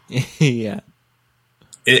stop. Yeah.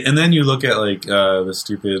 And then you look at like the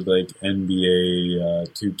stupid like NBA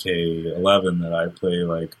 2K11 that I play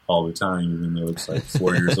like all the time, even though it's like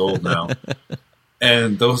 4 years old now.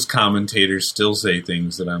 And those commentators still say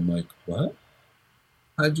things that I'm like, what?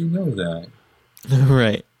 How'd you know that?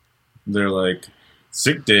 Right. They're like,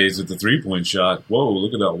 sick days with the 3-point shot. Whoa,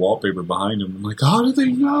 look at that wallpaper behind him. I'm like, how do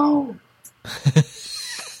they know?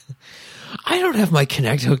 I don't have my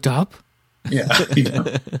Kinect hooked up. Yeah.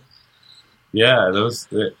 Yeah, those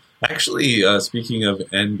actually. Speaking of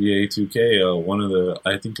NBA 2K, one of the,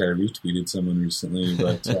 I think I retweeted someone recently,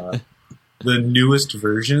 but the newest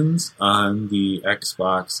versions on the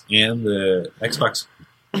Xbox and the Xbox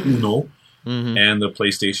Uno and the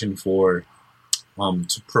PlayStation 4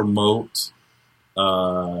 to promote.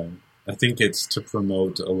 I think it's to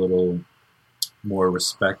promote a little more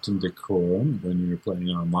respect and decorum when you're playing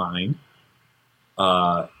online.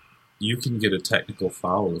 You can get a technical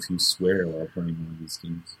foul if you swear while playing one of these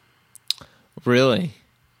games. Really?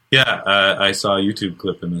 Yeah, I saw a YouTube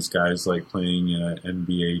clip and this guy's like playing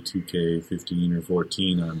NBA 2K15 or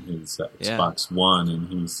 14 on his Xbox One, and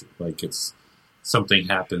he's like, it's something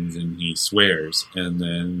happens and he swears, and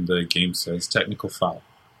then the game says technical foul.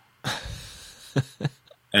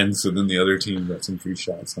 And so then the other team got some free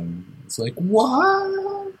shots on him. It's like,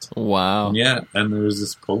 what? Wow. And yeah, and there was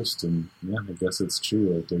this post, and yeah, I guess it's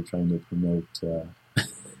true. Like they're trying to promote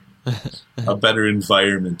a better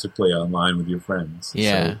environment to play online with your friends.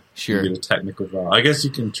 Yeah, so sure. You get a technical foul. I guess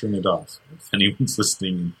you can turn it off if anyone's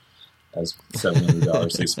listening and has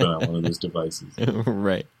 $700 they spent on one of those devices.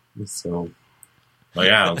 Right. So, well,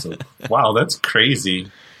 yeah, I was like, wow, that's crazy.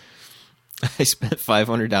 I spent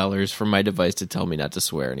 $500 for my device to tell me not to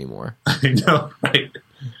swear anymore. I know, right?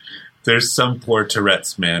 There's some poor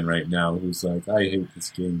Tourette's man right now who's like, I hate this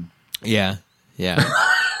game. Yeah.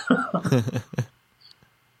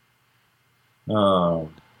 Oh.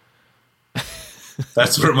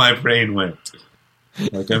 That's where my brain went.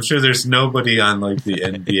 Like, I'm sure there's nobody on, like, the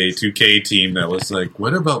NBA 2K team that was like,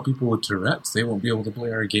 what about people with Tourette's? They won't be able to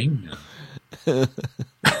play our game now.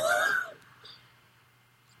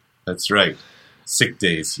 That's right. Sick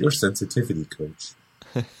days. Your sensitivity coach.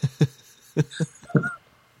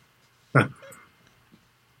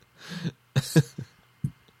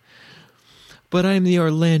 But I'm the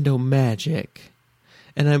Orlando Magic,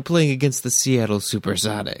 and I'm playing against the Seattle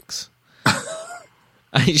Supersonics.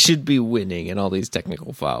 I should be winning in all these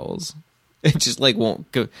technical fouls. It just like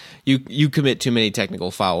won't go. You commit too many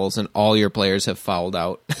technical fouls, and all your players have fouled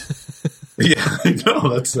out. Yeah, I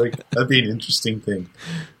know. That'd be an interesting thing.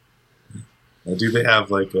 Do they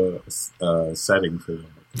have like a setting for that?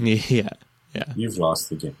 Yeah. You've lost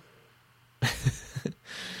the game.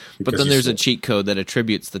 But then there's a cheat code that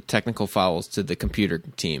attributes the technical fouls to the computer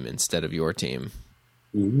team instead of your team.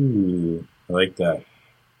 Ooh, I like that.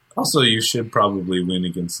 Also, you should probably win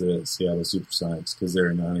against the Seattle Supersonics because they're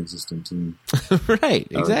a non-existent team. Right,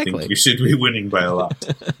 exactly. I think you should be winning by a lot.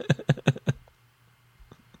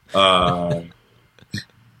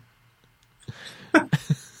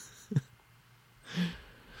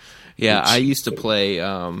 Yeah, I used to play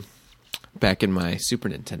back in my Super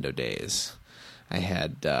Nintendo days. I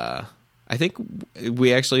had, I think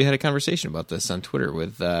we actually had a conversation about this on Twitter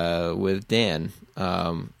with Dan.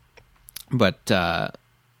 But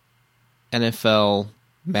NFL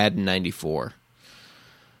Madden 94,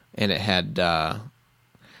 and it had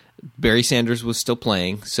Barry Sanders was still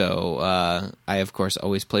playing, so I of course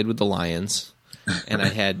always played with the Lions, and I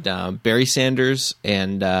had Barry Sanders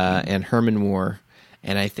and Herman Moore,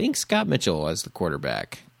 and I think Scott Mitchell as the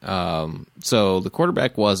quarterback. So the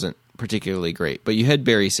quarterback wasn't particularly great, but you had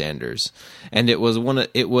Barry Sanders, and it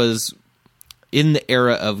was in the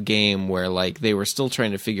era of game where like they were still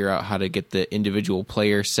trying to figure out how to get the individual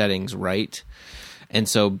player settings right. And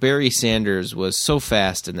so Barry Sanders was so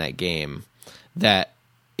fast in that game that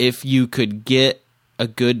if you could get a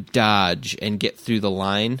good dodge and get through the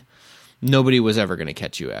line, nobody was ever going to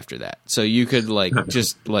catch you after that. So you could like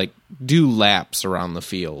just like do laps around the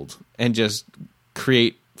field and just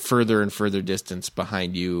create further and further distance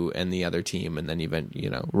behind you and the other team, and then even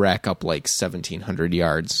rack up like 1,700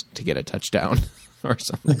 yards to get a touchdown or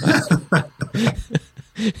something.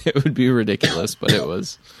 It would be ridiculous, but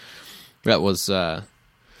that was a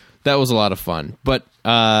lot of fun. But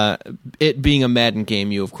it being a Madden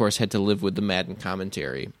game, you of course had to live with the Madden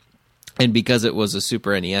commentary. And because it was a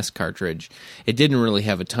Super NES cartridge, it didn't really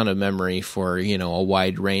have a ton of memory for, a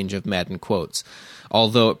wide range of Madden quotes.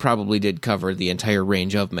 Although it probably did cover the entire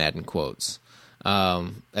range of Madden quotes,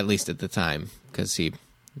 at least at the time, because he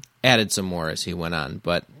added some more as he went on.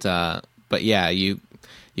 But yeah, you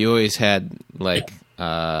always had like,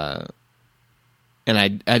 and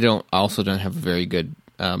I don't have a very good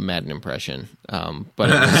Madden impression, but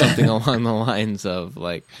it was something along the lines of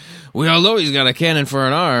like, we all know he's got a cannon for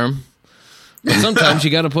an arm, but sometimes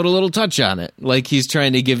you got to put a little touch on it. Like he's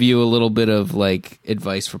trying to give you a little bit of like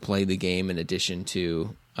advice for play the game in addition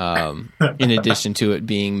to it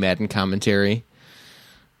being Madden commentary.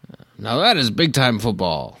 Now that is big time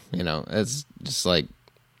football. It's just like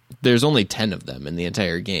there's only 10 of them in the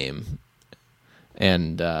entire game,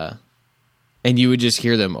 and And you would just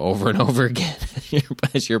hear them over and over again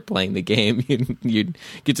as you're playing the game. You'd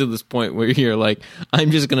get to this point where you're like,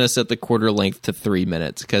 I'm just going to set the quarter length to 3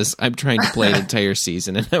 minutes because I'm trying to play an entire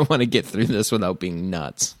season and I want to get through this without being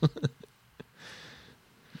nuts.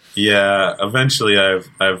 Yeah, eventually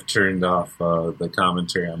I've turned off the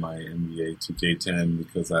commentary on my NBA 2K10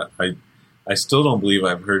 because I still don't believe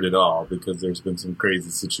I've heard it all because there's been some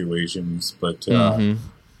crazy situations, but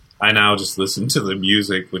I now just listen to the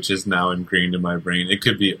music, which is now ingrained in my brain. It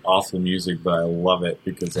could be awful music, but I love it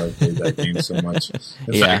because I've played that game so much.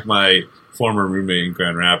 In fact, my former roommate in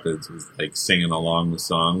Grand Rapids was like singing along the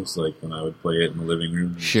songs, like when I would play it in the living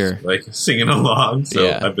room. Sure, like singing along. So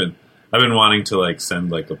I've been wanting to like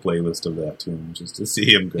send like a playlist of that to him just to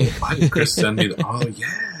see him go. Why did Chris send me? Oh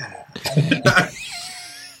yeah.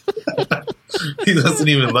 He doesn't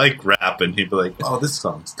even like rap, and he'd be like, "Oh, this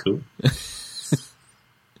song's cool."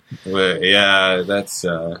 But yeah, that's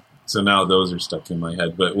so now those are stuck in my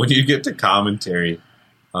head. But when you get to commentary,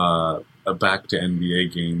 back to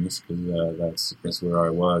NBA games because that's where I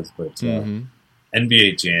was. But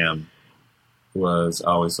NBA Jam was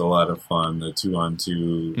always a lot of fun. The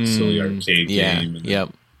 2-on-2 silly arcade game.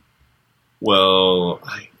 And well,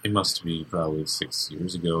 it must be probably 6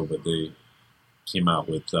 years ago, but they came out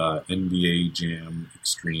with NBA Jam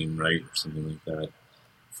Extreme, right, or something like that,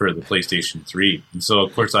 for the PlayStation 3. And so,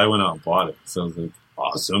 of course, I went out and bought it. So I was like,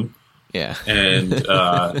 awesome. Yeah. And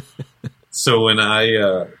so when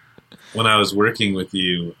I was working with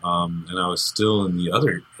you, and I was still in the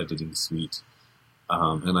other editing suite,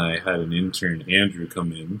 and I had an intern, Andrew,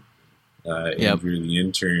 come in. Andrew, the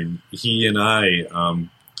intern, he and I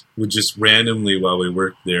would just randomly, while we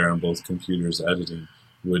worked there on both computers editing,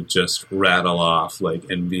 would just rattle off like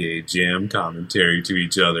NBA Jam commentary to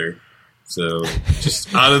each other. So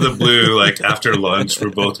just out of the blue, like after lunch,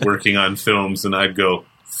 we're both working on films, and I'd go,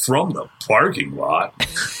 "From the parking lot,"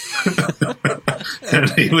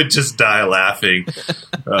 and he would just die laughing.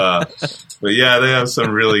 But yeah, they have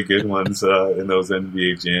some really good ones in those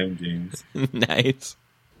NBA Jam games. Nice.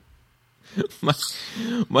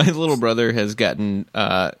 My little brother has gotten.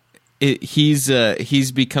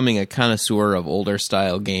 He's becoming a connoisseur of older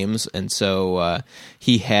style games, and so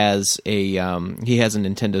he has a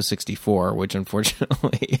Nintendo 64, which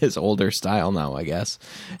unfortunately is older style now, I guess,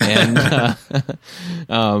 and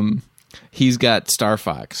he's got Star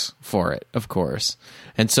Fox for it, of course,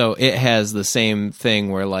 and so it has the same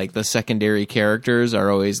thing where like the secondary characters are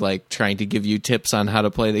always like trying to give you tips on how to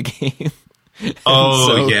play the game. Oh,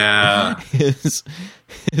 so yeah.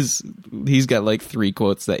 He's got like 3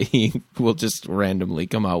 quotes that he will just randomly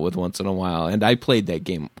come out with once in a while. And I played that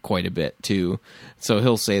game quite a bit too. So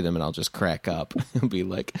he'll say them and I'll just crack up. He'll be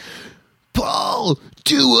like, "Paul,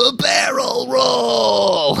 do a barrel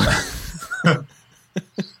roll." At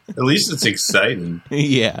least it's exciting.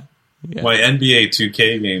 Yeah. My NBA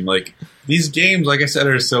 2K game, like these games, like I said,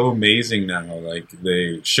 are so amazing now. Like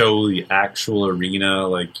they show the actual arena,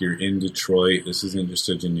 like you're in Detroit. This isn't just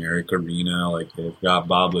a generic arena. Like they've got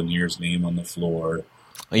Bob Lanier's name on the floor.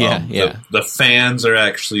 Yeah, The fans are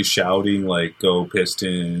actually shouting like "Go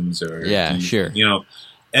Pistons" or sure. You know,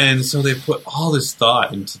 and so they put all this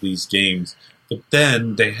thought into these games. But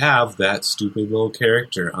then they have that stupid little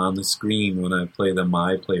character on the screen when I play the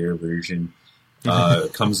My Player version.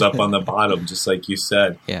 Comes up on the bottom, just like you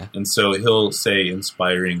said. Yeah. And so he'll say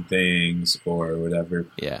inspiring things or whatever.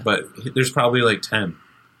 Yeah. But there's probably like 10.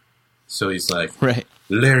 So he's like, right.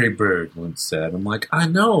 Larry Bird once said. I'm like, I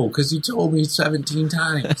know, because you told me 17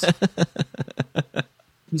 times.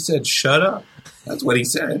 He said, shut up. That's what he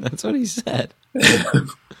said. That's what he said.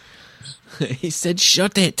 He said,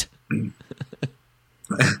 shut it.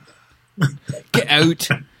 Get out.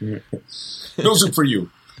 No soup for you.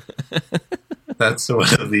 That's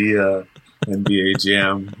one of the NBA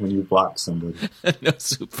Jam when you block somebody. No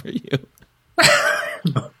soup for you.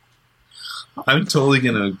 I'm totally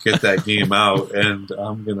going to get that game out, and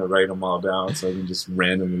I'm going to write them all down so I can just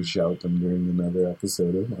randomly shout them during another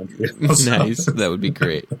episode of Montreal. Nice. That would be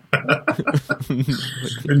great.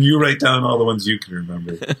 And you write down all the ones you can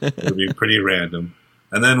remember. It'll be pretty random.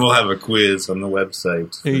 And then we'll have a quiz on the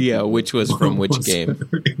website. Yeah, which was from which game.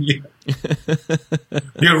 Yeah.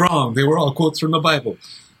 You're wrong. They were all quotes from the Bible.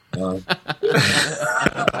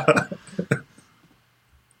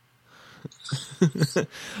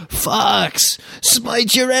 Fox,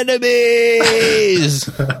 smite your enemies!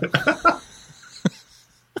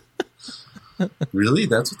 Really?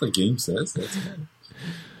 That's what the game says? That's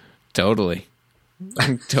Totally.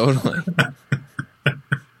 Totally.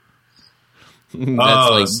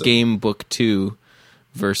 That's Game Book 2,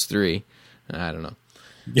 verse 3. I don't know.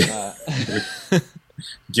 Yeah.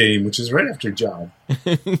 game, which is right after Job.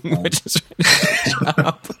 Which is right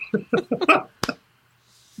Job.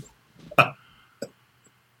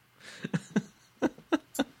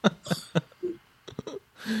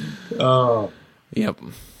 Oh. Yep.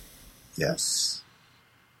 Yes.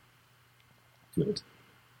 Good.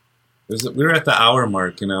 We were at the hour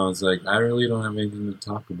mark, and I was like, I really don't have anything to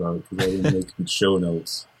talk about because I didn't make show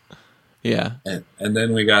notes. Yeah. And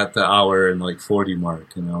then we got the hour and like 40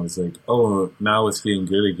 mark, and I was like, oh, now it's getting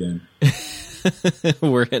good again.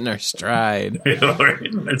 We're hitting our stride. We're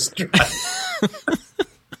hitting our stride.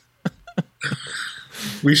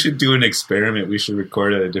 We should do an experiment. We should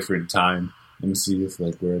record at a different time and see if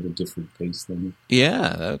like we're at a different pace then.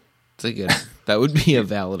 Yeah, that would be a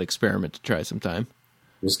valid experiment to try sometime.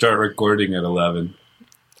 We'll start recording at 11.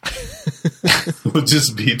 We'll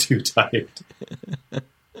just be too tired.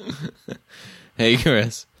 Hey,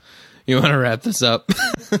 Chris, you want to wrap this up?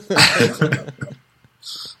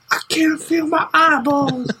 I can't feel my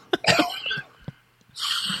eyeballs.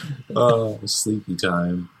 Oh, sleepy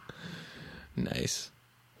time. Nice.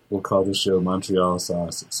 We'll call the show Montreal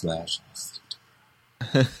Sauce /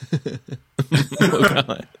 We'll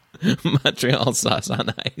call it Montreal Sauce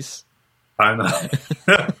on Ice. I'm not.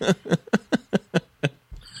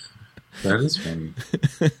 That is funny.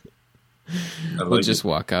 We'll just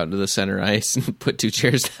walk out into the center ice and put 2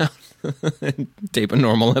 chairs down and tape a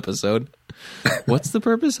normal episode. What's the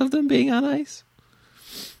purpose of them being on ice?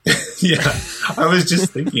 Yeah, I was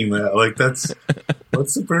just thinking that. Like,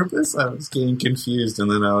 what's the purpose? I was getting confused, and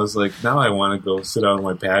then I was like, now I want to go sit out on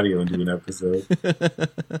my patio and do an episode.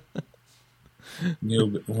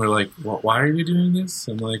 We're like, why are you doing this?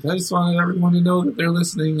 I'm like, I just wanted everyone to know that they're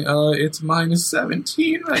listening. It's minus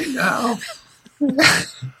 17 right now.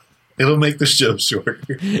 It'll make the show shorter.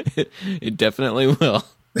 It definitely will.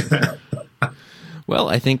 Well,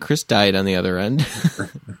 I think Chris died on the other end.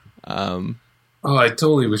 Oh, I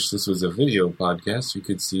totally wish this was a video podcast. You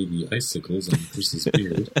could see the icicles on Chris's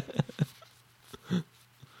beard.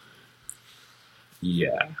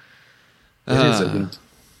 Yeah. It is, I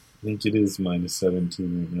think it is minus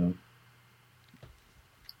 17 right now.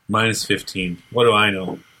 Minus 15. What do I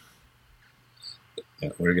know? Yeah,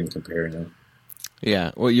 we're going to compare now.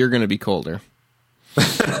 Yeah, well, you're going to be colder.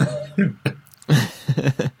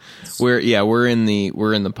 We're in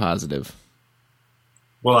the positive.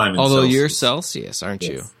 Well, I'm in although Celsius. you're Celsius, aren't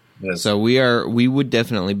you? Yes. So we would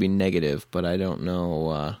definitely be negative, but I don't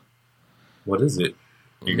know. What is it?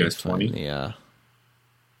 You guys 20? Yeah.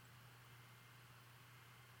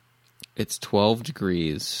 It's 12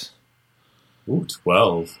 degrees. Ooh,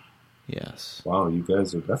 12. Yes. Wow, you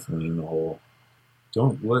guys are definitely in the hole.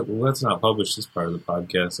 Let's not publish this part of the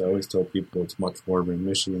podcast. I always tell people it's much warmer in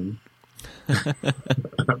Michigan.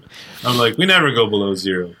 I'm like, we never go below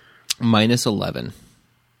 0. Minus 11.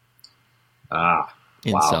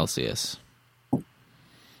 In wow. Celsius.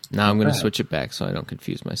 Now I'm going to switch it back so I don't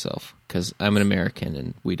confuse myself, because I'm an American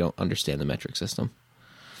and we don't understand the metric system.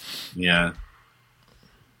 Yeah.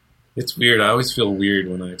 It's weird. I always feel weird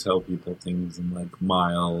when I tell people things in like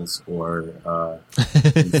miles or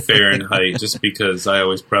in Fahrenheit, just because I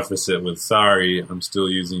always preface it with, sorry, I'm still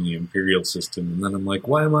using the imperial system. And then I'm like,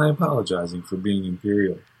 why am I apologizing for being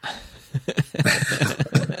imperial?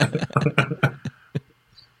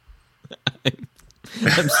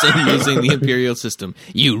 I'm still using the imperial system.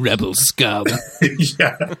 You rebel scum.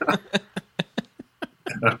 Yeah.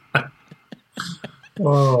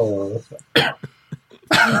 Oh.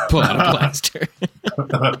 Pull out a blaster.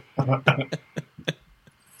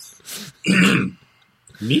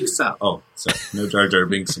 Misa. Oh, sorry. No Jar Jar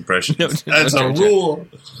Binks impression. No That's Jar a Jar. rule.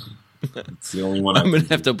 It's the only one I'm going to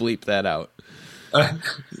have to bleep that out.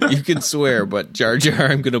 You can swear, but Jar Jar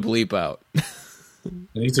I'm going to bleep out.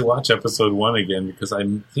 I need to watch episode 1 again, because I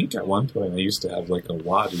think at one point I used to have like a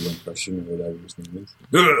Wadu impression or whatever his name is.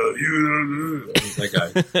 That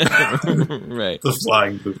guy. Right. The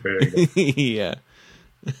flying prepare. Yeah.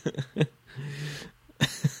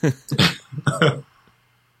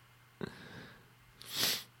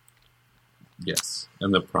 Yes.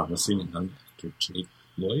 And the promising young actor Jake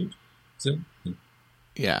Lloyd? Is it?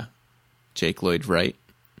 Yeah. Jake Lloyd Wright.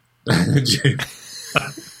 Jake.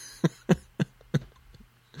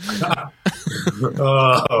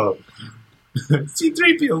 Oh.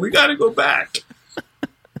 C-3PO, we gotta go back.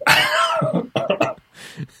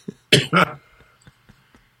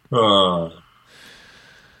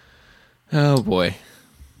 Oh, boy.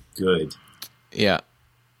 Good. Yeah.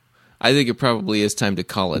 I think it probably is time to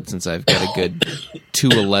call it, since I've got a good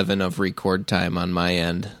 2:11 of record time on my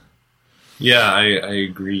end. Yeah, I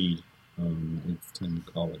agree. It's time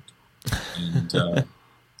to call it. And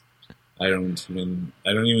I don't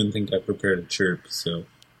even think I prepared a chirp. So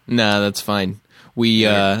nah, that's fine.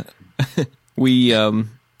 You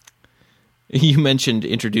mentioned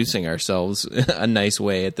introducing ourselves a nice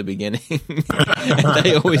way at the beginning, and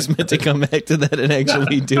I always meant to come back to that and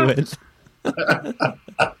actually do it.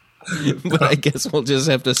 But I guess we'll just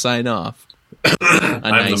have to sign off.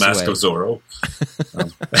 I'm the Mask of Zorro.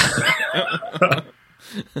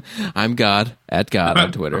 I'm God at God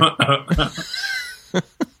on Twitter.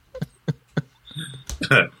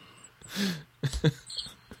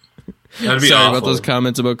 Sorry awful. about those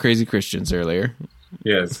comments about crazy Christians earlier.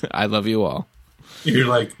 Yes, I love you all. You're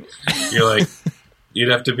like,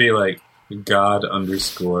 you'd have to be like God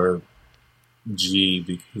 _ G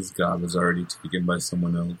because God was already taken by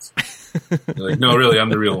someone else. You're like, no, really, I'm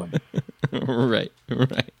the real one. Right.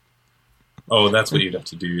 Oh, that's what you'd have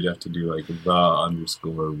to do. You'd have to do like the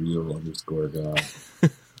 _real _ God.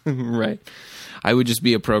 Right. I would just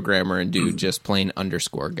be a programmer and do just plain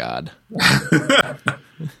 _God.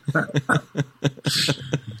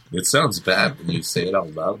 It sounds bad when you say it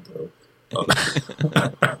out loud, though. Oh.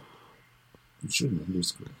 You shouldn't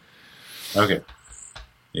underscore. Okay.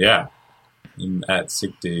 Yeah. At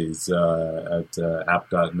Sick Days, at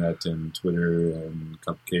app.net and Twitter and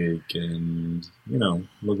Cupcake and,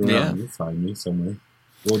 look around. Yeah. You'll find me somewhere.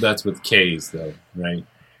 Well, that's with K's, though, right?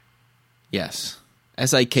 Yes.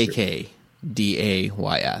 SIKKDAYS.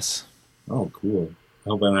 Oh, cool. I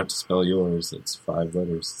hope I don't have to spell yours. It's 5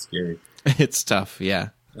 letters. It's scary. It's tough, yeah.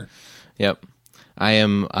 Yep. I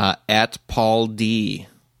am at Paul D.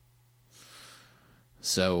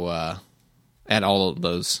 So, at all of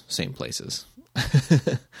those same places.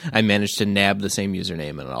 I managed to nab the same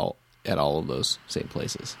username at all of those same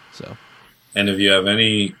places. So, and if you have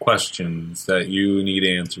any questions that you need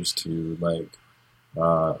answers to, like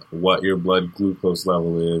what your blood glucose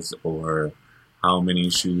level is or how many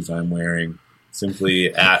shoes I'm wearing,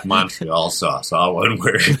 simply at Montreal Sauce, all one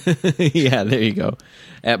word. Yeah, there you go.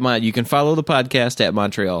 You can follow the podcast at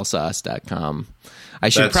MontrealSauce.com. I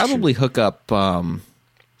should probably hook up,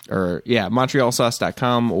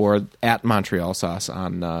 MontrealSauce.com or at Montreal Sauce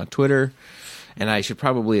on Twitter. And I should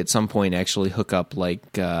probably at some point actually hook up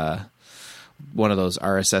like one of those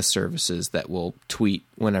RSS services that will tweet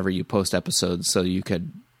whenever you post episodes, so you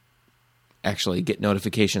could actually get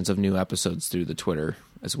notifications of new episodes through the Twitter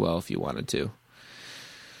as well if you wanted to.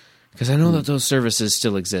 Because I know that those services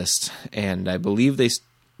still exist, and I believe they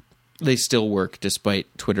still work despite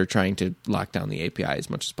Twitter trying to lock down the API as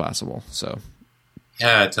much as possible. So,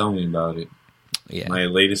 yeah, tell me about it. Yeah. My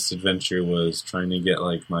latest adventure was trying to get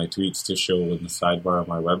like my tweets to show in the sidebar of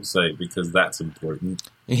my website because that's important.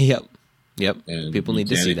 Yep. And people need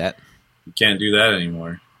to see that. You can't do that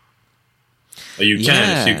anymore. You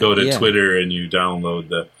can if you go to Twitter and you download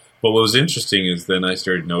the... But what was interesting is then I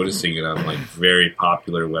started noticing it on like very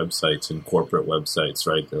popular websites and corporate websites,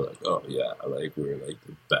 right? They're like, oh yeah, like we're like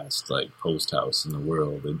the best like post house in the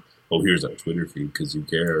world, and oh here's our Twitter feed because you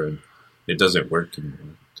care, and it doesn't work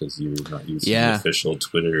anymore because you're not using the official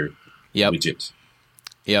Twitter widget.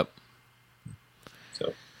 Yep.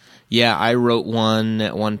 So. Yeah, I wrote one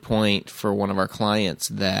at one point for one of our clients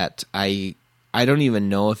that I don't even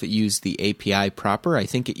know if it used the API proper. I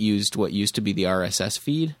think it used what used to be the RSS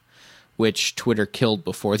feed, which Twitter killed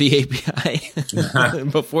before the API.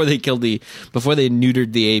 before they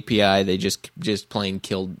neutered the API, they just plain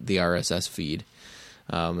killed the RSS feed.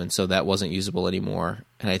 And so that wasn't usable anymore.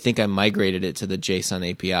 And I think I migrated it to the JSON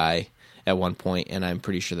API at one point, and I'm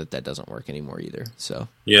pretty sure that doesn't work anymore either. So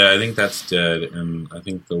yeah, I think that's dead. And I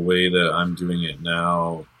think the way that I'm doing it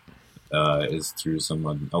now is through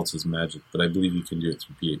someone else's magic, but I believe you can do it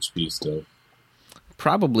through PHP still.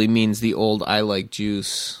 Probably means the old I like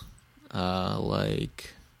juice,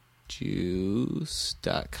 like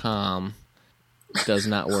juice.com does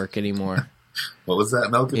not work anymore. What was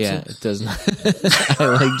that, Mel Gibson? Yeah, it does not. I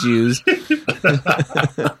like Jews.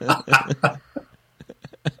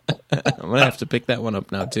 I'm going to have to pick that one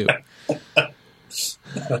up now, too.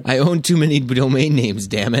 I own too many domain names,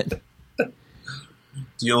 damn it. Do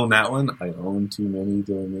you own that one? I own too many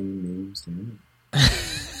domain names, damn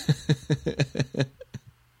it.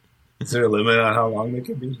 Is there a limit on how long they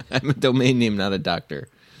can be? I'm a domain name, not a doctor.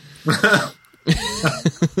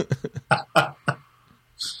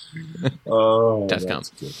 Oh, that's .com.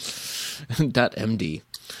 .md.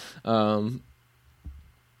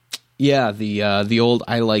 The old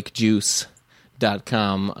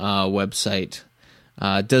ILikeJuice.com website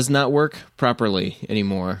does not work properly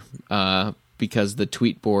anymore because the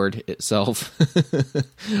tweet board itself,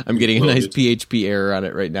 I'm getting a nice PHP error on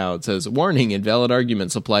it right now. It says, warning, invalid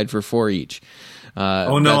arguments applied for each. I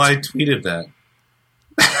tweeted that.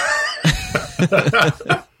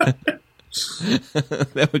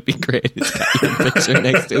 That would be great. It's got your picture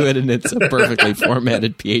next to it, and it's a perfectly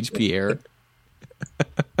formatted PHP error.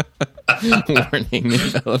 Warning: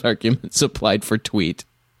 invalid argument supplied for tweet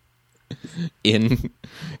in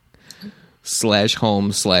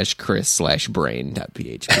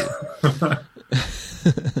 /home/Chris/brain.php.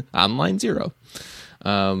 On line 0.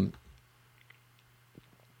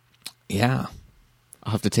 Yeah.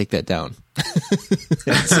 I'll have to take that down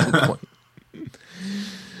at some point.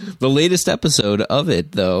 The latest episode of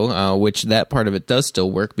it, though, which that part of it does still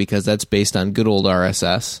work because that's based on good old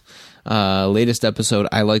RSS. Latest episode,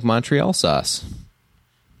 I like Montreal sauce.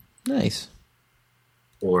 Nice.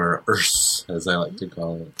 Or ERS, as I like to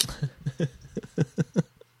call it.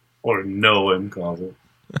 Or no one calls it.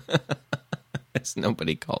 As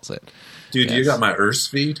nobody calls it. Dude, Yes. you got my ERS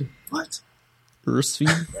feed? What? ERS feed?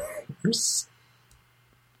 ERS?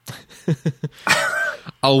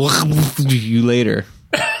 I'll you later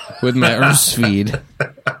with my ERS feed.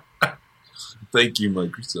 Thank you,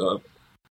 Microsoft.